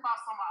 Just think about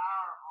some of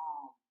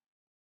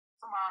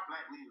our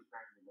black leaders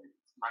back in the day,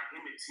 like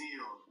Emmett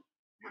Till.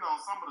 You know,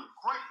 some of the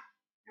great,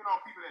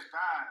 people that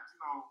died.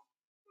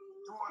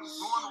 Doing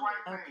the right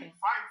thing,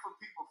 fighting for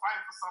people,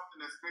 fighting for something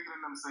that's bigger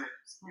than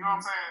themselves. You know what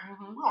I'm saying?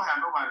 Mm-hmm. We don't have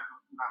nobody,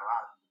 not a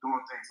lot of people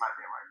doing things like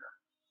that right now.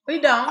 We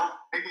don't.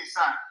 They get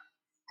shot.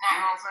 You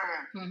know what I'm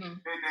saying? Mm-hmm.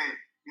 They dead.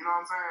 You know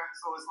what I'm saying?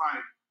 So it's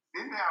like,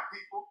 then you have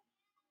people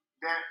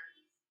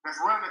that's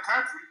running the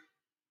country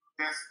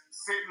that's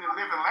sitting and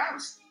living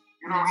lavishly.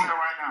 You know what I'm saying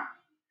right now?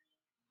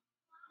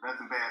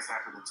 Nothing bad's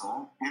happening to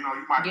them. You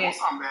might want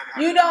something bad to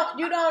happen.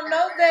 You don't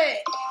know that.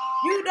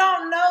 You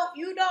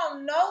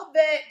don't know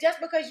that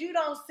just because you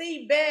don't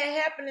see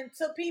bad happening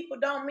to people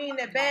don't mean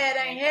that bad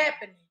ain't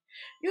happening.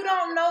 You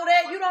don't know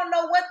that. You don't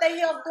know what the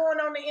hell's going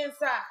on the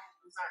inside.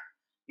 Exactly.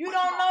 You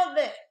don't know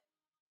that.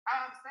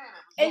 I understand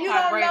that. And you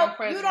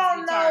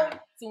don't know. As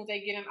soon as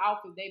they get in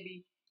office, they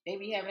be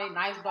having a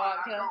nice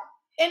dog tail.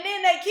 And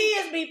then their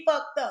kids be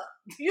fucked up.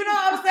 You know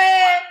what I'm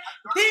saying?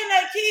 Then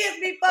their kids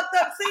be fucked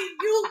up. See,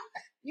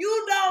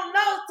 you don't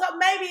know, so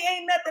maybe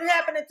ain't nothing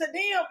happening to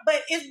them,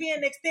 but it's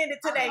being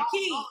extended to their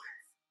kids.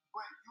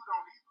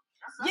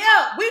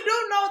 Yeah, we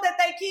do know that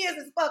their kids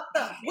is fucked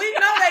up. We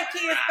know their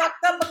kids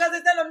fucked up because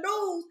it's in the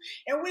news,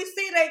 and we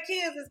see their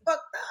kids is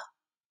fucked up.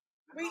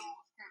 I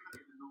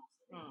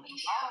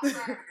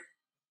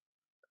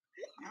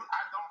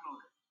don't know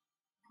that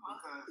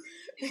because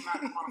it's not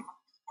qualified.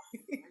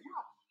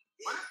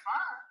 But it's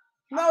fine.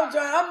 No,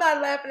 John, I'm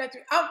not laughing at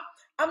you.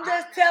 I'm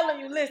just telling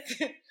you.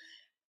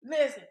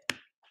 Listen.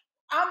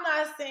 I'm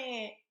not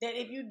saying that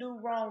if you do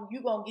wrong,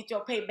 you're going to get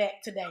your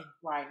payback today.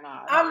 Right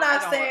now. I'm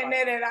not saying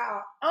that at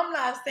all. I'm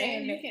not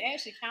saying that. You can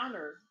actually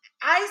counter.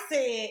 I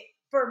said,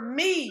 for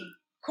me,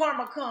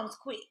 karma comes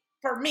quick.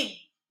 For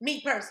me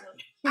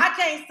personally. I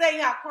can't say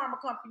how karma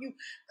comes for you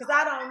because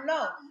I don't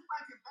know.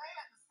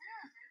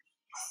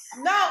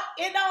 No,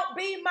 it don't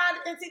be my.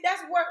 And see,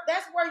 that's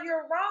where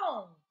you're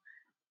wrong.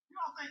 You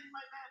don't think you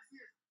make bad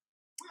decisions?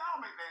 We all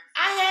make bad decisions.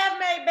 I have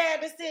made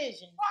bad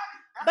decisions.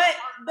 Right.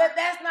 But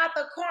that's not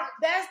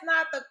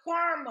the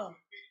karma.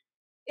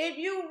 If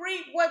you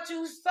reap what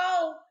you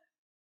sow,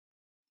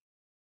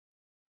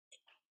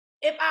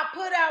 if I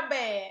put out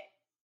bad,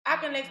 I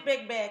can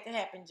expect bad to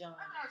happen, John.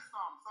 Let me ask you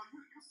something. So you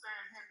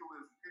saying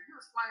Hinduism? Can you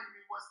explain to me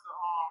what's the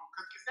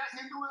Cause is that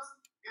Hinduism?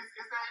 Is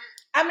that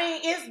it? I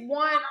mean, it's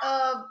one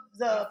of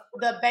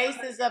the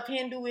basis of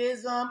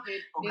Hinduism,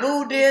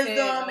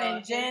 Buddhism,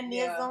 and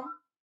Jainism.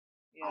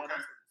 Yeah. Okay.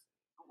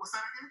 What's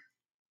that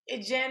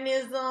again?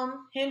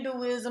 Jainism,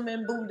 Hinduism,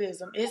 and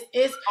Buddhism. It's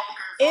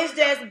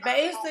just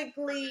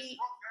basically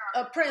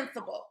a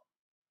principle.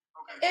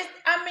 Okay.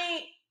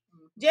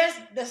 Just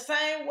the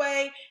same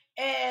way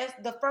as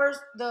the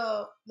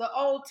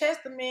Old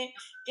Testament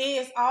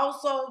is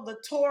also the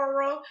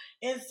Torah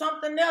and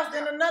something else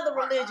in another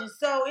religion.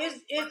 So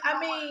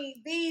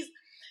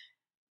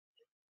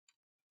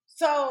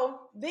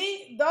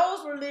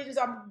those religions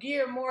are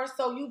geared more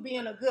so you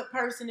being a good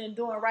person and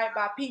doing right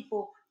by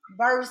people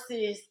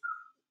versus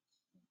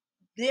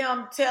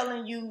them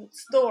telling you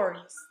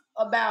stories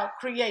about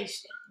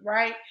creation,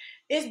 right?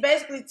 It's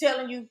basically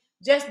telling you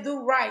just do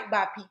right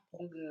by people.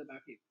 Do good by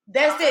people.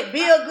 That's it.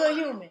 Be a good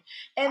human.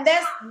 And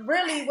that's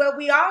really where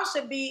we all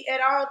should be at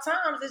all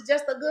times, is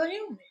just a good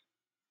human.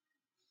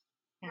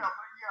 Yeah,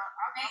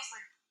 I think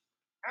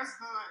that's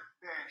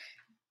good that,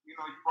 you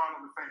brought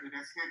up the fact that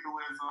there's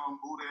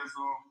Hinduism,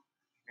 Buddhism,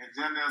 and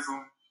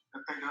Jainism.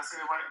 I think did I say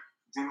it right?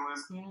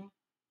 Jainism. Mm-hmm.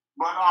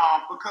 But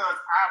because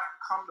I've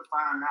come to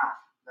find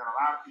out that a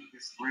lot of people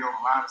disagree on a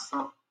lot of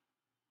stuff,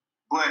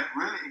 but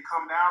really it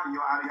comes down to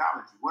your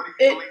ideology. What do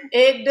you believe?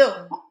 It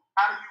do.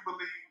 How do you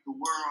believe the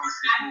world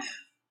should move?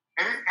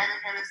 And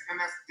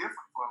that's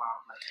different for a lot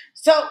of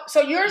So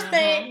people. you're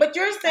saying, but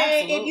you're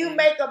saying Absolutely. If you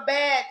make a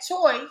bad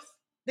choice,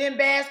 then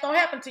bad's gonna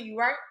happen to you,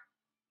 right?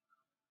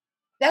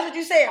 That's what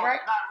you said, right?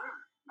 Not really.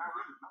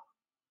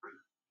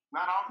 No.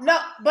 Not all the No,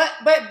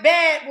 time. but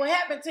bad will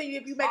happen to you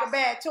if you make a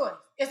bad choice.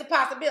 It's a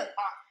possibility.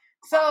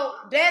 So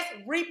that's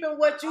reaping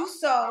what you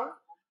sow.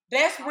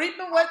 That's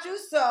reaping what you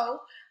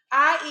sow,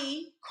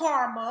 i.e.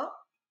 karma.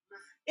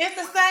 It's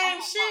the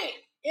same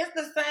shit. It's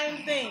the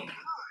same thing.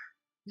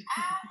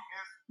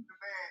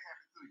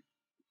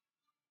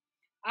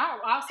 I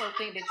also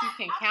think that you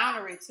can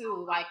counter it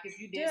too. Like if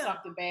you did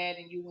something bad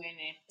and you went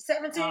in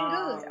 17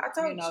 good. I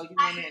told you. You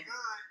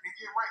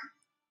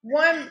went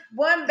in.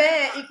 One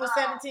bad equals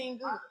 17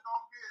 good.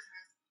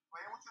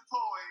 Playing with your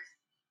toys,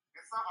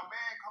 and a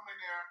man come in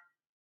there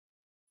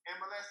and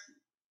molest you.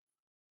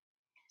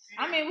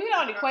 I mean, we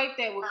don't equate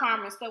that with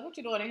karma and stuff. What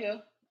you doing in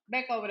here?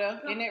 Back over there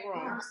in that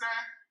room. You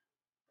understand?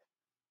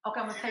 Okay,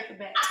 I'm gonna take it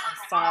back.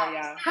 Sorry,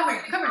 y'all. Come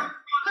here. When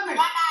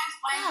I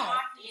explain to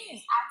my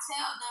kids, I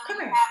tell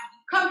them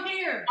Come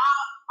here.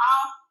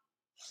 All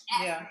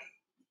yeah.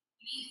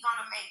 You're either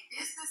gonna make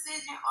this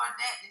decision or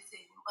that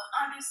decision, but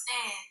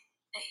understand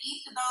that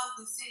each of those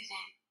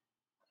decisions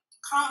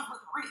comes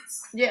with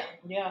risk. Yeah.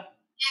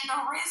 And the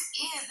risk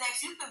is that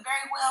you could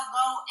very well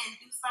go and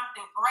do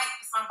something great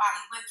for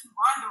somebody, but you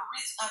run the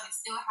risk of it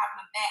still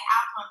having a bad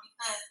outcome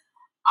because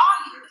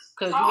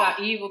you got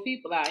evil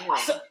people out here.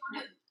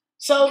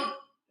 So you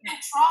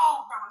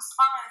control the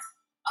response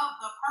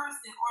of the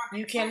person or the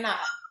you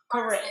cannot.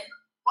 Correct.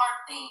 Or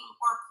thing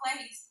or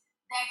place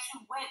that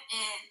you went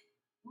and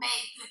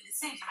made good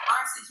decisions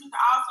versus you can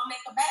also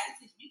make a bad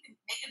decision. You can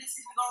make a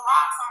decision to go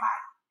rob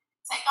somebody,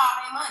 take all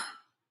their money.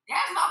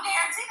 There's no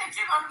guarantee that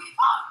you're gonna get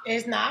caught.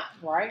 It's not.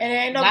 Right. And there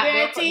ain't no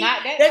guarantee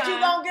that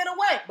you're gonna get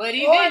away. But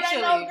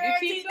eventually, no you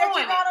keep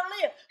doing that you're gonna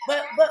live.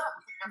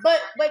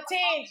 But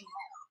Tangie,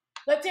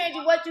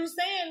 what you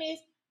saying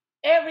is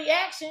every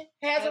action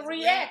has a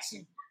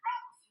reaction.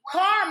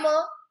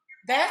 Karma,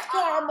 that's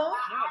karma.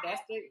 No,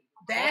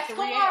 that's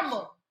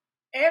karma.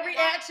 Every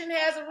action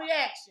has a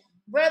reaction,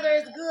 whether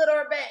it's good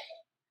or bad.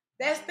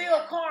 That's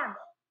still karma.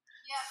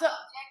 Yeah, so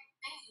the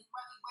thing is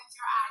what's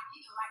your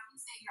ideal? Like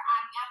you said, your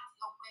ideology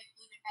of what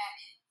good and bad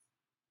is.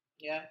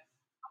 Yeah.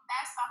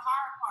 That's the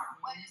hard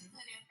part. What is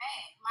good and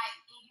bad? Like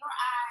in your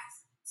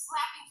eyes,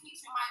 slapping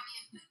Keisha might be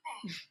a good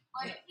thing,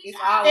 but it's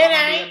always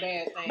gonna be a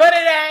bad thing. But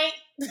it ain't.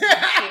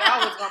 It's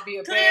always gonna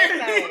be a bad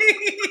thing.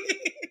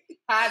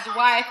 Hide your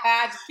wife,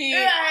 hide your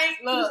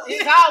kids. Look,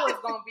 it's always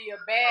gonna be a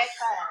bad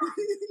thing.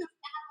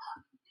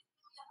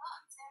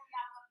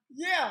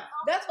 Yeah,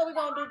 that's what we're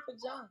gonna do for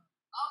John.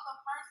 Of the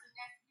person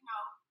that's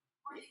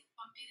really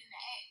committing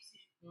the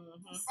action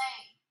to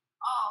say,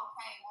 oh,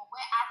 okay, well,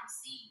 what I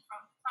received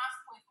from the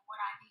consequence of what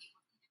I did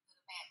was either good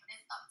or bad, but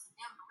it's up to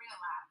them to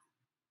realize.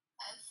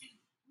 Because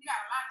we got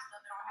a lot of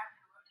stuff that don't happen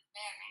in the world that's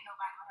bad, and ain't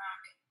nobody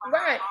around it.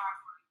 Right.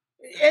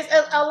 It's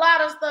a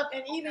lot of stuff,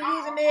 and even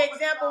using the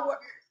example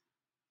where.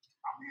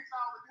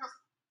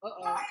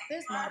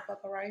 This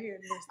motherfucker right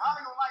here. Y'all ain't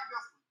gonna like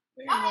this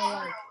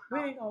one.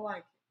 We ain't gonna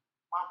like it.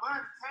 My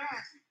buddy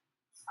Tangie,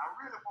 I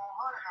really want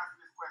her to answer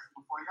this question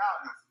before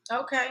y'all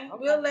answer. Okay.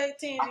 We'll let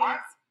Tangie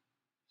answer.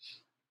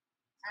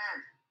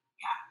 Tangie.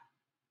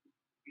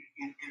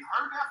 Yeah. In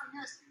her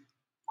definition,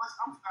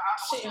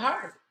 Shit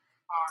hurt.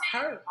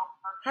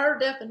 Her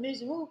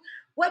definition.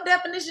 What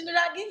definition did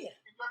I give?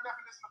 Your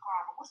definition of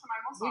karma. What's the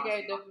name? I'm We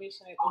sorry. gave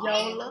definition.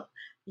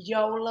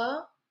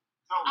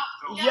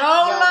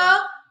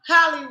 Yola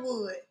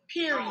Hollywood.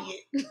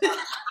 Period.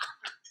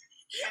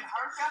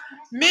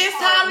 Miss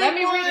Hollywood. Let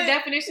me read the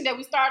definition that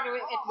we started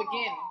with at the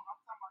beginning. I'm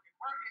talking about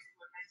her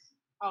explanation.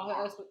 Oh,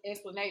 her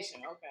explanation.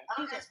 Okay.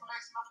 Her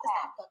explanation of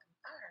karma.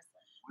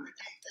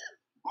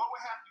 What would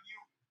happen to you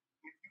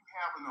if you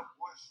have an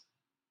abortion?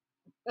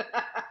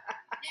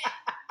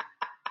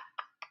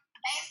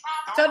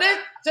 So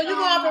you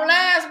going from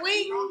last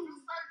week? Don't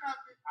you say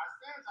nothing. I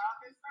said y'all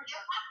can't say If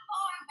nothing. I'm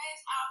going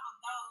based off of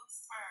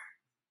those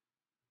terms,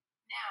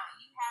 now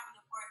you have an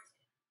abortion.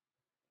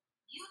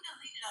 You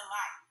deleted a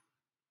life.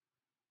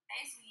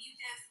 Basically, you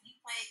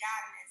played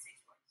God in that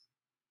situation.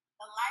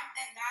 The life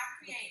that God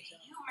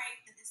created, you made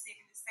the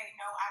decision to say,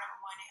 no, I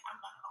don't want it. I'm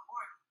going to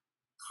abort it.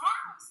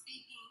 Karma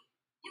speaking,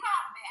 you're going to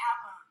have a bad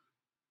outcome.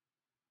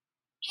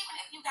 Even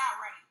if you got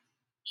raped.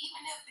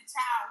 Even if the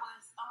child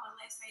was a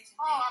molestation.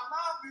 Oh, I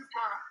love this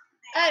girl.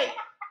 Hey.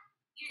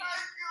 Thank you.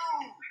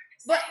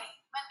 But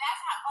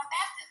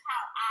that's just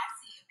how I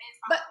see it.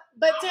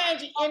 But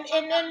Tangie, and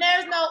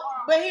there's no.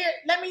 But here,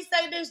 let me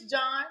say this,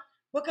 John,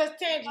 because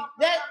Tangie,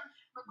 that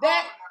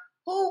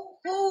who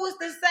is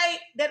to say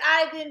that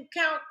I didn't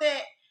count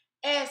that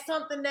as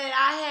something that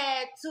I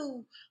had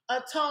to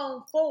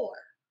atone for?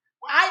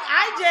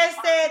 I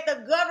just said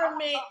the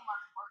government.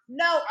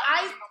 No,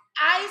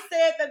 I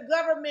said the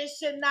government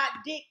should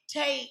not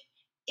dictate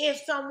if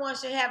someone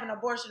should have an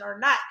abortion or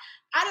not.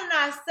 I did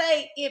not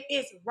say if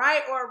it's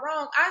right or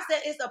wrong. I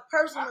said it's a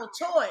personal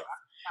choice.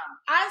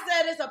 I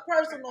said it's a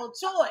personal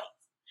choice.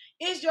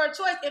 It's your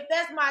choice. If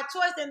that's my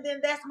choice and then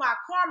that's my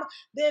karma,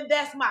 then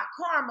that's my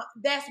karma.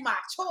 That's my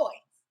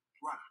choice.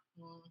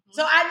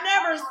 So I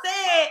never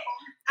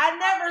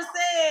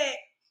said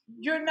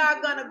you're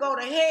not going to go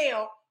to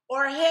hell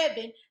or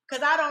heaven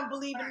because I don't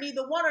believe in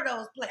neither one of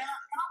those places.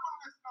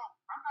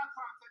 I'm not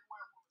trying to take away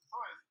a woman's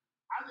choice.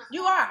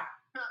 You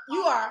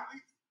are.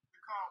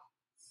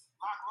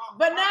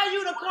 But now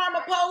you the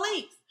karma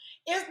police.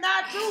 It's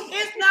not you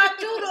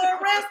to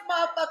arrest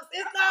motherfuckers.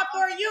 It's not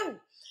for you.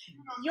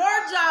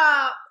 Your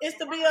job is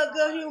to be a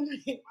good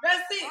human.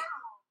 That's it.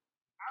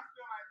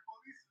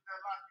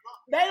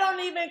 They don't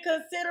even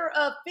consider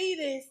a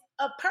fetus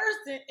a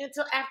person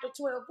until after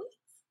 12 weeks.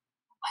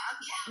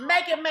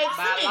 Make it make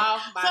sense.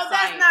 So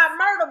that's not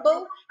murder,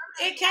 boo.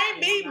 It can't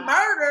be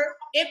murder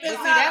if it's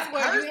not. That's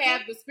where you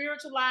have the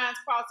spiritual lines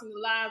crossing the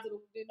lines of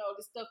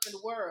the stuff in the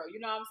world. You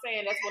know what I'm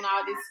saying? That's when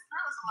all this.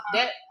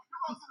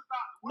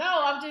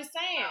 No, I'm just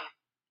saying.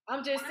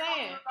 What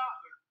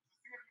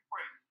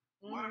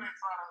do they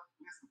try to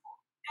listen for?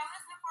 They're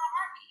listening for a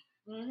heartbeat.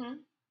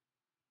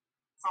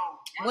 So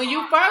when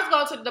you first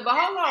go to the, but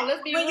hold on,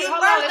 let's be. When you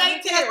hold first on, they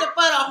tested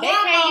for the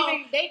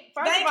hormone, they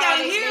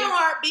can't hear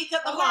heartbeat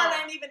because the heart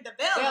ain't even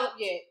developed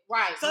yet.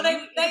 Right. So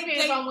it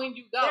depends on when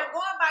you go. They're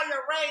going by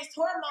your raised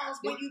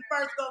hormones when you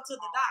first go to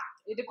the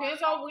doctor. It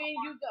depends on when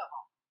you go.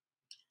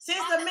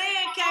 Since the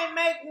man can't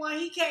make one,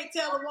 he can't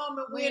tell a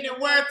woman when and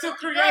where to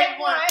create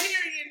one.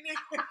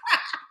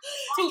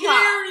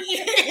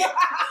 Period.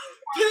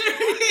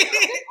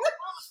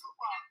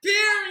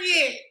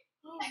 Period.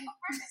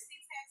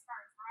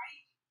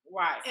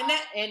 Right.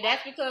 And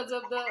that's because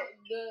of the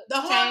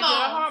hormone. Change of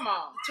the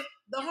hormone.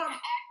 The hormone.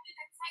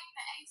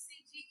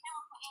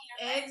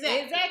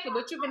 Exactly.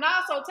 But you can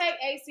also take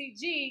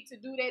ACG to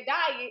do that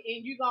diet,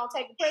 and you're gonna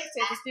take a pregnancy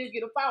test and still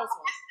get a false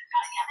one.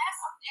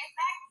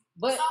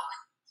 But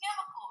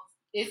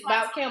it's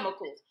about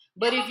chemicals.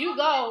 But if you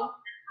go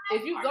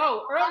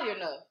early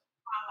enough,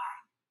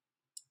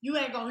 you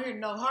ain't gonna hear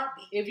no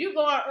heartbeat. If you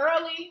go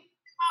early,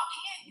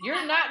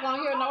 you're not gonna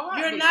hear no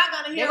heartbeat. You're not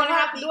gonna hear. They're gonna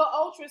have to do an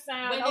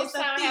ultrasound. The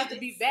ultrasound has to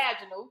be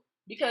vaginal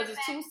because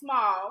it's too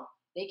small.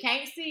 They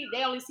can't see.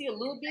 They only see a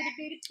little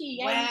bitty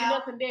key. Ain't even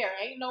nothing there.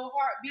 Ain't no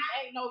heartbeat.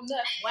 Ain't no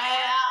nothing.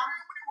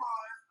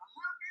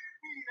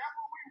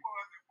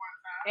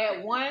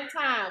 At one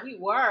time, we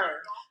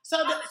were.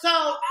 So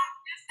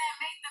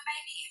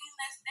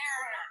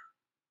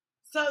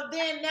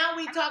then now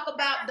we talk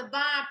about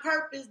divine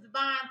purpose,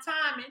 divine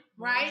timing,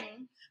 right?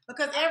 Mm-hmm.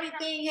 Because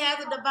everything has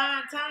a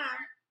divine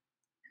time.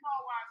 You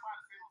know why I tried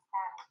to say it was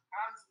karma? I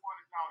just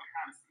wanted y'all to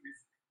kind of see this.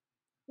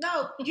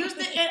 No, you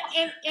still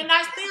and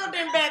I still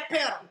didn't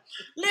backpedal.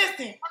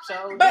 Listen,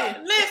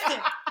 listen,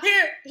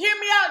 hear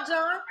me out,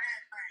 John.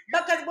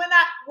 Because when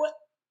I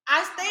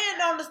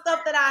stand on the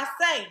stuff that I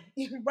say,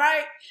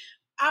 right?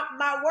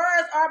 My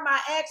words are my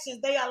actions;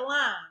 they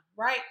align,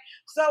 right?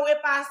 So if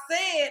I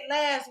said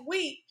last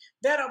week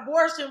that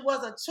abortion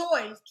was a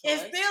choice,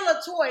 it's still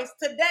a choice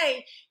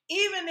today.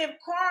 Even if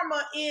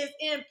karma is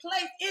in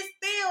place, it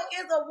still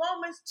is a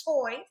woman's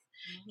choice.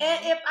 Mm-hmm.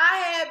 And if I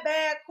had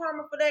bad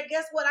karma for that,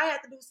 guess what? I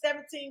had to do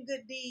 17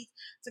 good deeds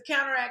to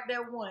counteract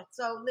that one.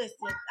 So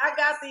listen, I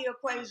got the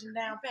equation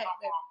down pat,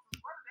 baby.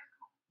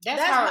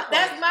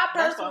 That's my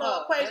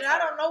personal equation. I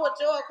don't know what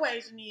your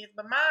equation is,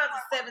 but mine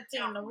is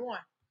 17 to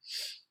 1.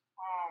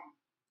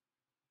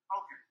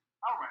 Okay,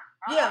 all right.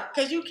 Yeah,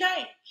 because you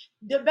can't.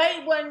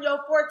 Debate wasn't your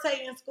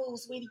forte in school,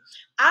 sweetie.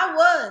 I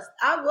was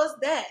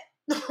that.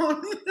 Other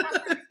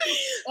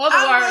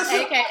words,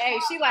 AKA,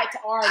 she liked to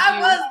argue. I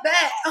was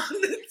that.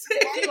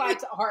 She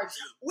liked to argue.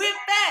 With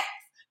facts.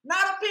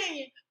 Not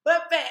opinion,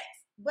 but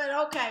facts. But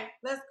okay,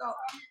 let's go.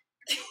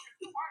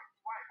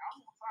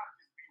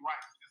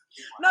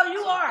 No,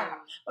 you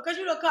are. Because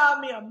you done called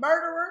me a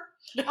murderer.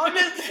 On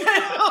this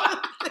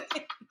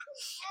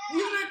you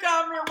done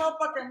called me a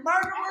motherfucking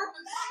murderer.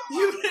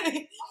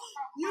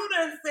 You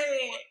done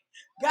said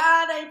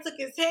God ain't took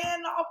his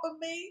hand off of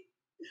me.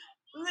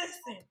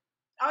 Listen.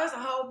 Oh, there's a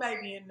whole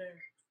baby in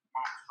there.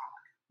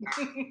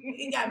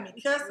 He got me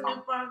cussing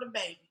in front of the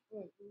baby.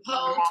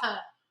 Whole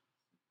time.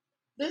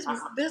 This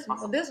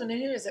one in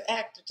here is an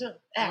actor too.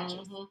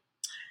 Actress. Mm-hmm.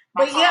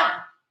 But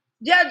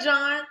yeah,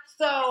 John.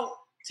 So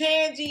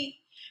Tangi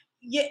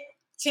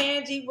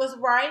was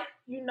right.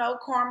 You know,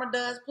 karma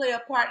does play a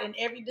part in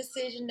every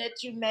decision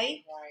that you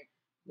make.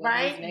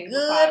 Right?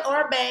 Good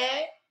or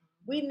bad.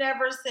 We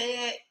never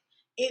said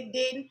it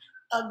didn't.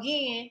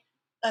 Again,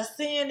 a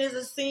sin is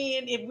a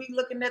sin. If we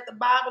looking at the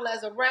Bible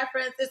as a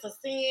reference, it's a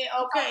sin.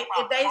 Okay,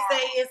 if they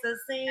say it's a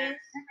sin.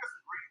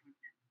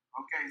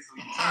 Okay, so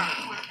you trying to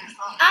twist this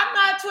up. I'm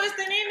not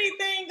twisting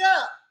anything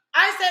up.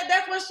 I said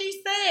that's what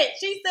she said.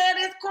 She said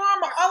it's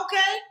karma.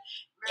 Okay.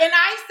 And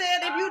I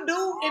said if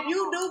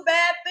you do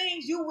bad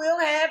things, you will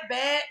have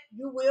bad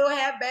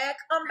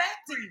come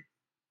back to you.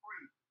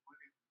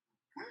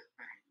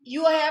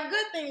 You will have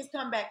good things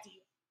come back to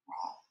you.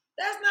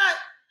 That's not.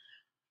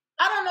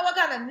 I don't know what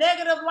kind of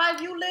negative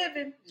life you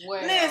living. Well,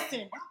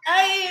 listen,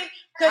 I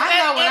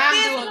know when I'm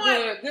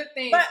doing good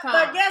things come.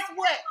 But guess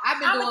what?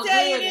 I've been doing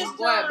good, and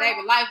boy,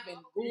 baby, life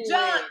been good.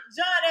 John,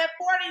 at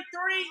 43,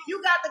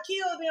 you got to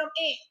kill them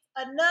ants.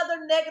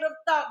 Another negative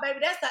thought, baby.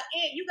 That's an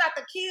ant. You got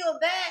to kill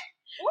that.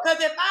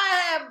 Because if I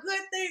have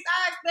good things,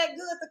 I expect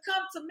good to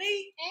come to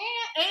me.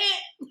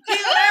 Ant,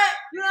 kill that.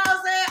 You know what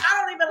I'm saying?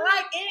 I don't even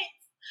like ants.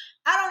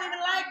 I don't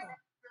even like them.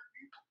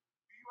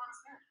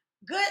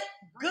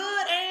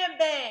 Good and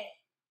bad.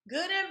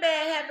 Good and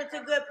bad happen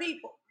to good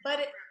people.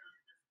 But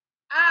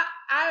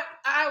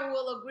I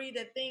will agree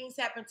that things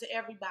happen to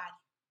everybody.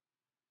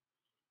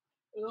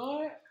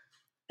 Lord.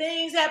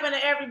 Things happen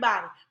to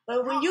everybody.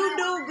 But when you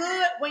do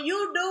good,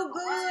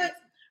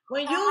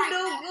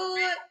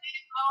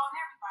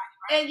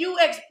 and you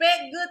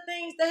expect good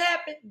things to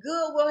happen,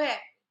 good will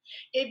happen.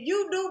 If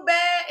you do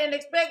bad and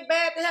expect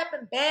bad to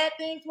happen, bad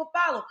things will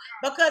follow.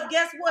 Because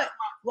guess what?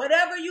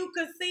 Whatever you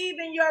conceive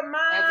in your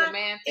mind, as a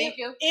man,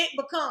 it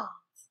becomes.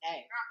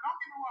 Hey. Now, don't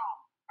get me wrong.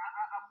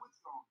 I'm with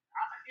you on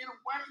it. In a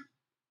way,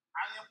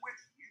 I am with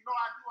you. You know,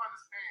 I do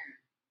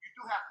understand. You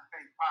do have to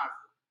think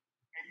positive.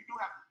 And you do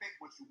have to think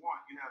what you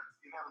want, in order to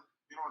get. I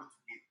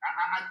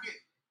get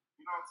it.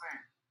 You know what I'm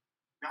saying?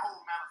 The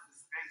whole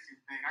manifestation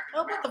thing.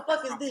 What the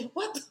fuck is this?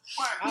 What the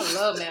I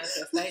love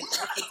manifestation.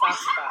 What you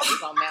talking about? We're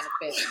going to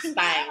manifest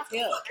things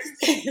here. I like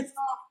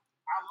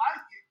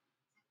it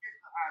to get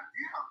the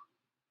idea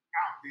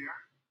out there,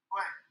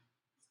 but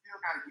you still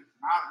got to get the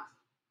knowledge,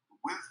 the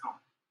wisdom.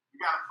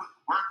 You got to put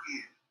the work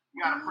in.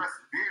 You got to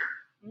persevere.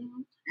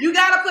 Mm-hmm. You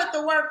got to put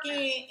the work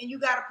in and you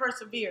got to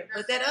persevere.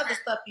 But that other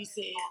stuff you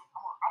said.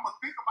 I'm going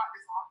to think about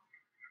this all.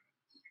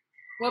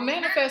 Well,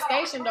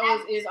 manifestation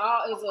though is a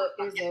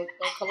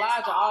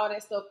collage of all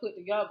that stuff put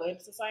together.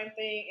 It's the same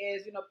thing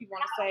as people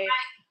want to say,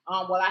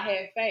 well, I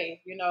have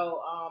faith.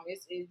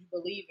 It's you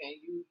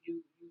believing, you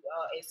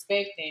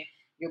expecting,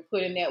 you're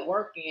putting that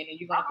work in, and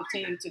you're gonna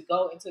continue to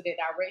go into that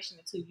direction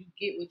until you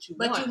get what you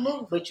want. You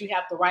move. But you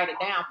have to write it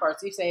down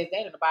first. It says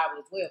that in the Bible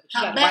as well. But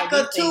you have to write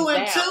these things down 2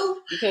 and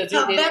 2. Because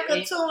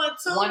Habakkuk 2 and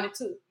 2. 1 and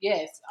 2.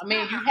 Yes, I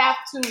mean you have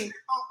to.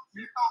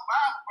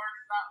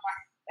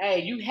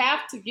 Hey, you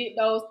have to get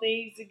those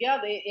things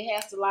together. It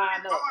has to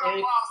line up,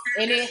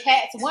 and it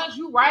has. Once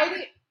you write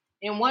it,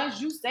 and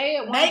once you say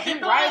it, once you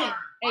write it,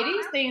 hey,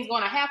 these things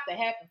gonna have to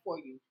happen for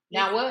you.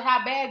 Now,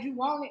 how bad you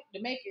want it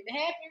to make it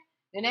happen,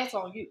 then that's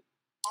on you.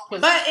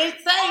 But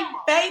it says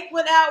faith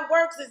without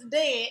works is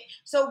dead.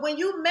 So when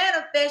you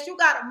manifest, you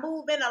gotta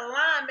move in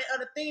alignment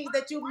of the things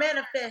that you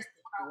manifested.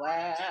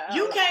 Wow.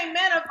 You can't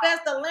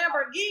manifest a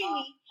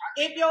Lamborghini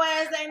if your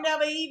ass ain't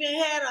never even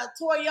had a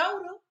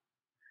Toyota.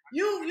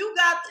 You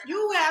have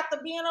to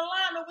be in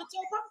alignment with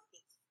your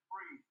purpose.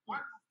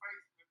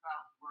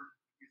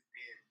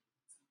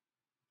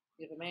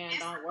 If a man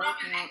don't work,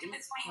 he can't work. You can't just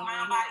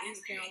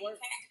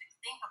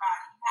think about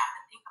it. You have to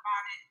think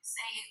about it,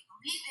 say it,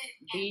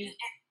 believe it,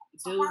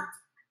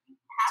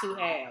 to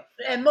have.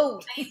 And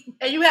move.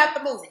 And you have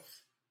to move.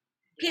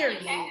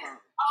 Period.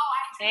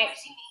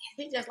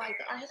 He just like,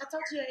 I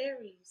told you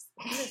Aries.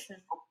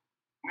 Listen.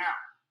 Now,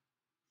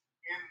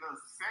 in the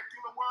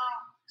secular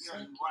world,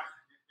 you're right.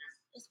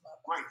 It's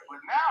great. But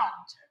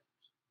now,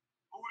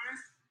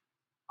 Buddhists,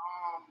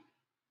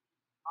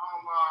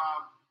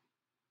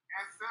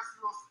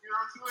 ancestral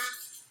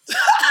spiritualists,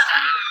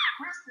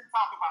 Christians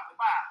talk about the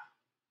Bible.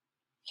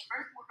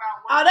 Faith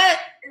without works.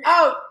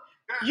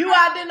 You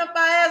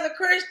identify as a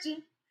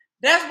Christian?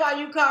 That's why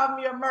you call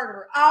me a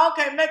murderer. Oh,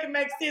 okay, make it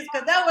make sense,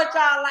 because that's what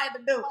y'all like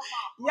to do.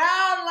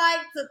 Y'all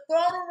like to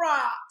throw the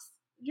rocks,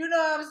 you know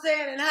what I'm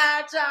saying, and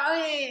hide y'all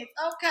hands.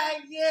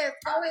 Okay, yes,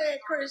 go ahead,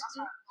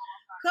 Christian.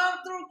 Come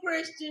through,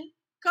 Christian.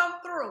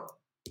 Come through.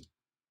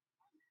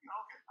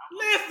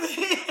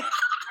 Listen.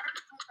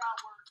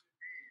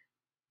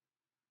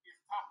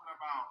 Talking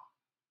about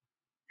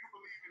you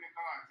believing in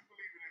God, you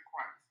believing in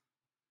Christ.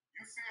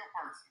 You see a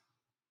person,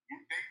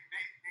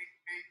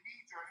 they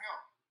need your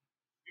help.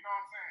 You know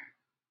what I'm saying?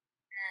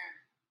 And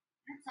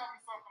you tell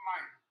me something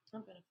like,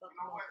 you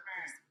know what,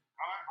 man,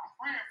 I'm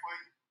praying for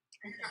you,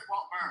 and you just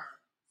walk by.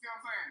 See what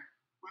I'm saying?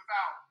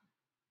 Without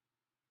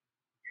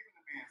giving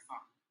the man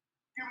something,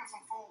 giving him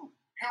some food,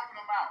 helping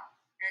him out,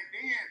 and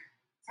then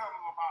telling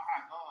him about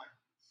how God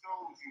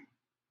shows you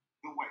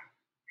the way.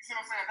 You see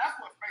what I'm saying? That's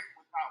what faith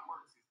without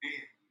works is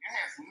dead. It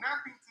has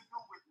nothing to do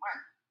with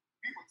money.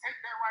 People take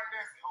that right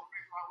there and say, oh,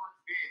 faith without works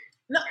is dead.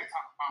 No. They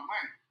talk about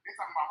money. They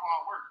talk about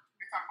hard work.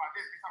 They talk about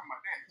this. They talk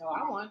about that. Oh,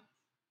 I won.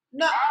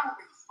 No. The Bible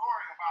is a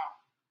story about.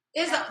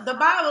 The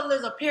Bible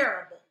is a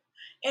parable.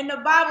 And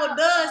the Bible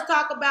does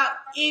talk about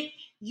it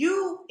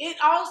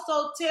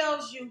also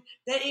tells you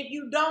that if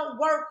you don't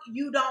work,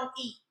 you don't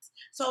eat.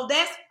 So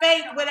that's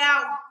faith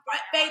without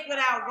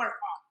work.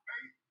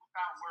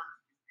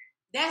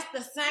 That's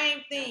the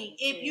same thing.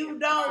 If you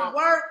don't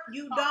work,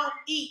 you don't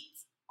eat.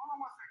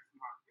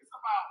 It's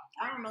about.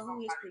 I don't know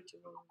who his preacher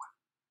was.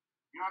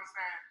 You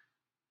understand?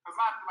 Because a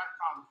lot of people like to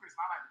call it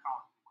Christian. I like to call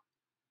it.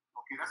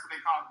 Okay, that's what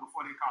they call it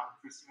before they call it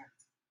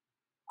Christianity.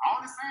 All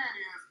I'm saying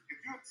is,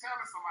 if you're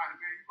telling somebody,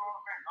 man, you're going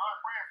to man,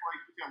 God praying for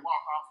you, you can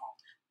walk off on.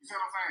 You see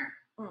what I'm saying?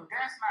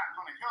 That's not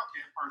going to help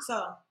that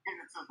person get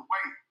into the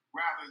way,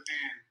 rather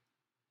than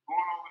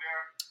going over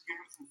there,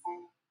 giving some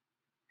food,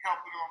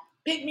 helping them.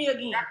 Pick me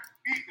again.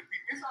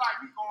 It's like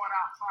me going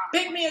out trying to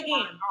pick me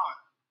again.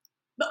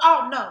 But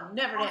no,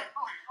 never that.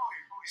 Go ahead.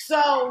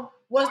 So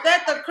was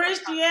that the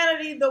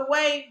Christianity the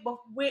way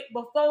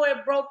before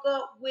it broke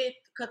up with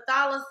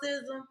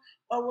Catholicism,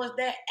 or was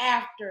that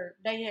after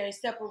they had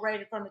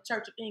separated from the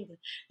Church of England?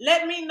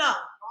 Let me know.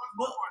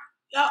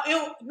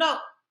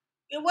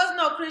 It was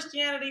no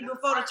Christianity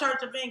before the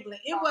Church of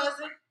England. It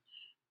wasn't.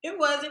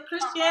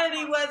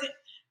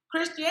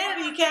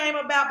 Christianity came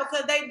about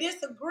because they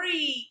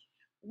disagreed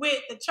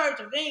with the Church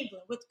of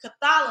England, with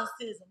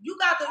Catholicism. You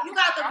got to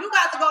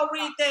go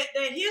read that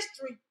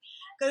history,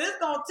 because it's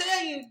gonna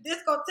tell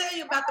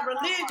you about the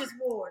religious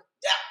wars.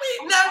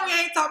 That we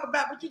ain't talking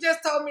about, but you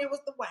just told me it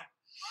was the way.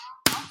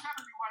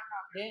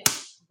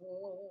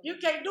 You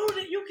can't do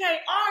that. You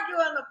can't argue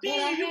an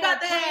opinion. You got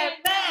to have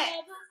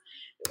facts.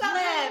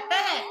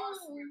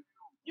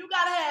 You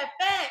gotta have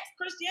facts.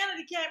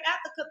 Christianity came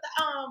after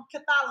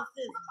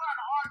Catholicism.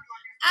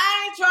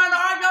 I ain't trying to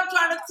argue. I'm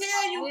trying to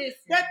tell you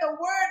that the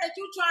word that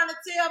you trying to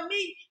tell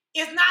me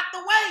is not the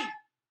way.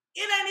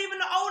 It ain't even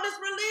the oldest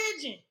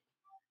religion.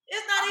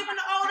 It's not even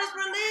the oldest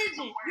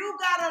religion. You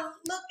gotta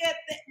look at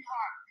that. You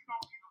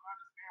don't even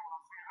understand what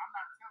I'm saying. I'm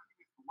not telling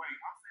you it's the way.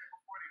 I'm saying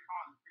before they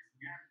called it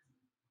Christianity.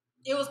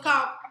 It was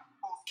called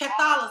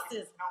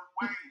Catholicism. No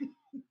way.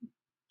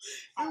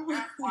 So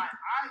that's why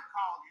I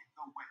call it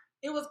the way.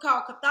 It was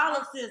called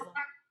Catholicism.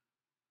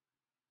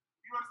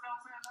 You understand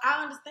what I'm saying?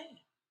 I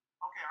understand.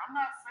 Okay, I'm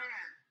not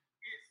saying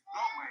it's the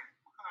way,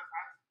 because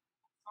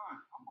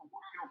son, I'm gonna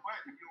whoop your butt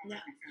if you don't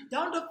let me finish.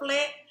 Don't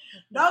deflect.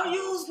 Don't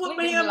use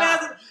whooping him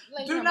as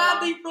do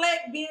not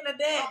deflect being a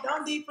dad.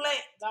 Don't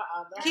deflect.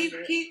 Keep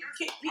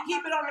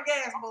it on the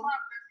gas, boo.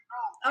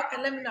 Okay,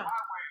 let me know.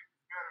 My way is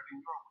better than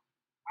your way.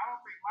 I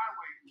don't think my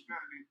way is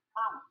better than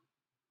her way.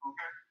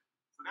 Okay?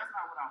 So that's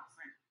not what I was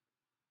saying.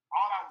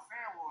 All I was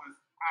saying was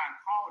I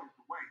called it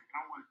the way, and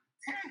I want to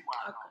tell you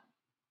why I called it.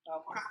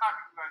 Because a lot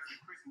of people like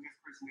say Christian this,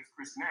 Christian this,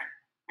 Christian that.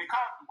 They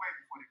call it the way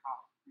before they call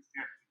it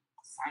Christianity.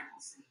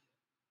 Discipleship.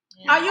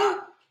 Are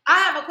you? I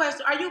have a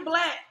question. Are you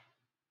black?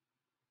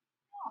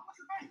 No, what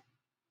you think?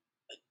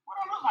 What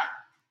do I look like?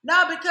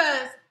 No,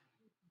 because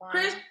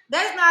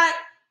that's not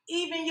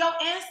even your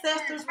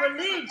ancestors'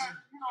 religion.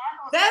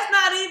 That's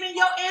not even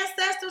your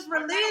ancestors'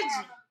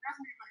 religion.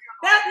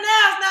 That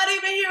now is not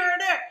even here or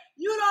there.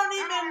 You don't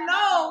even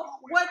know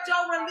what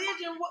your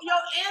religion, what your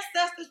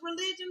ancestors'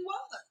 religion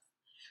was.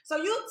 So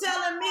you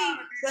telling me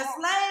the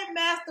slave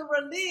master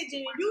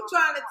religion, and you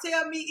trying to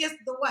tell me it's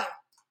the way?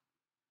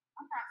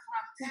 I'm not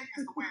trying to tell you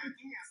it's the way it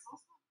is,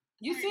 sister.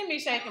 You see me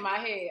shaking my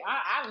head.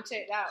 I haven't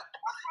checked out.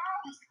 What's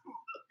wrong with you?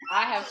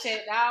 I have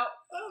checked out.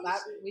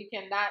 We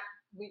cannot.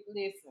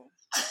 Listen.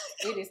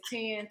 It is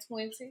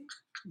 10:20.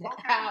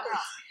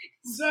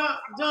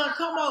 John,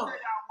 come over.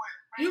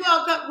 You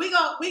gonna come? We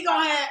gonna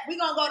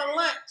go to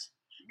lunch.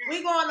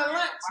 We going to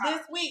lunch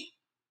this week.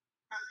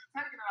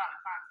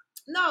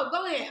 No,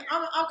 go ahead.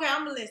 I'm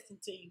gonna listen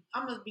to you.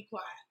 I'm gonna be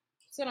quiet.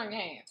 Sit on your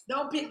hands.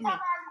 Don't pick me. You just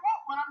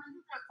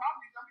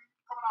talking.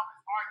 Coming off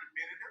as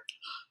argumentative.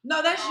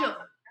 No, that's you.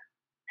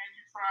 And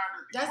you trying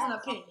to. That's an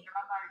opinion.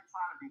 I'm not even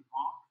trying to be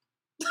wrong.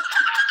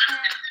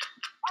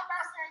 I'm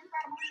not saying you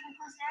gotta believe in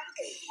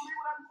Christianity. You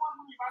believe whatever you want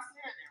to believe. I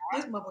said that, right?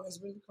 This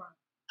motherfucker's really crying.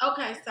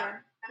 Okay,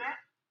 sir.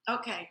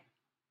 Okay.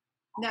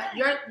 Now,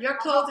 your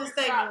closing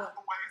statement was.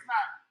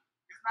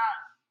 It's not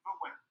the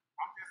way.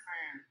 I'm just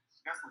saying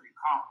that's what they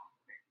call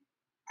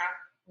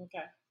it.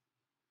 Okay.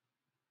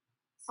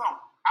 So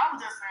I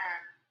was just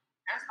saying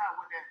that's not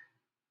what that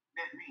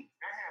means.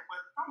 But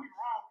don't get me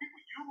wrong, people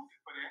use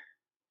it for that,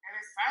 and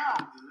it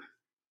sounds good.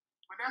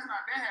 But that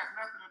has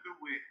nothing to do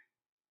with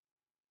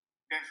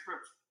that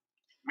scripture.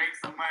 Make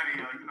some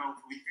money, or if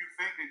you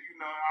think that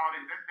all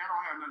that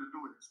don't have nothing to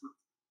do with the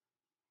scripture.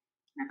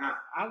 It doesn't.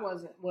 I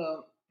wasn't.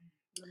 Well,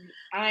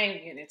 I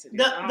ain't getting into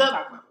this. I don't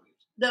talk about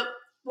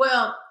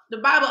religion. The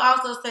Bible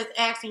also says,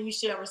 "Ask and you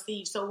shall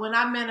receive." So when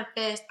I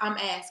manifest, I'm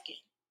asking.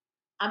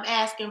 I'm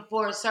asking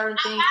for certain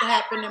things to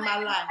happen in my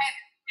life.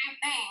 Same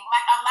thing.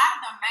 Like a lot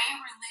of the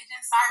main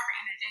religions, sorry for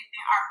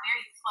interjecting, are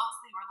very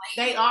closely related.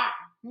 They are.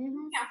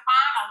 You can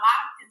find a lot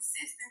of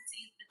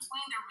consistencies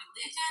between the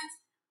religions,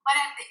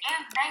 but at the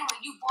end of the day, when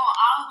you boil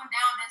all of them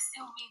down, that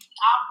still means we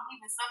all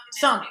believe in something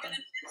that's bigger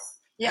than this.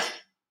 Yeah.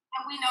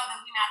 And we know that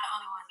we're not the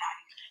only ones out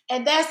here.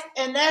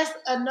 And that's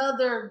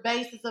another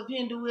basis of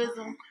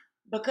Hinduism,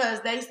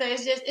 because they say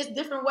it's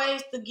different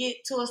ways to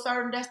get to a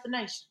certain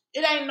destination.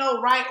 It ain't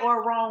no right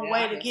or wrong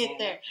way to get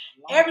there.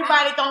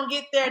 Everybody gonna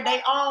get there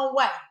their own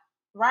way,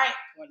 right?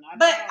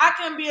 But I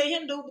can be a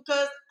Hindu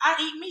because I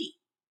eat meat.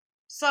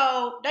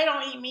 So they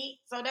don't eat meat.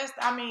 So that's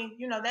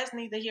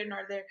neither here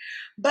nor there.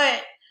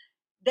 But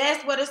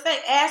that's what it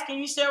says. Asking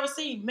you shall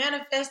receive.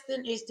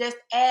 Manifesting is just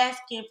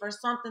asking for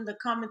something to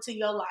come into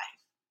your life.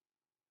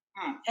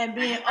 And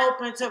being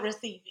open to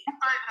receive it. You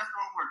think that's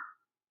gonna work?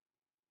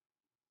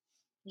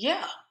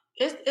 Yeah,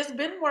 it's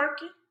been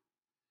working.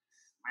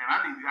 Man,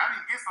 I need to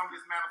get some of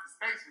this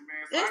manifestation,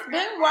 man. So it's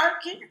been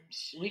working.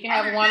 We can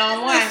have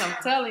one-on-one. I'm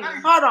telling you.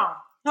 Hold on.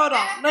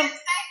 There's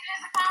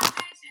a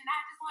conversation,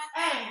 not just one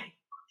thing.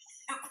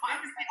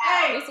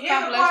 It's a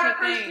compilation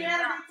of things.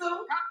 Let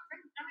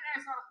me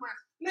ask y'all a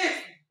question.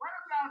 Listen. What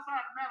if y'all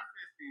try to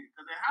manifest this?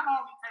 Because then how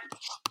long it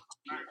takes?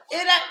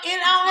 It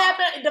don't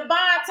happen.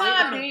 Divine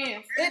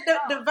timing.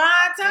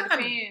 Divine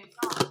timing.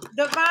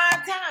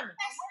 Divine timing.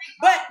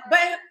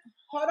 But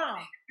hold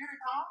on.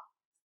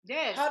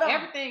 Yes,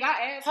 everything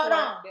I asked for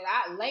that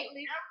I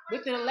lately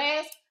within the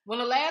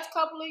last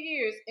couple of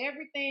years,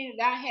 everything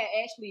that I had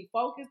actually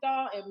focused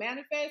on and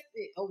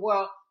manifested,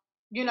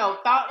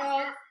 thought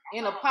of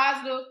in a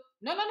positive.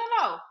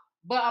 No.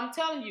 But I'm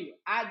telling you,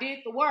 I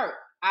did the work.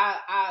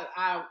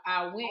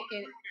 I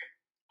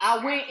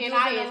went and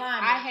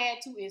I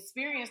had to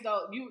experience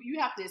though. You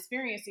have to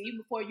experience it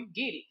even before you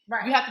get it.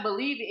 Right. You have to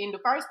believe it. And the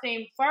first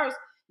thing first,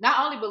 not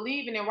only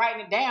believing and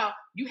writing it down,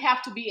 you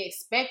have to be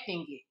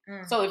expecting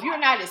it. So if you're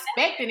not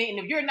expecting it and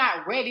if you're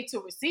not ready to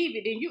receive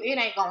it, then it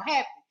ain't gonna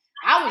happen.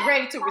 I was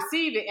ready to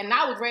receive it, and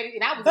I was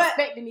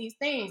expecting these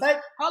things.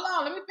 But hold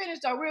on, let me finish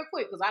though real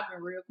quick because I've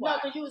been real quiet. No,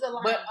 because you was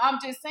aligned. But I'm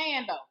just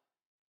saying though,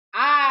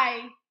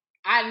 I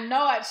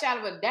know at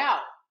shadow of a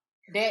doubt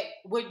that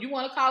what you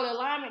want to call it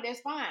alignment, that's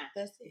fine.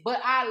 That's it.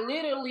 But I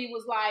literally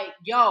was like,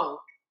 yo,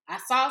 I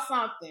saw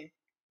something.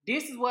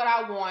 This is what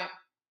I want.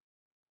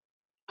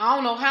 I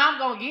don't know how I'm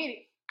going to get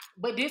it,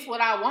 but this is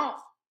what I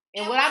want.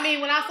 And what I mean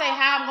when I say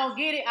how I'm going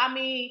to get it, I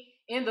mean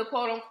in the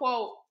quote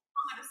unquote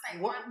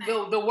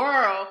the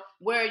world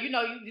where, you're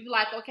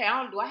like, okay,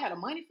 do I have the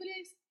money for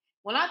this?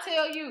 When I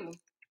tell you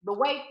the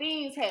way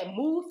things had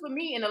moved for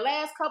me in the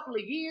last couple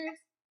of years,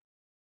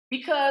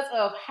 because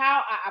of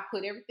how I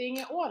put everything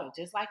in order,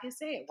 just like it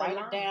said, write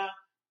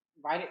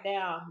it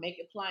down, make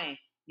it plain.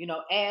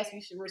 Ask,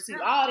 you should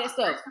receive all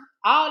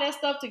that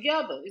stuff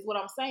together is what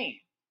I'm saying.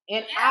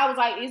 And I was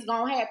like, it's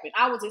gonna happen.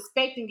 I was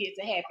expecting it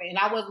to happen, and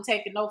I wasn't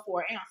taking no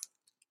for an answer.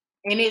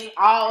 And it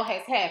all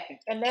has happened.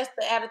 And that's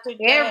the attitude.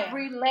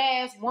 Every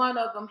last one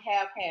of them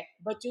have happened.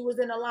 But you was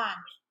in alignment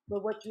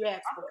with what you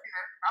asked for.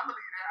 I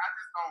believe that. I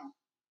just don't.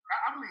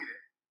 I believe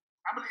it.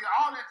 I believe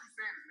all that you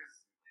said is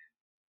necessary.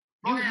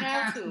 You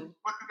have to.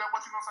 What you gonna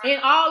say?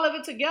 And all of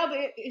it together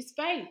is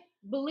faith,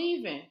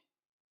 believing,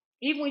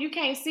 even when you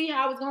can't see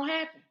how it's gonna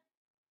happen.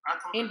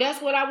 And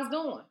that's what I was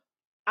doing.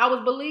 I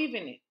was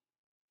believing it.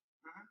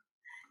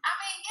 I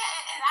mean, yeah,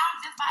 and I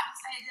was just about to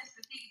say, just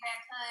to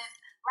piggyback, because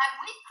like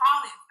we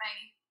call it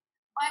faith,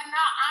 but in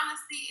all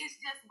honesty, it's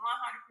just 100%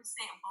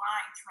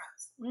 blind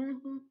trust.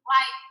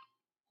 Like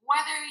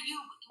whether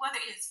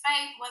it's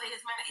faith, whether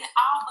it's money, it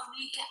all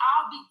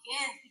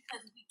begins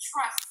because we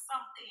trust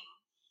something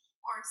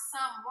or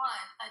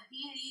someone, a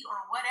deity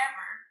or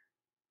whatever.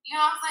 You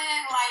know what I'm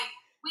saying? Like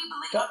we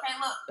believe, okay,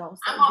 look,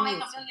 I'm gonna make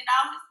 $1 million.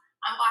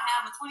 I'm gonna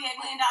have a $28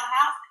 million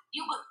house.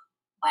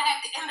 But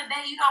at the end of the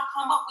day, you don't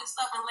come up with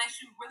stuff unless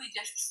you really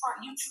just trust,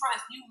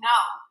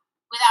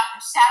 without the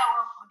shadow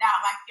of a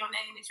doubt, like your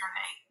name is your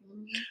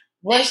name.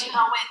 It's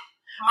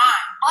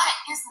mine. But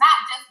it's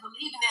not just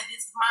believing that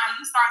this is mine.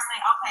 You start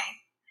saying, okay,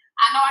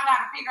 I know I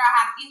got to figure out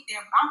how to get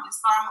there, but I'm just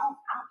start moving.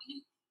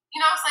 You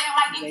know what I'm saying?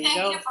 Like you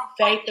can't get from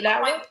faith to that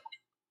way.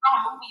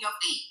 Start moving your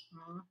feet.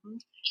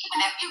 Even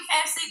if you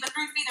can't see the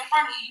 3 feet in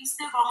front of you, you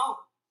still gonna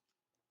move.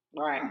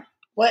 Right.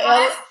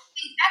 That's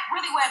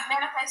really what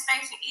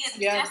manifestation is.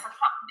 It's just a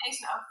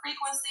combination of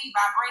frequency,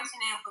 vibration,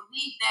 and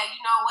belief that,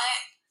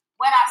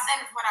 what I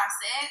said is what I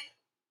said.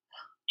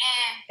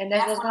 And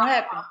that's what's going to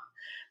happen.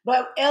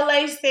 But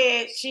LA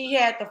said she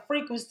had the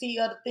frequency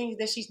of the things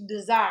that she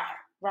desired,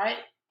 right?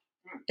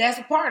 That's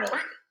a part of it.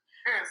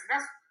 Yes,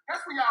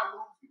 that's where y'all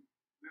lose.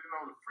 You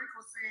know, the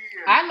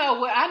frequency.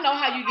 I know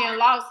how you getting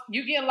lost.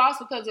 You getting lost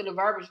because of the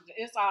verbiage.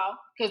 It's all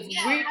because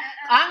we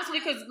honestly.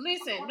 Because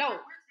listen, no,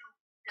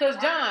 because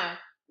John,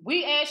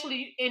 we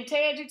actually, and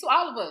Ted, you to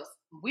all of us,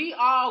 we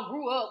all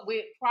grew up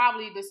with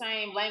probably the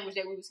same language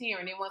that we was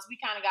hearing. And once we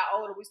kind of got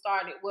older, we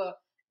started. Well,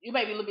 you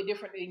may be a little bit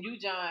different than you,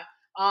 John.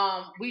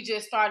 We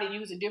just started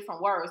using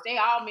different words. They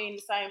all mean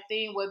the same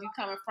thing, whether you're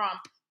coming from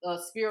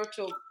the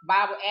spiritual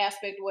Bible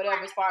aspect or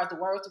whatever, as far as the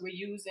words that we're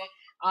using.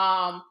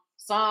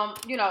 Some,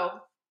 you know,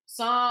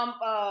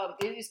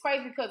 it's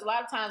crazy because a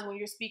lot of times when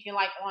you're speaking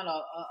like on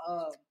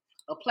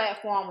a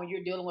platform when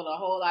you're dealing with a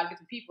whole lot of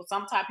different people,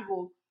 sometimes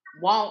people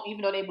won't,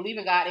 even though they believe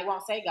in God, they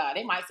won't say God.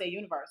 They might say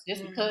universe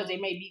just because they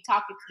may be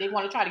talking. They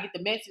want to try to get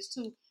the message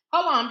to.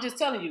 Hold on, I'm just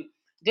telling you.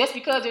 Just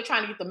because they're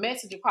trying to get the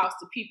message across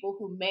to people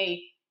who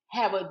may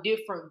have a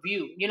different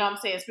view, you know what I'm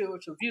saying,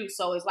 spiritual view.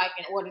 So it's like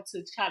in order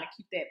to try to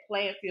keep that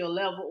playing field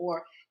level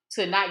or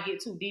to not get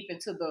too deep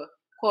into the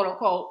quote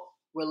unquote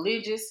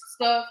religious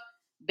stuff,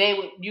 they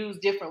would use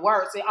different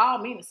words. They all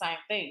mean the same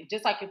thing.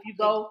 Just like if you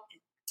go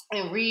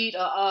and read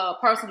a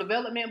personal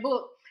development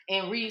book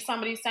and read some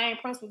of these same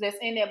principles that's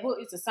in that book,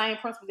 it's the same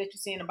principles that you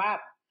see in the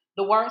Bible.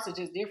 The words are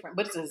just different,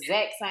 but it's the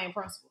exact same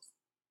principles.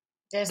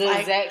 That's the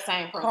like exact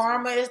same principles.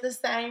 Karma is the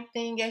same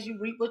thing as you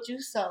reap what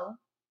you sow.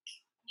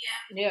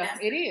 Yeah,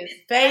 it is.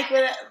 Faith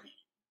with the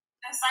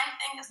same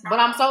thing as But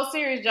I'm so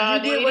serious,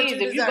 John. You get what you if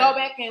deserve. you go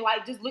back and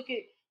like just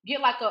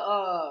get like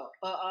a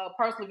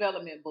personal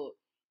development book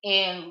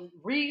and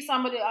read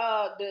some of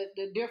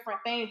the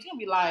different things, you'll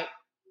be like,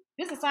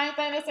 this is the same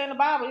thing that's in the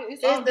Bible.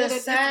 It's the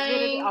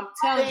same I'm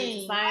telling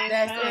you, thing the same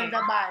that's thing in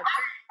the Bible.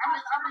 I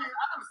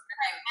understand.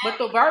 But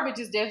the verbiage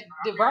is different.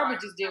 Muslims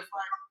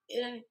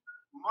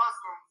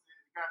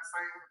got the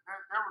same.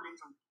 Their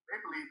religion,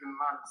 they believe in a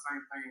lot of the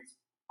same things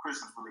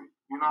Christians believe.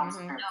 You know what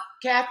I'm saying?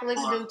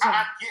 Catholics do too.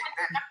 I get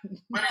that.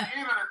 But at the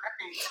end of the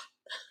day,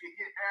 you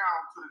get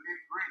down to the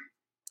nitty gritty.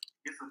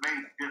 It's a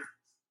major difference.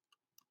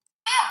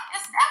 Yeah,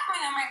 it's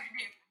definitely a major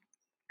difference.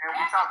 And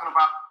we're talking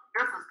about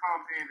difference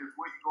comes in is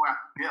where you go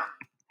after death.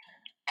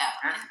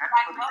 Yeah, that's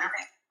what the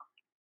difference.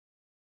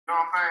 You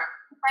know what I'm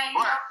saying?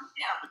 But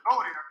to go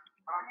there,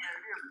 but I'm saying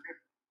it is a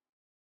difference.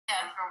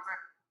 Yeah. You know what I'm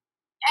saying?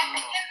 At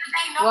the end of the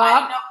day,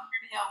 nobody knows where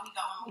the hell we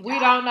going. We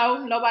don't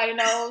know. Nobody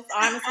knows,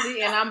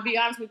 honestly. And I'm be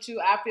honest with you.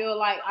 I feel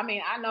like,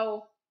 I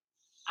know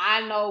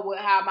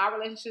how my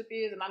relationship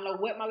is, and I know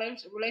what my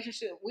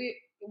relationship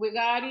with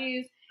God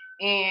is.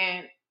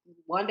 And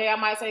one day I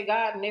might say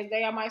God, and next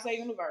day I might say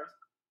universe.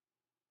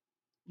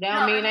 That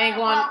don't mean I ain't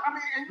going.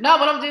 No,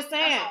 but I'm just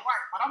saying.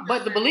 Right,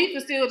 but the belief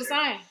is still the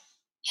same.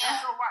 Yeah.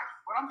 That's your right.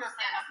 But I'm just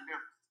saying that's the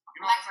difference. You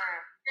know what I'm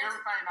saying?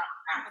 Everything not.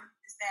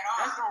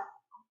 That's your.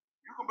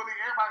 You can believe,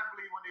 everybody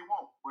believe what they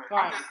want, but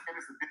I'm just saying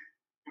it's a difference.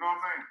 You know what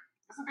I'm saying?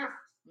 It's a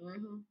difference.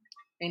 Mm-hmm.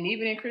 And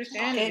even in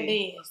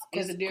Christianity,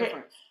 it's a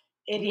difference.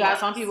 You got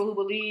some people who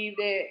believe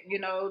that,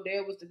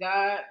 there was the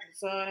God, the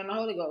Son, and the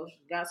Holy Ghost.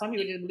 You got some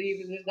people just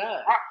believe it's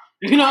God. Right.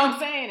 You know what I'm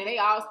saying? And they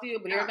all still,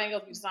 but everything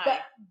else be the same.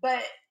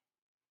 But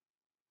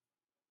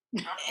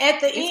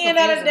at the end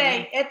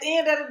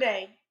of the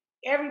day,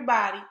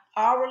 everybody,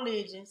 all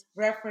religions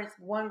reference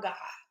one God,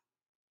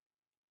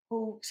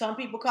 who some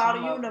people call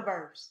the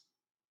universe.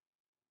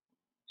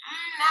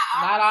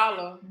 Not all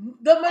of them.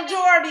 The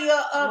majority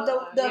of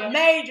the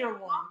major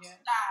ones. Yeah.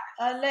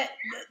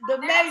 The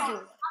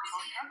major ones.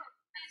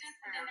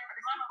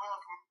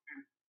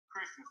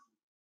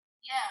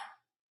 Yeah.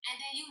 And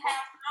then you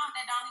have some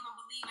that don't even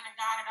believe in a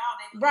God at all.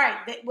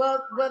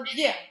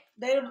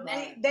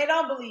 They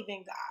don't believe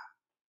in God.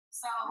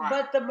 So,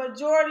 but the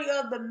majority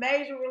of the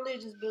major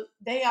religions,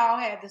 they all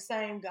have the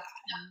same God.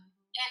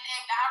 And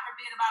then God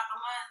forbid about the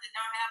ones that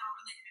don't have a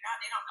religion at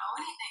all. They don't know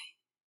anything.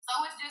 So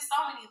it's just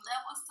so many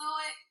levels to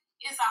it.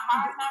 It's a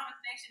hard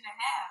conversation to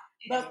have.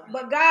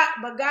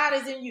 But God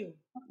is in you.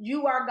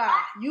 You are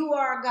God. You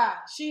are a God.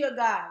 She a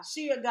God.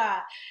 She a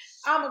God.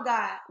 I'm a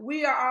God.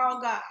 We are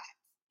all God.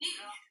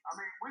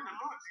 We're the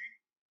Lord G.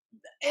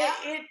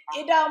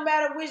 It don't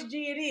matter which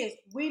G it is.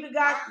 We the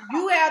God.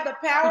 You have the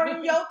power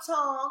in your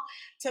tongue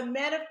to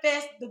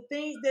manifest the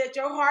things that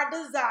your heart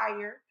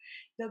desire.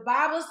 The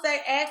Bible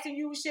say, ask and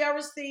you shall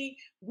receive.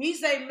 We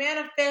say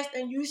manifest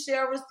and you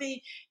shall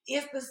receive.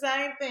 It's the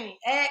same thing.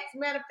 Ask,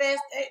 manifest,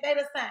 they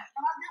the same.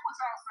 And I get what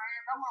y'all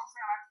saying. That's what I'm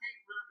saying. I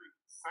can't really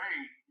say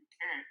you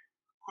can't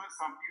put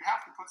something. You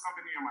have to put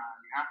something in your mind.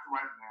 You have to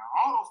write it down.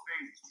 All those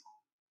things is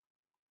true.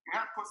 You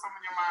have to put something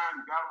in your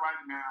mind. You got to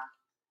write it down.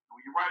 And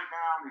when you write it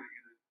down, you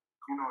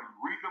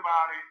read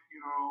about it,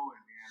 and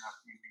then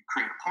you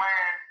create a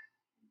plan.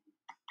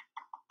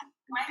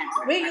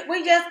 We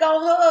just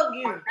gonna hug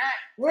you.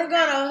 We're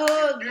gonna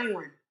hug you.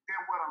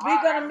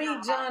 We're gonna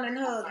meet John and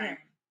hug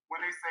him. When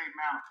they say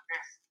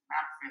manifest,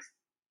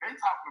 they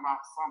talking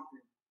about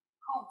something,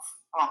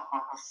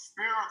 a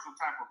spiritual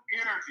type of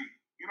energy.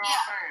 You know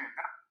what I'm saying?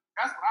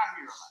 That's what I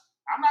hear about.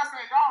 I'm not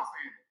saying y'all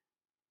saying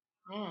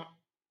it.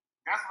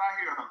 That's what I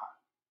hear a lot.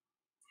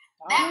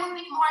 That would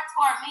be more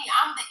toward me.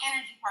 I'm the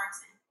energy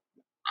person.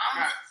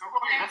 So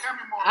go ahead, tell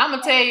me more. I'm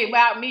gonna tell you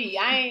about me.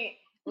 I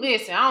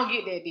don't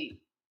get that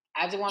deep.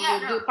 I just want to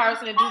be a good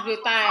person and do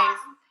good things.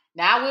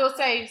 Now I will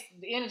say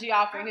the energy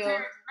offering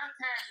here,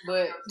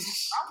 but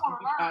I want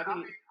to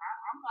learn.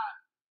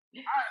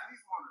 I at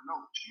least want to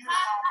know. Even if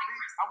I don't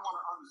believe, I want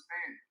to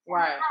understand.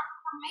 Right.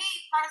 For me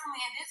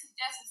personally, and this is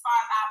just as far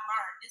as I've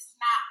learned. This is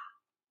not,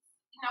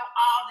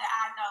 all that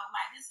I know.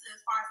 Like, this is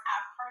as far as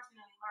I've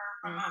personally learned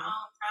from my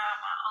own time,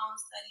 my own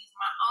studies,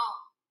 my own.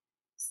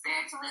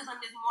 Spiritualism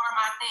is more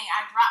my thing.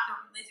 I dropped the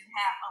religion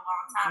half a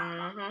long time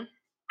ago.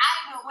 I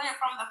even went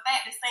from the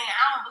fact of saying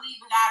I don't believe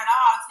in God at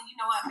all to, you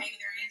know what, maybe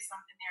there is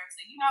something there.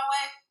 So, you know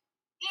what?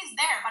 He's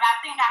there, but I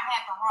think I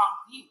had the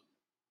wrong view.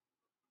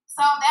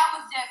 So that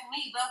was just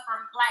me. But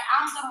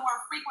I'm the more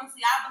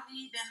frequency. I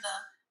believe in the,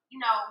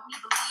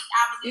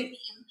 I believe we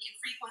emit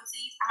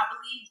frequencies. I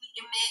believe we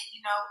emit,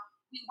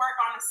 we work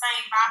on the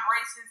same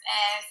vibrations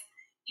as,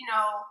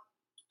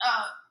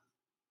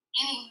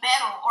 any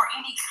metal or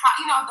any,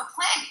 the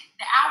planet.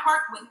 That I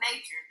work with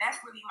nature. That's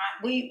really my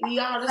thing. We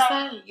all the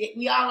same.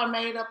 We all are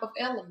made up of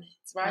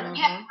elements, right?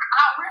 Yeah,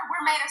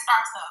 we're made of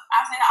star stuff.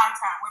 I say that all the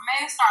time. We're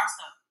made of star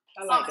stuff.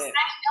 Like the that.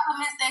 same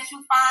elements that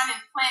you find in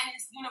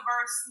planets,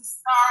 universe, the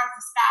stars, the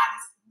sky,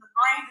 the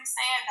grains of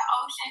sand, the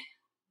ocean,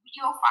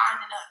 you'll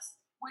find in us.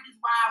 Which is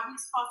why we're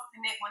supposed to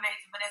connect with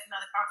nature, but that's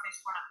another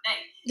conversation for another day.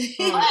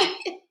 But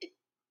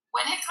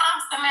when it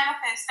comes to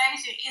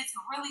manifestation, it's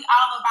really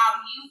all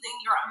about using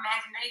your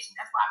imagination.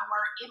 That's why the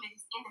word image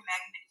is in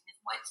imagination. It's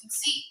what you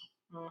see.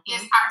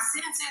 Is our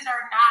senses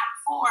are not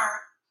for,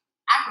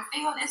 I can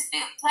feel this,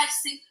 touch,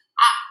 see.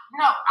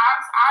 No,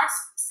 our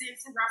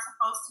senses are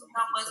supposed to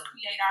help us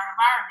create our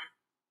environment.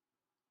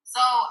 So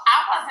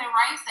I wasn't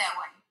raised that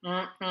way.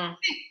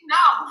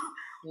 No,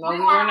 we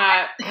were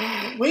not.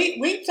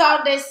 We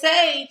taught that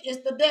sage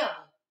is the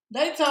devil.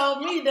 They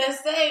told me that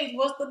sage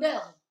was the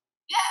devil.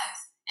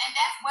 Yes, and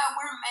that's what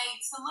we're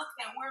made to look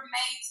at. We're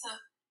made to,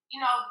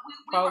 we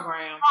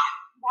program,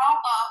 grow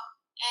up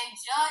and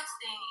judge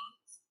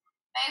things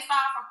based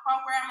off of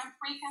programming,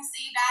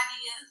 preconceived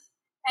ideas.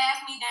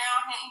 Hand me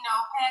down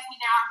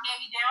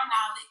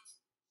knowledge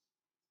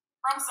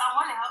from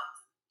someone else.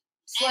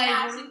 Slavery. And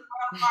not to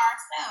grow for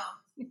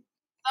ourselves.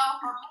 So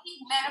for me,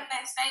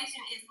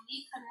 manifestation is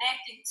me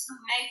connecting to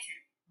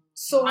nature.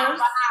 Source. My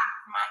vibe,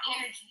 my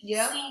energy.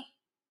 Yep.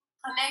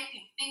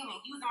 Connecting,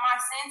 feeling, using my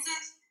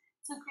senses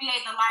to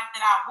create the life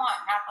that I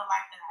want, not the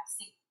life that I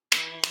see.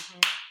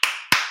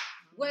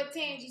 What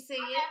Tangie said?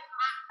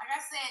 Like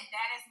I said,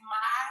 that is my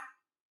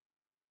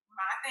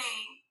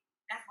thing.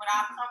 That's what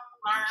I've come to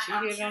learn. She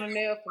hit it on the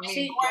nail for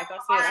me. Like I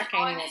said, I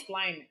can't even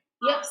explain it.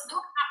 Yep.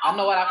 I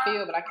know what I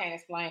feel, but I can't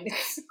explain it.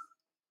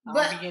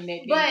 But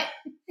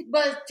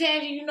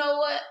Tangie, you know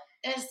what?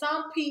 And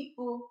some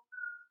people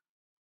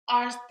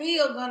are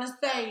still gonna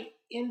say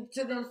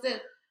to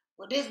themselves,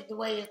 "Well, this is the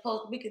way it's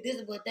supposed to be because this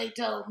is what they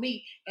told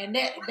me, and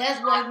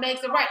that's what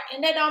makes it right."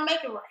 And they don't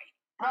make it right.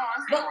 No,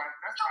 that's not right.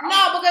 That's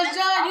no, because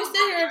John, you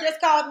sit here and just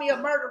called me a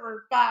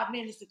murderer 5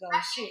 minutes ago.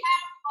 Shit,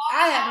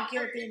 I haven't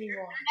killed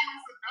anyone.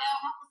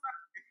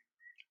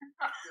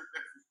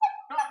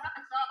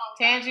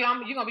 Tangie,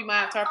 you're gonna be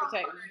my interpreter.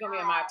 You're gonna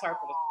be my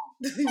interpreter.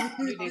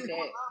 You did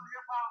that.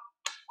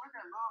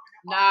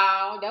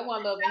 No, that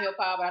wasn't Love and Hip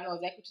Hop, but I know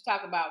exactly what you're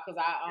talking about because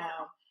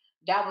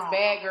that was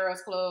Bad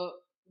Girls Club.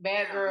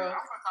 Bad Girls.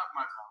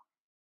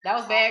 That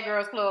was Bad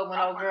Girls Club when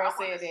old girl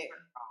said that.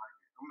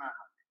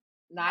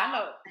 No, I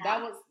know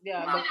that was the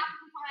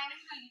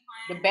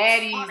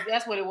baddies.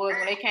 That's what it was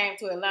when they came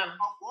to Atlanta.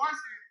 Abortion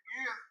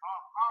is a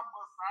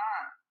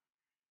homicide.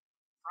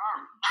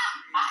 Sorry.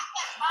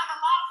 By the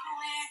law of the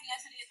land,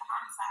 yes, it is a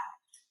homicide.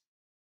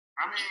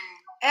 I mean,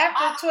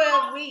 after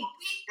 12 weeks.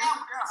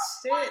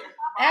 Shit.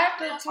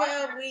 After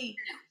 12 weeks.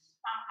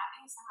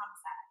 It's a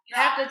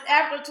homicide.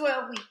 After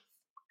 12 weeks.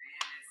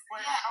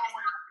 But I don't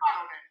want to get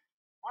on that.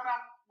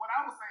 What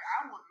I would say,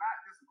 I would not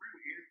disagree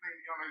with anything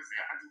the young lady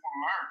said. I just want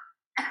to learn.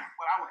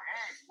 But I would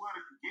ask, where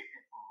did you get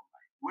that from?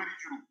 Like, where did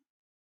you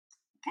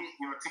get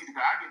your teachers?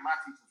 Because I get my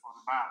teachers from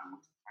the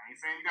Bible. I ain't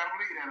saying you got to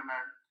believe that or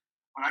not.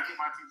 But I get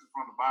my teachers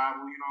from the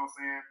Bible, you know what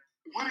I'm saying?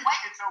 Where did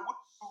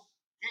you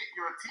get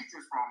your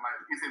teachers from? Like,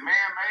 is it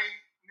man-made?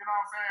 You know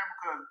what I'm saying?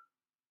 Because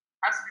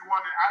I just be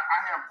wondering, I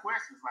have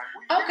questions. Like,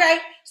 okay,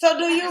 so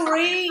do you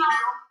read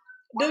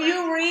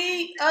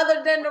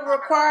other than the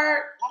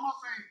required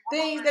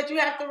things that you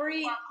have to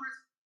read?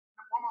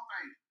 One more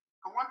thing.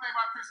 Because one thing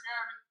about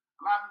Christianity,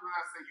 a lot of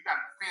people say you got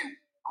to defend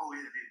it. Oh,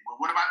 yeah, well,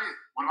 what about this?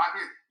 What about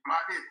this? What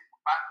about this? What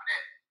about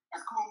that?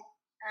 That's cool.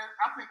 And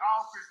I think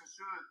all Christians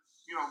should,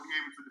 be able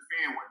to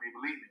defend what they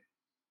believe in.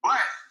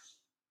 But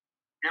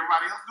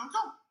everybody else do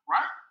too,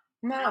 right?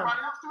 No.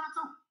 Everybody else do it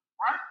too,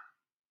 right?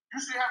 You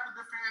should have to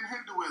defend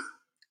Hinduism.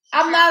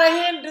 I'm not a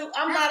Hindu.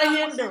 I'm not a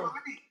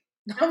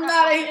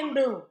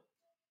Hindu.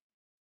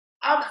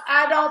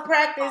 I don't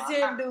practice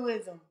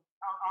Hinduism.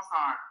 I'm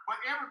sorry.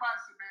 But everybody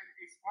should be able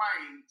to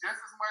explain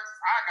just as much as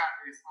I got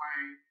to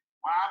explain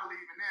why I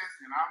believe in this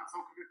and I'm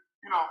so confused.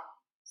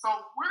 So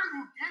where do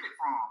you get it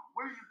from?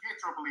 Where do you get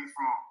your beliefs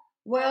from?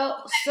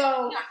 Well,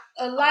 so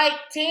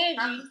like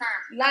Tangi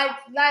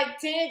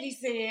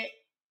said,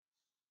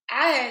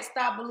 I had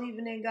stopped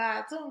believing in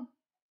God too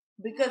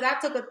because I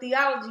took a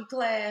theology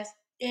class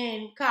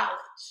in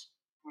college,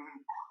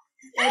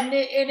 and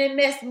it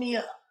messed me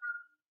up.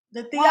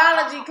 The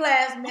theology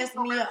class messed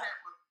me up.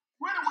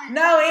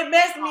 No, it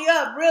messed me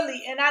up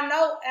really, and I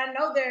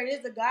know there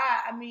is a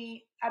God. I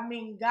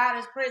mean, God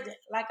is present.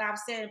 Like I've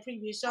said in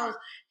previous shows,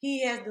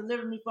 He has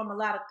delivered me from a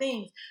lot of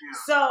things.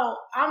 So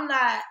I'm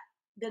not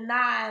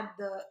denying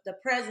the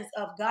presence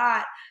of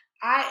God.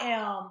 I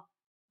am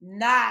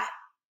not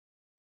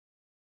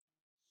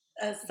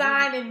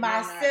assigning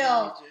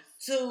myself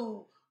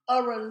to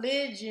a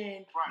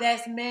religion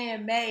that's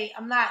man-made.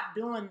 I'm not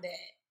doing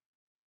that.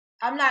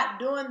 I'm not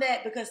doing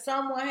that because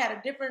someone had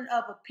a different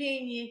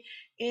opinion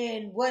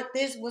in what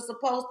this was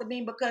supposed to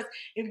mean. Because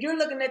if you're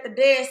looking at the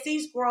Dead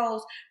Sea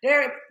Scrolls,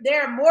 there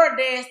are more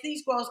Dead Sea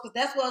Scrolls because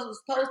that's what was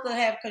supposed to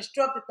have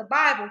constructed the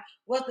Bible.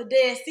 Was the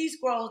Dead Sea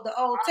Scrolls, the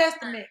Old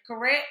Testament,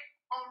 correct?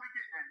 Totally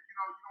get that. You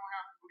don't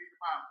have to believe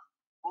the Bible.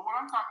 But what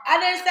I'm talking about,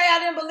 I didn't say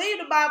I didn't believe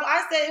the Bible.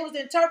 I said it was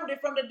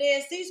interpreted from the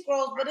Dead Sea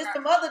Scrolls, but it's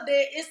some other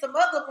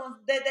ones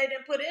that they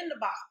didn't put in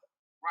the Bible.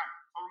 Right,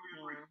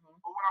 totally agree.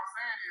 But what I'm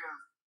saying is,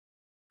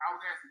 I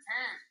was asking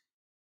Tangi,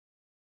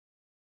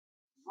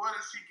 what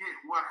does she get?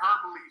 What her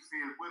beliefs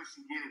is? Where does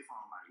she get it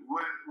from? Like,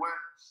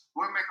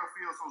 what make her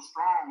feel so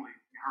strongly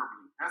in her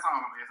belief? That's all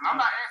I'm asking. I'm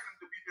not asking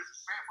to be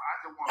disrespectful. I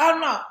just want. Oh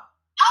no.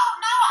 Oh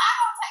no, I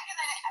don't take it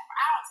as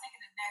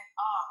that.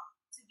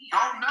 To be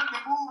honest.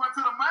 Nothing move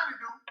until the money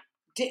do.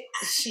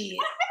 Shit.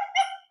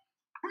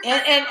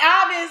 and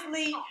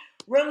obviously,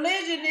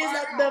 religion is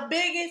the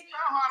biggest.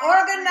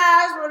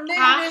 Organized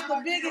religion is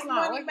the biggest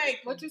money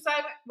maker. What you say?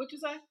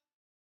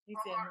 He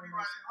said no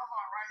more.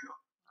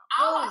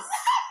 Oh.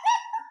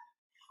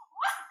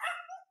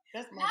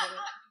 That's my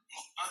brother.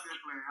 I'm just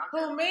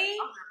playing. Who, me?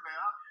 I'm just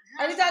playing.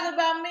 Are you talking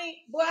about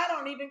me? Boy, I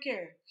don't even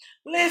care.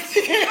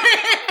 Listen,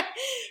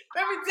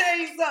 let me tell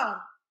you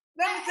something.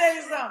 I'm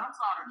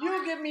sorry.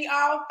 You give me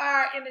all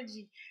fire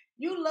energy.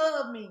 You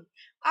love me.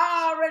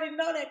 I already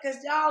know that because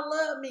y'all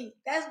love me.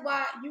 That's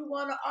why you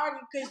want to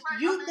argue because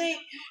you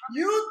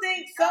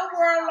think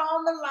somewhere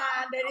along the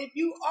line that if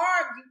you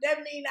argue,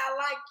 that means I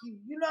like you.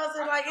 You know what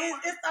I'm saying? Like,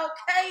 it's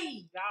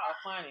okay. Y'all are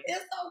funny.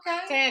 It's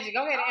okay. Tangi,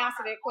 go ahead and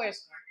answer that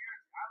question.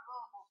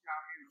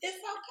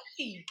 It's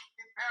okay.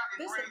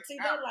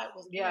 That light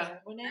was good.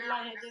 When that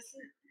light had just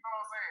hit. You know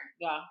what I'm saying?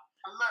 Yeah.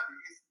 I love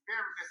it. It's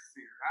very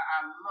necessary.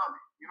 I love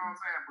it. You know what I'm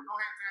saying? But go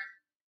ahead,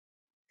 Tangi.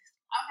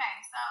 Okay,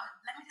 so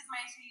let me just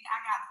make sure I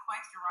got the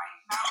question right.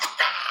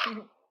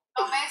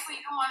 So basically,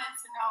 you wanted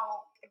to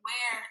know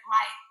where,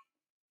 like,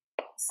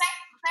 say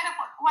that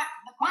what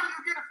where do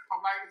you get it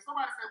from? Like, if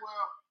somebody say,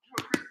 "Well, you're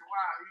a Christian," why?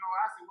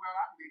 I say, "Well,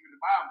 I believe in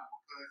the Bible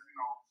because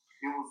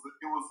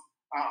it was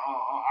an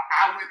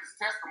eyewitness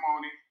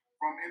testimony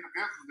from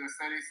individuals that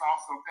say they saw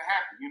something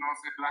happen." You know what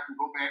I'm saying? That I can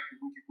go back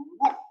and we can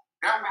whoop.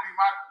 That would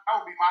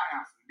be my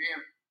answer.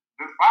 Then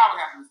the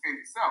Bible has to defend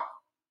itself.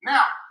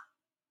 Now.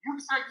 You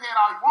can shake your head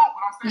all you want,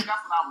 but I'm saying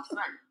that's what I would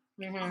say.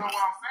 So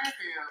what I'm saying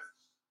is,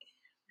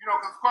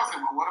 because of course,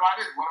 well, what about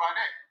this? What about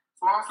that?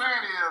 So what I'm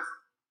saying is,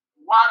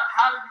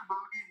 how do you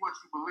believe what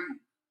you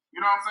believe?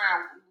 You know what I'm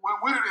saying?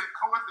 Where did it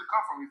come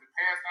from? Is it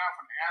passed down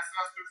from the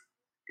ancestors?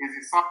 Is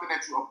it something a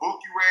book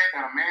you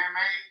read that a man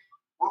made?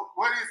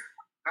 What is it?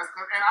 That's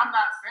good. And I'm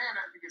not saying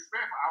that to be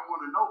disrespectful. I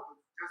want to know,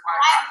 just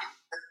like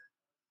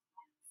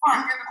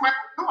you get the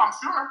question too, I'm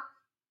sure.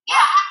 Yeah,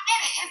 I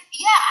get it.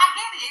 I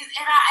get it.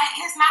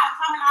 It's not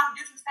coming off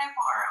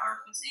disrespectful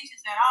or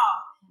facetious at all.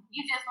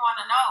 You just want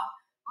to know.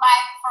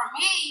 Like, for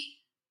me,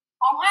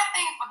 for one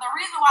thing, the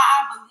reason why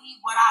I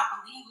believe what I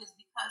believe is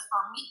because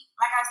for me,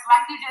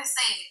 like you just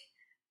said,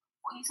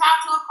 when you talk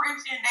to a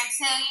Christian, they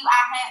tell you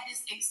I had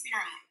this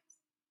experience.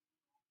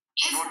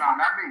 No,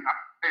 not me. I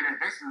say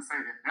that. They shouldn't say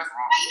that. That's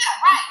wrong.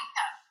 Yeah, right.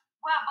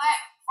 Well, but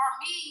for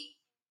me,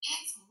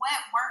 it's what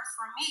works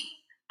for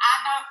me. I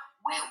don't.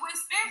 With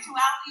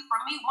spirituality,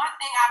 for me, one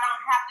thing I don't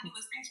have to do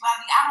with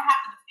spirituality, I don't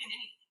have to defend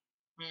anything.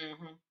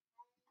 Mm-hmm.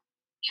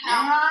 You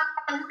know,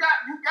 you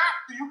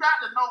got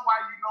to know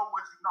why you know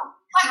what you know.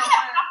 I'm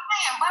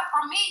saying, but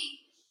for me,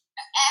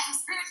 as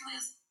a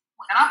spiritualist,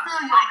 and I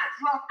feel you on that.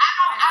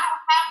 I don't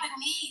have the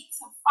need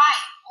to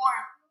fight or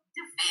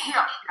defend.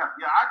 Yeah.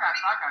 I got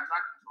you.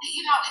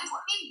 It's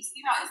peace.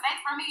 It's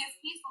for me. It's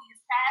peaceful.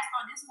 It's passed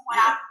on. This is what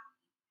I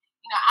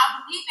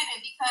believe in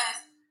it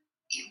because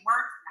it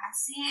works. I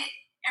see it.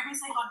 Every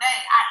single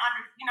day,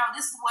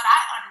 this is what I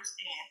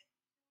understand.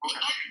 The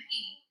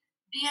energy,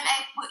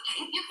 DNA.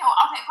 If you can,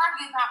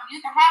 perfect example. You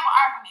can have an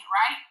argument,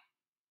 right?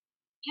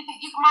 You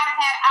might have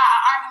had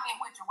an argument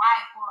with your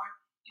wife or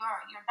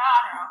your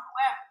daughter or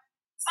whoever.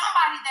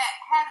 Somebody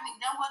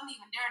that wasn't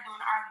even there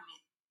during the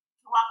argument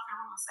to walk to the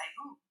room and say,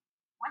 "Ooh,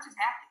 what just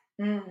happened?"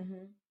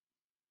 Mm-hmm.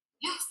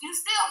 You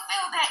still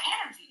feel that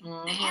energy.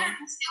 Mm-hmm. The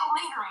energy is still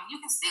lingering. You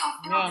can still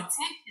feel the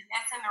tension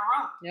that's in the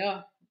room.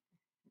 Yeah.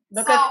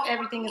 Because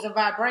everything is a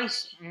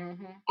vibration.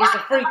 Mm-hmm. It's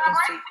a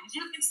frequency.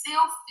 You can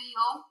still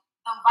feel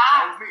the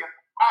vibe. I'll be like,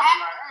 hey, I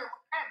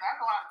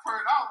know how to turn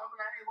it off. I'll be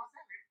like, hey, what's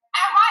that?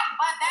 And right,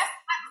 but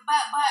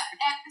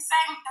at the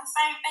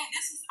same thing,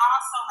 this is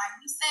also, like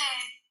you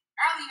said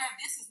earlier,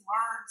 this is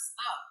learned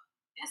stuff.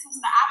 This is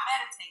I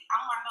meditate.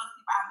 I'm one of those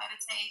people, I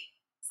meditate.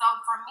 So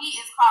for me,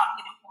 it's called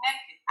getting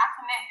connected. I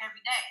connect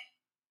every day.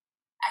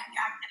 I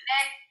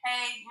connect,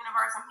 hey,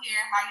 universe, I'm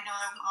here. How you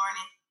doing? Good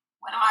morning.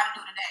 What am I to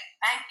do today?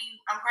 Thank you.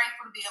 I'm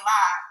grateful to be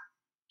alive.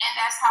 And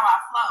that's how I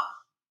flow.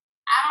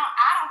 I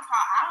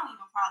don't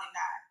even call it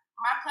God.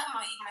 My cousin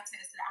will even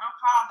attest to that. I don't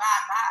call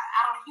God God. I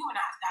don't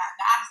humanize God.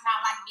 God is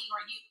not like me or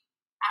you.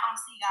 I don't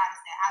see God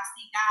as that. I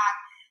see God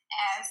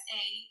as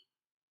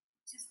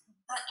just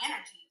the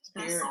energy,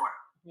 the source.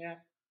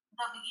 Yeah.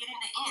 The beginning,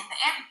 the end, the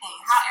everything,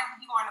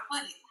 however you want to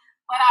put it.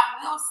 But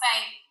I will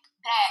say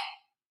that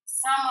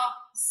some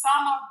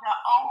of the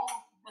old,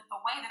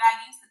 the way that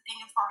I used to think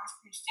as far as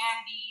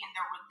Christianity and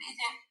the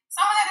religion,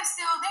 some of that is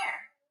still there.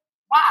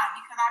 Why?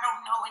 Because I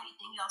don't know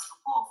anything else to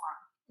pull from.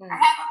 I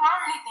haven't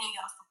learned anything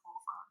else to pull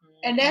from.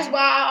 And that's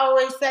why I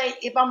always say,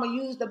 if I'm going to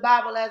use the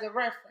Bible as a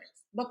reference,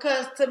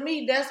 because to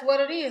me, that's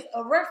what it is,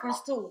 a reference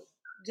tool.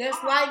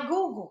 Just like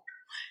Google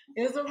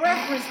is a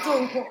reference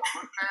tool. What's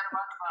bad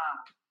about the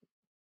Bible?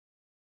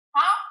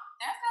 Huh?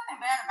 There's nothing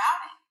bad about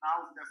it.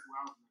 That's what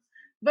I was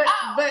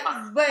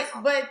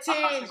But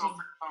Tangie.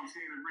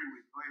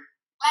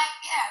 Like,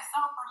 yeah, so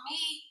for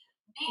me,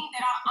 being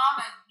that I'm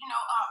on a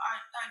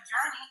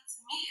journey, to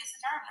me it's a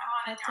journey. I'm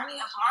on a journey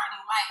of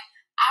learning. Like,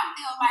 I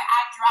feel like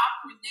I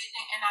dropped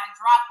religion and I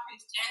dropped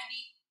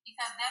Christianity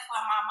because that's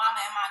what my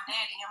mama and my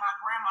daddy and my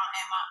grandma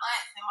and my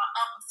aunts and my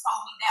uncles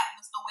told me that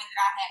was the way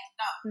that I had to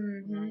go.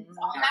 Mm-hmm.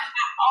 So when I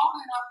got old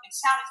enough to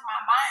challenge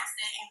my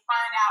mindset and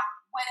find out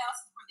what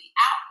else is really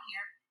out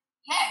here,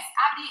 yes,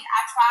 I did.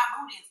 I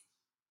tried Buddhism.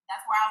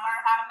 That's where I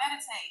learned how to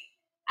meditate.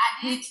 I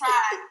did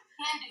try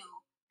Hindu.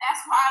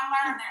 That's where I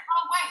learned that.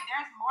 Oh wait,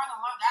 there's more than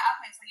one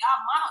God. Okay, so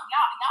y'all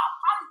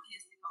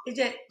polytheistic. It's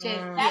just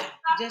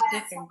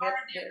different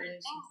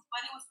things,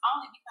 but it was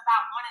only because I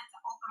wanted to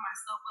open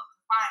myself up to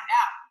find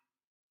out.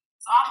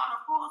 So I'm on a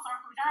full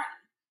circle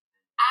journey.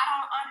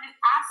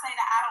 I say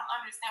that I don't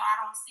understand. I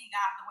don't see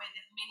God the way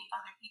that many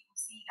other people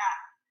see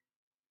God.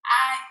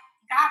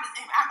 God is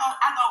in. I go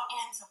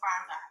in to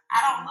find God.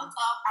 I don't look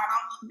up. I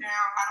don't look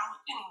down. I don't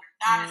look anywhere.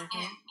 God is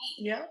in me.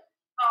 Yeah.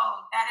 So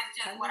that is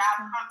just what I've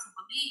come to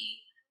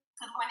believe.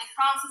 Because when it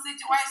comes to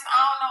situations, I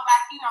don't know,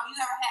 like, you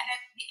ever had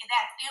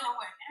that feeling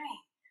where, dang,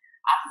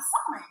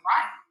 something ain't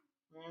right.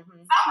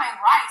 Mm-hmm. Something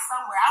ain't right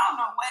somewhere. I don't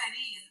know what it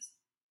is.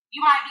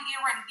 You might be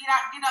getting ready to get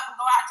up and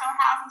go out your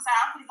house and say,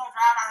 I'm going to go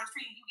drive down the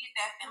street, and you get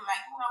that feeling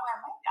like, you know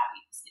what, maybe I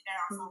need to sit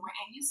down somewhere.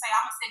 And you say,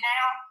 I'm going to sit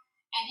down,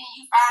 and then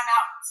you find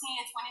out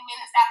 10, 20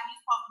 minutes after you're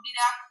supposed to be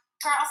down,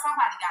 girl,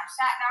 somebody got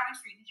shot down the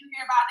street. Did you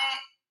hear about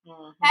that?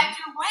 Mm-hmm. Had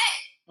you went?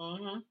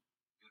 Mm-hmm.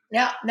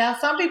 Now,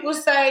 some people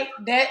say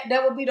that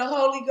would be the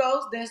Holy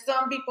Ghost. Then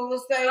some people will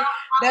say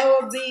that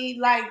would be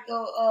like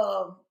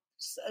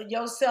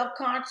your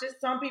self-conscious.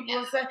 Some people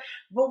will say,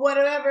 but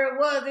whatever it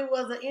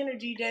was an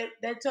energy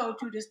that told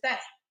you to stay,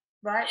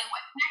 right?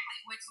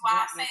 Exactly, which is why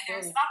I say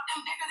there's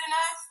something bigger than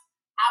us.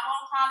 I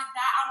won't call it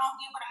God. I won't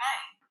give it a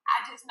name.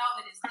 I just know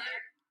that it's there.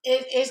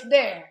 It's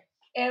there.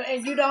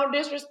 And you don't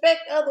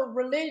disrespect other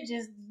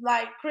religions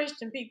like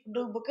Christian people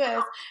do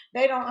because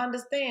they don't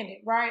understand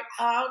it, right?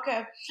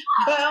 Okay.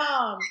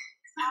 But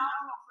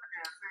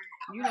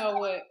you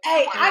know what?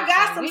 Hey, I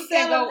got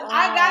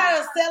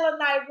a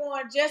selenite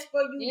one just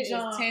for you,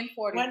 John. It is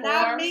 10:44. When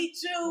I meet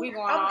you, we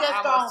going on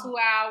almost 2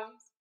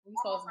 hours. We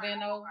supposed to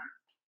bend over.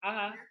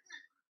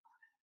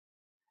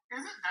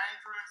 Is it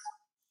dangerous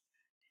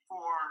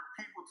for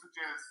people to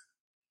just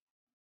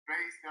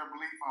base their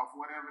belief off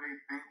whatever they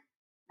think?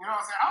 You know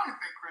what I'm saying? I don't even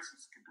think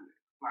Christians can do it.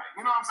 Like,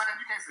 you know what I'm saying?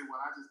 You can't say,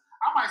 well, I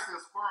might see a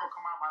squirrel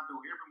come out my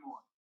door every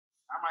morning.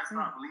 I might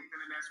start believing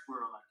in that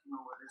squirrel. Like, you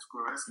know what, that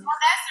squirrel.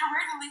 Well, that's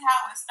originally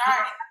how it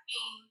started. I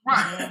mean,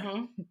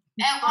 right.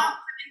 At one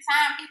point in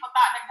time, people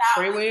thought that God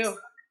free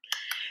will.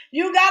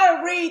 You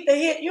gotta read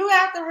you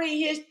have to read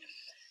history.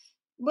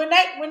 When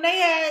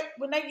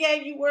they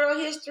gave you world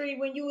history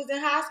when you was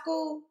in high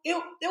school, it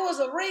was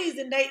a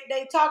reason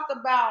they talked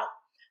about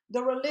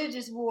the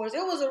religious wars. It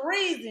was a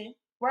reason,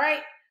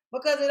 right?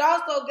 Because it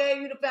also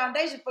gave you the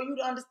foundation for you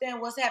to understand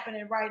what's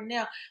happening right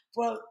now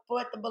for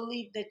the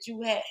belief that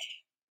you had.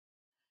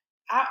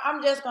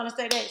 I'm just going to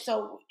say that.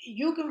 So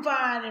you can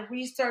find and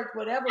research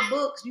whatever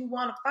books you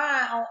want to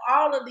find on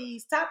all of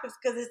these topics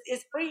because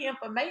it's free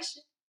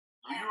information.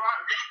 You're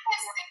right.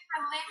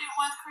 Religion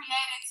was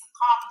created to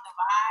cause a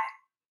divide.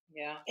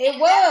 Yeah. It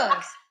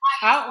was.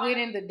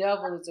 Outwitting the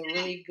Devil is a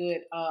really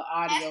good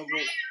audio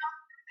book.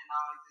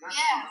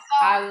 Yeah, so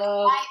I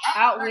love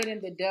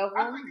Outwitting the Devil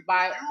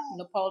by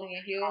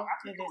Napoleon Hill.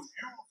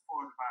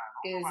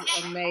 Is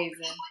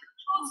amazing.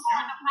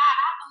 I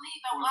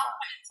believe at one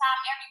point in time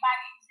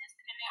everybody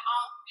existed in their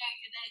own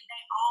created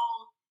their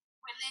own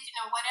religion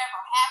or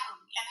whatever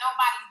happily, and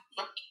nobody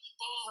did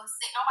anything or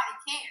said nobody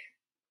cared.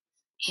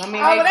 I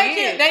mean,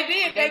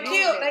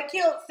 they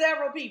killed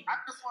several people. I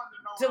just wanted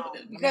to know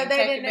because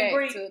they didn't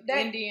agree.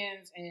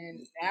 Indians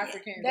and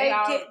Africans, they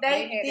had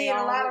did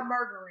a lot of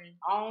murdering.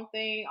 Own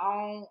thing,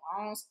 own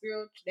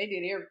spiritual. They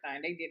did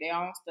everything. They did their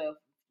own stuff.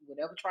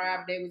 Whatever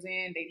tribe they was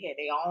in, they had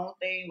their own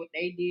thing. What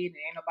they did, and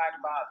ain't nobody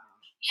bothering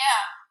them.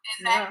 Yeah,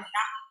 exactly.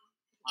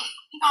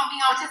 You gonna be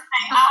on this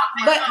thing.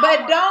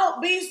 But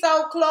don't be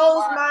so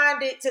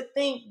close-minded to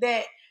think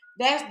that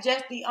that's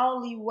just the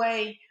only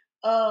way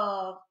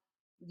of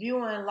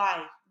viewing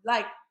life.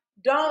 Like,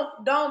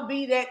 don't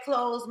be that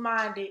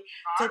close-minded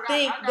to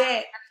think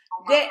that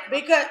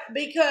because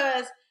you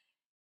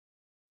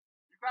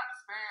got to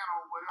stand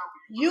on whatever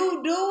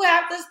you do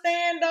have to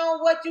stand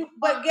on what you.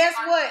 But guess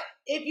what?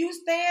 If you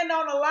stand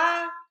on a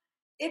lie,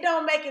 it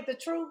don't make it the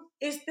truth.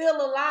 It's still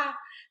a lie.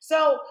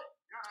 So,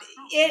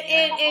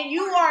 and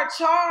you are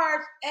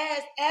charged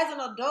as an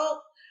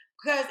adult.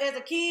 Because as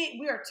a kid,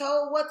 we are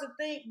told what to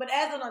think, but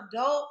as an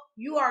adult,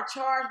 you are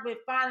charged with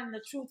finding the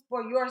truth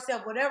for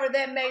yourself, whatever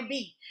that may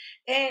be.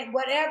 And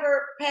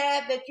whatever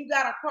path that you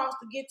got to cross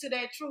to get to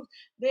that truth,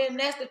 then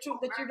that's the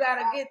truth that you got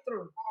to get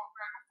through.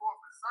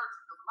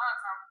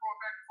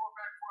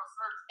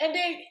 And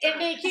then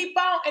keep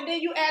on, and then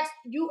you ask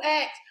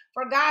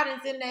for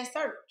guidance in that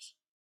search.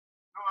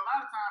 No, a lot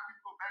of times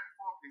people go back and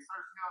forth, they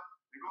search help,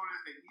 they go to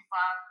this, they E5,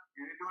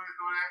 and they do this,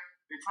 do that.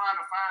 They're trying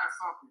to find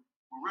something.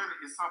 Really,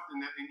 it's something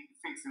that they need to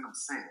fix in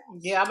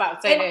themselves. Yeah, I'm about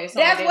to say that.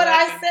 That's what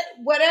I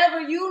said. Whatever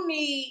you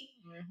need,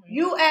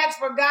 you ask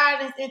for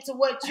guidance into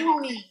what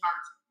you need.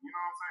 You know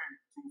what I'm saying?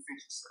 To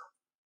fix yourself.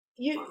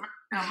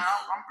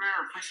 I'm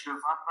very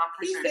appreciative. I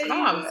appreciate you.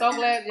 I'm so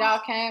glad y'all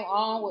came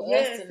on with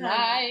us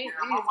tonight.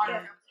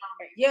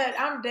 Yeah,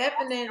 I'm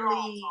definitely.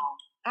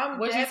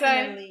 What'd you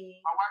say?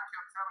 My wife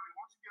kept telling me,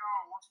 "Won't you get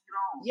on? Won't you get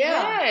on?"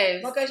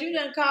 Yeah, because you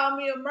didn't call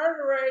me a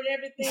murderer and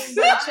everything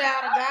but a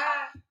child of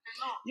God.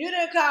 You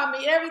didn't call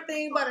me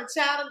everything but a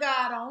child of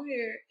God on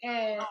here.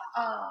 And I'm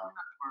talking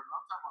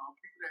about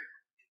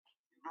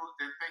people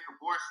that think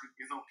abortion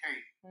is okay.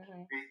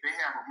 They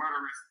have a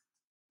murderous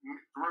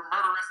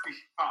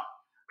thought.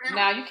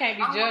 Now you can't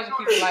be judging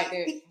people like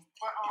that.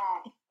 But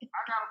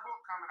I got a book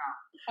coming out.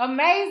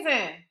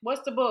 Amazing.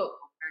 What's the book?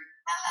 Okay.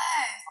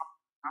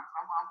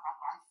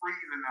 I'm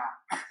freezing now.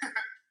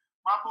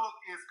 My book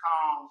is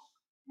called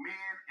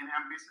Men and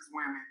Ambitious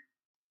Women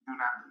Do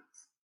Not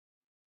Mix.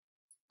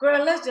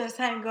 Girl, let's just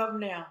hang up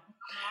now.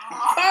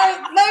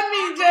 First, let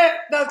me just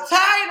the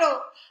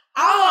title.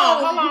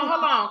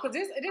 Hold on, because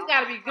this got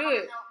to be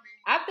good.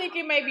 I think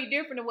it may be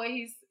different than what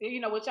he's,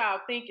 what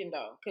y'all thinking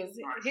though, because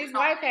his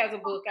wife has a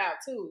book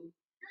out too.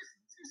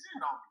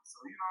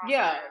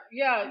 Yeah.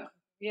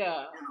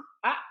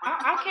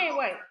 I can't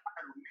wait.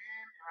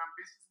 Men and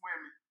Ambitious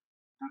Women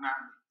Do Not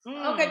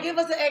Mix. Okay, give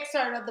us an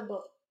excerpt of the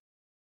book.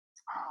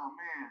 Oh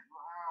man,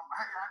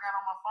 I got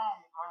on my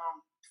phone.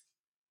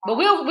 But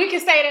we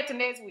can say that to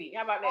next week.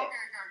 How about that? Okay,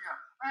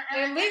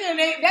 yeah. And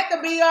that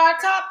could be our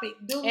topic.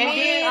 Do men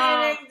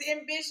and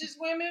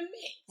ambitious women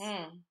mix?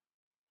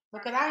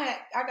 Because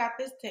I got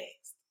this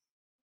text.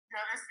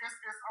 Yeah, it's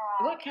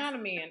what kind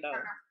of men though?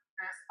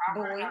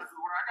 Boys. I got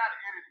to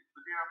edit it,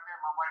 but then I'm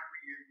letting my wife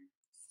re-edit it.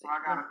 So I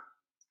got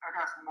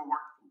some more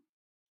work to do.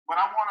 But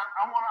I want you,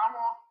 I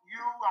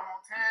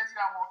want Tangi,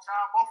 I want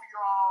y'all, both of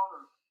y'all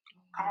to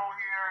come on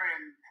here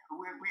and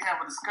we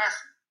have a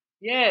discussion.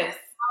 Yes.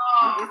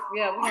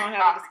 We're gonna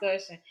have a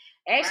discussion.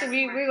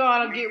 Actually, we're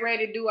gonna get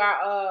ready to do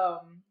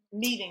our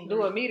meeting.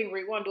 Do a meeting.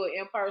 We want to do it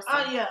in person.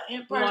 Oh yeah,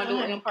 in person. We want to do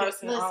it in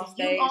person on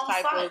stage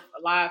type of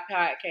live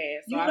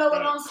podcast. So you know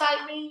what on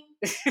site means?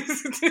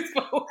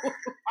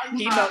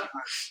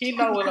 He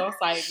know what on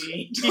site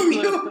means.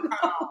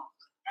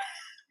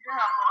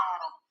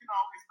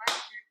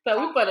 So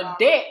we put a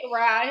deck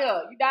right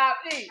here. You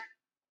dive in.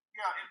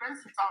 Yeah, it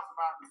basically talks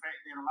about the fact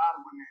that a lot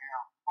of women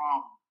have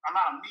problems. A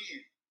lot of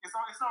men. It's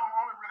only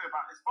really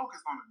about. It's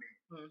focused on the men.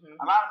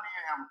 A lot of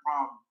men have a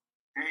problem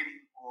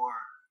dating or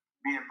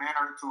being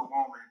married to a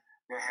woman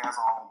that has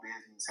her own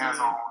business, has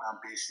her own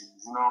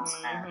ambitions. You know what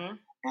I'm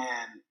saying?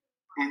 And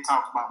it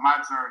talks about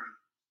my journey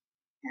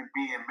in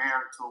being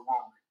married to a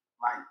woman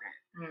like that,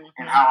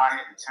 and how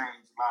I had to change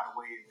a lot of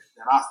ways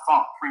that I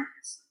thought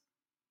previously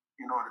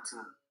in order to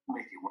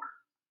make it work.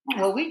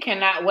 Well, we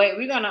cannot wait.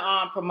 We're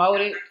gonna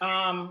promote it.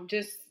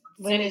 Just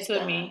send it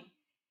to me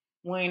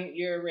when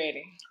you're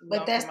ready.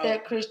 But that's their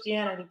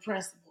Christianity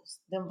principles,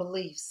 them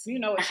beliefs. You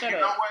know what? Shut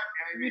up.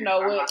 You know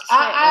what?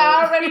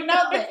 I already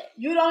know that.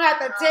 You don't have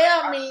to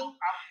tell me.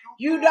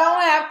 You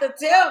don't have to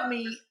tell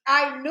me.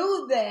 I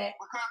knew that.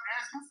 Because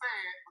as you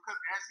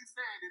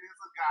said, it is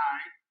a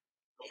guide,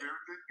 a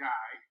very good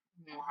guide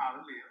on how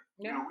to live.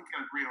 You know, we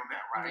can agree on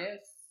that, right?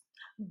 Yes.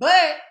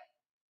 But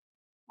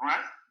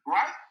right?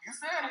 You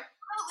said it.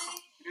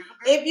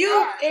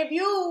 If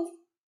you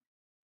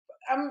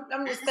I'm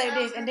gonna say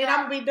this and then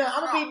I'm gonna be done.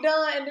 I'm gonna be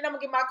done and then I'm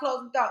gonna get my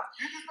closing thoughts.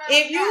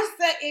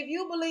 If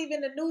you believe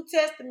in the New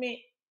Testament,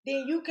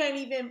 then you can't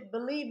even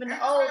believe in the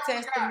Old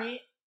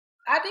Testament.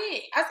 I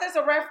did. I said it's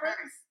a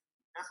reference.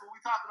 That's what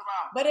we're talking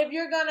about. But if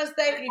you're gonna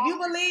say, if you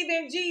believe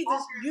in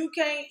Jesus, you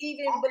can't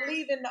even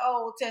believe in the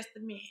Old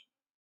Testament.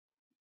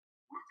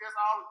 We just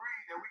all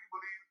agree that we can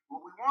believe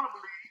what we want to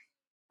believe.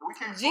 We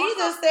can't.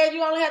 Jesus said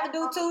you only have to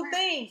do two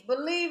things: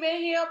 believe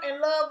in Him and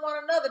love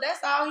one another.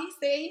 That's all He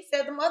said. He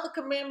said them other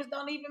commandments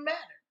don't even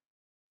matter.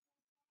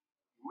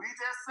 We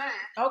just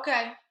said.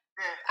 Okay.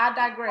 I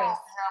digress.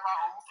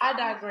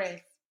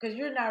 Because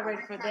you're not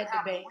ready for that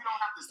debate.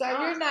 So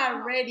you're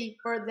not ready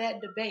for that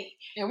debate.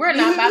 And we're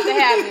not about to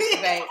have this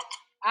debate.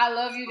 I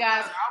love you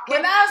guys.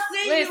 When I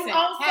see you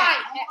on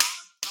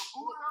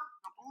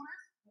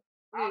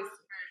site.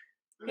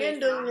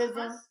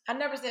 Hinduism. I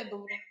never said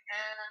Buddha.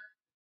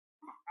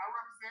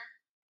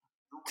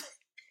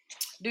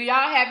 Do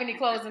y'all have any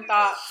closing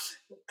thoughts?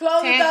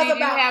 Closing thoughts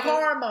about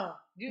karma.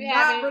 Do you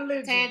have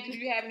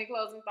any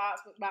closing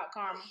thoughts about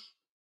karma?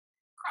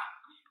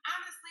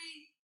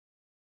 Honestly,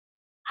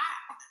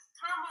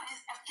 karma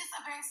it's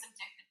a very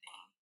subjective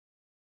thing.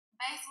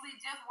 Basically,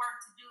 just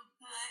work to do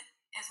good,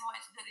 as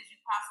much good as you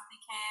possibly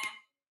can,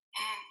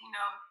 and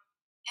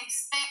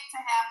expect to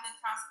have good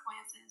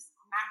consequences.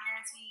 Not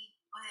guaranteed,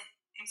 but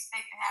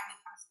expect to have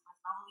good consequences.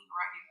 I'm gonna leave it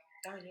right here.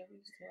 Oh yeah,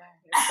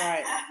 that's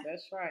right.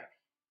 That's right.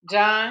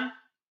 John.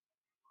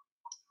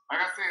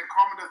 Like I said,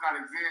 karma does not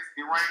exist.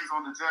 It rains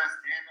on the just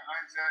and the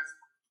unjust.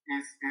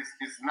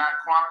 It's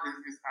not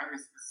quantum. It's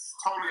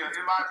totally an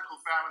illogical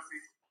fallacy.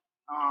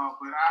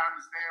 But I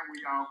understand where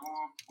y'all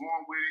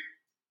going with it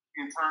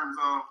in terms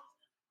of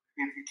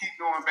if you keep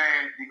doing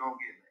bad, you're gonna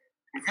get bad.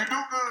 If you do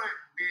good,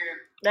 then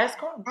that's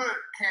cool. Good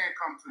can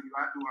come to you.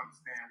 I do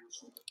understand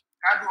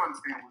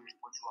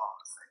what you all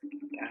are saying.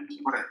 Gotcha.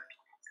 But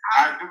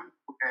I do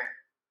that.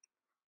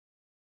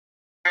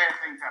 Bad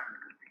things happen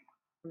to good people.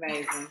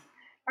 Amazing.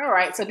 All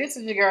right, so this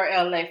is your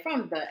girl LA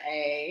from the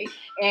A,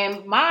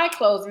 and my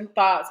closing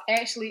thoughts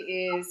actually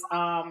is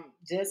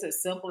just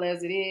as simple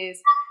as it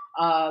is.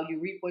 You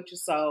reap what you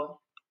sow.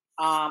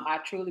 I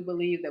truly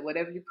believe that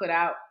whatever you put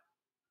out,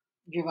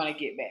 you're gonna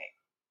get back.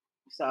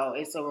 So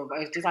it's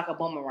just like a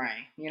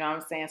boomerang. You know what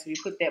I'm saying? So you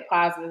put that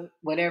positive,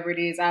 whatever it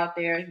is out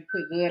there, you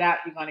put good out,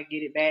 you're gonna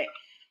get it back.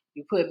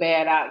 You put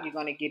bad out, you're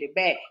gonna get it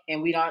back.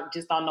 And we don't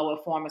know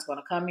what form it's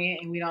gonna come in,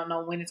 and we don't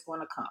know when it's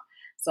gonna come.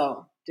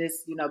 So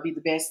just be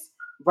the best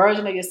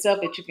version of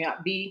yourself that you can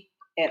be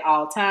at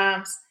all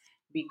times.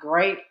 Be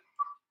great.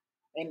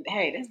 And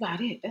hey, that's about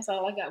it. That's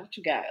all I got. What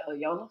you got,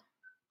 Yola?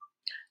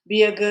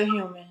 Be a good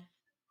human.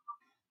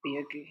 Be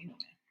a good human.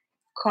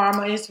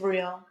 Karma is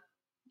real.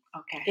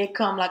 Okay. It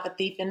come like a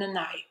thief in the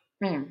night.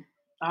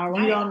 All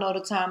right. You don't know the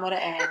time or the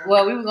hour.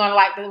 Well,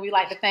 we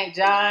like to thank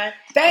John.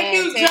 Thank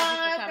you,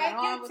 John. Thank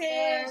you,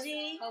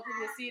 Tangie. Hopefully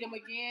we'll see them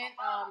again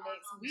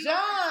next week.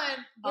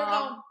 John,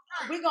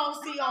 we're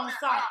gonna see on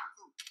site.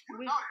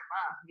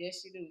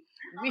 Yes, you do.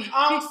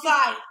 On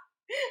site.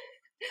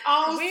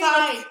 On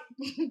site.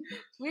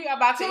 We are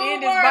about to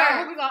end this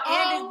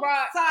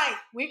broadcast.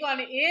 We're going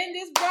to end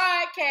this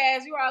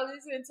broadcast. You are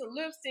listening to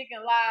Lipstick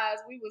and Lies.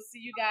 We will see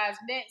you guys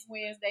next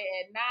Wednesday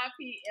at 9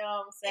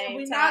 p.m. Same and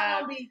we're time.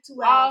 Not going to be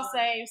 2 hours. All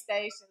same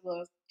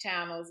stations,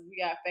 channels. We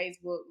got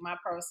Facebook, my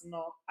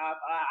personal,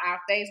 our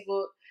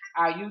Facebook,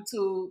 our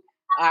YouTube,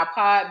 our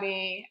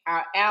Podbean,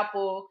 our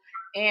Apple,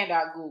 and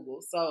our Google.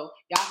 So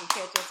y'all can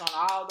catch us on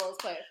all those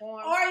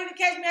platforms. Or you can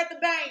catch me at the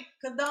bank.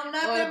 Because don't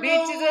nothing move. The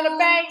beaches and the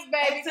banks,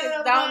 baby.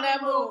 Because don't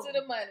nothing move to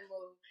the money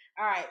move.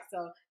 All right.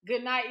 So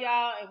good night,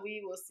 y'all. And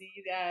we will see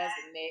you guys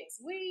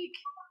next week.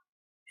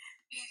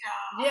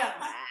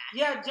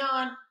 Yeah,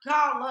 John,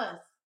 call us.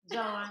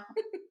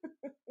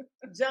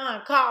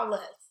 John, call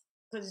us.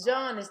 Because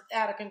John is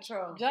out of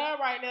control. John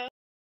right now.